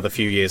least a year, another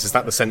few years. Is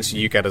that the sense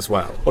you get as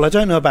well? Well, I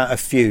don't know about a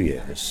few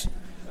years.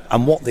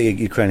 And what the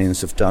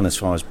Ukrainians have done as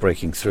far as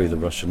breaking through the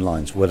Russian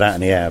lines without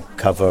any air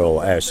cover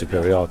or air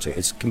superiority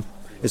is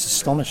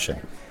astonishing.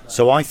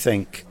 So I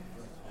think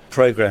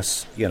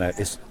progress,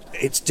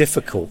 it's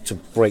difficult to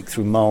break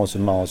through miles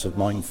and miles of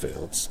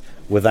minefields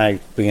without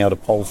being able to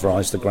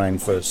pulverise the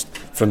ground first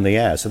from the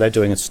air. So they're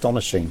doing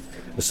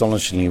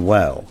astonishingly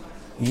well.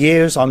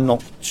 Years I'm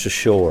not so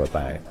sure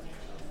about,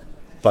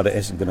 but it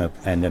isn't going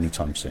to end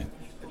anytime soon.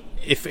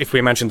 If we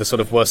imagine the sort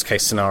of worst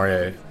case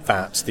scenario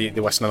that the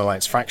Western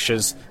Alliance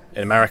fractures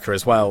in America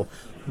as well,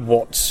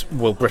 what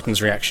will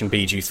Britain's reaction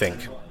be, do you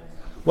think?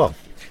 Well,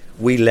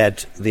 we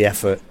led the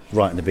effort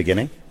right in the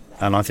beginning,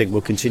 and I think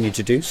we'll continue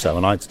to do so.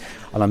 And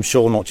I'm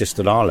sure not just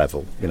at our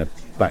level,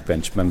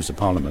 backbench members of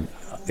Parliament,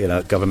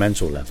 at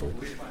governmental level,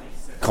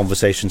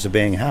 conversations are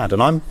being had.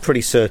 And I'm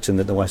pretty certain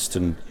that the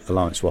Western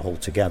Alliance will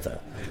hold together.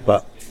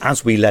 But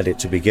as we led it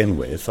to begin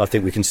with, I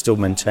think we can still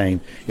maintain,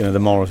 the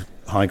moral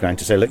high ground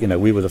to say, look,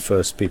 we were the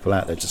first people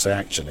out there to say,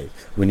 actually,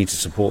 we need to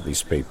support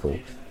these people.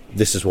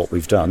 This is what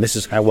we've done. This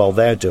is how well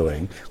they're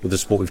doing with the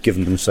support we've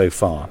given them so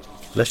far.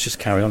 Let's just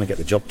carry on and get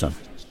the job done.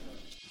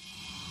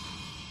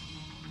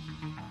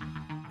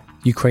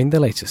 Ukraine the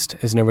Latest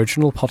is an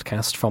original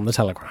podcast from The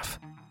Telegraph.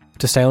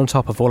 To stay on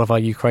top of all of our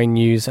Ukraine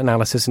news,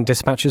 analysis and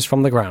dispatches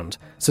from the ground,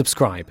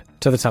 subscribe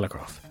to The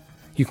Telegraph.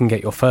 You can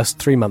get your first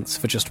 3 months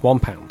for just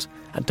 £1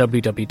 at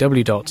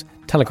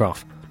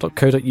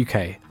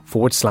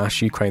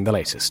www.telegraph.co.uk/Ukraine the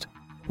Latest.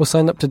 Or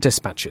sign up to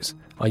Dispatches,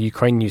 our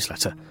Ukraine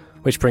newsletter,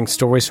 which brings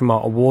stories from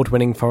our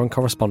award-winning foreign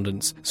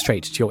correspondents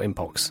straight to your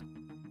inbox.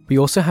 We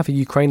also have a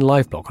Ukraine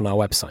live blog on our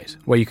website,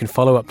 where you can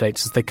follow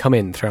updates as they come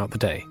in throughout the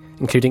day,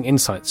 including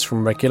insights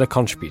from regular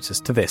contributors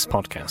to this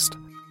podcast.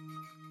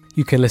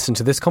 You can listen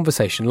to this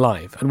conversation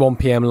live at 1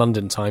 p.m.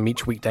 London time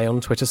each weekday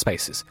on Twitter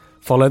Spaces.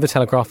 Follow The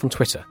Telegraph on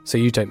Twitter so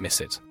you don't miss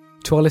it.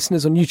 To our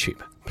listeners on YouTube,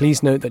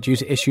 please note that due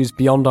to issues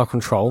beyond our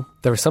control,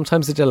 there is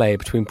sometimes a delay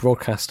between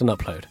broadcast and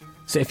upload.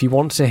 So if you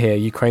want to hear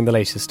Ukraine the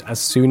Latest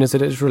as soon as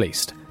it is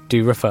released,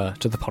 do refer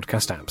to the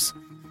podcast apps.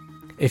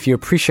 If you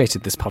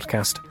appreciated this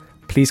podcast,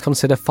 please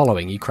consider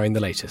following Ukraine the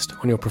Latest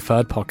on your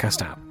preferred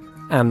podcast app.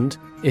 And,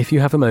 if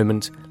you have a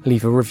moment,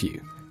 leave a review,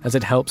 as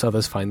it helps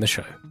others find the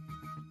show.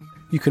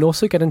 You can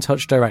also get in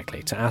touch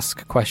directly to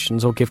ask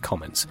questions or give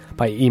comments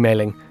by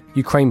emailing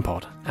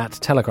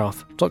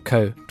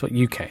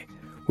ukrainepod@telegraph.co.uk.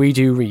 We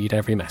do read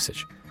every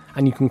message.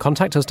 And you can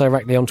contact us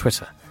directly on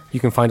Twitter. You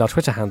can find our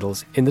Twitter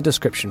handles in the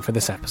description for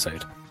this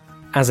episode.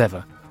 As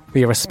ever,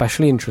 we are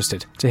especially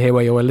interested to hear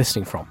where you are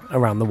listening from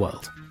around the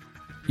world.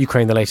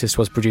 Ukraine the Latest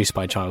was produced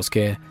by Giles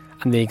Gear,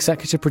 and the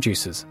executive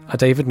producers are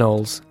David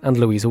Knowles and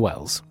Louisa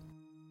Wells.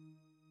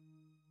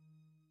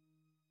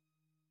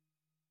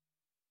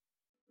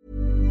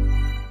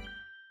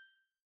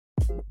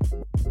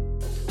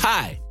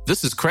 Hi,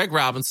 this is Craig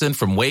Robinson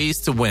from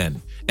Ways to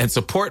Win, and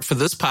support for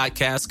this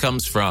podcast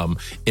comes from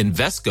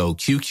Invesco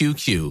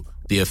QQQ,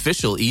 the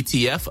official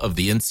ETF of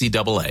the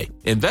NCAA.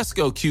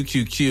 Invesco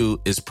QQQ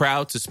is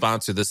proud to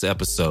sponsor this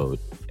episode,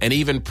 and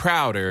even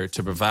prouder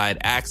to provide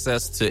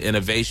access to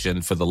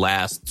innovation for the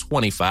last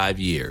 25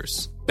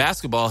 years.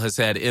 Basketball has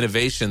had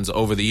innovations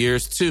over the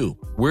years, too.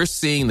 We're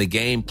seeing the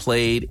game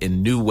played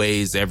in new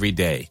ways every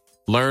day.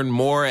 Learn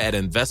more at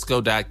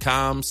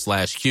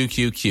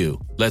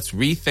Invesco.com/QQQ. Let's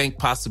rethink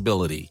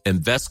possibility.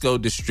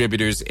 Invesco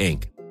Distributors,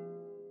 Inc.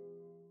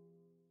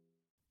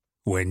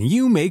 When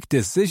you make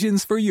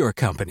decisions for your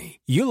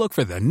company, you look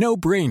for the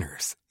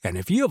no-brainers. And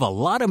if you have a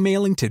lot of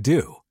mailing to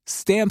do,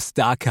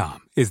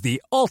 Stamps.com is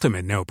the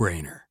ultimate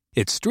no-brainer.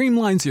 It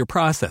streamlines your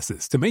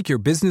processes to make your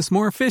business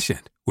more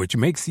efficient, which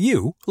makes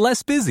you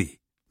less busy.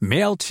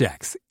 Mail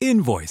checks,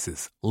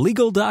 invoices,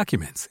 legal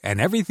documents,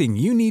 and everything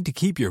you need to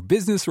keep your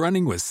business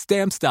running with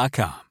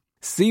Stamps.com.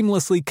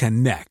 Seamlessly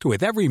connect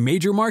with every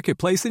major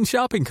marketplace and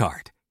shopping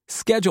cart.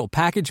 Schedule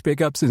package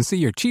pickups and see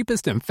your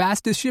cheapest and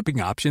fastest shipping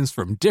options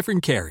from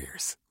different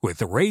carriers,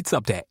 with rates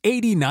up to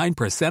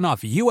 89%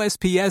 off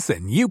USPS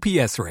and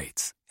UPS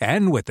rates.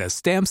 And with the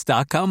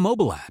Stamps.com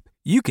mobile app,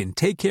 you can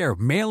take care of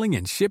mailing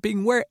and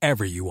shipping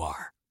wherever you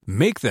are.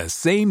 Make the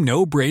same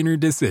no-brainer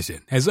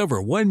decision as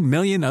over 1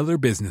 million other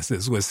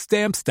businesses with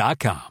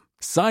Stamps.com.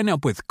 Sign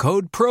up with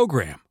code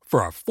PROGRAM for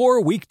a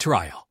 4-week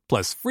trial,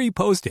 plus free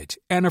postage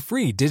and a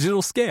free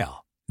digital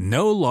scale.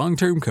 No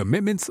long-term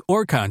commitments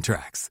or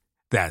contracts.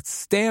 That's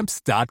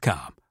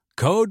Stamps.com.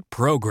 Code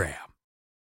PROGRAM.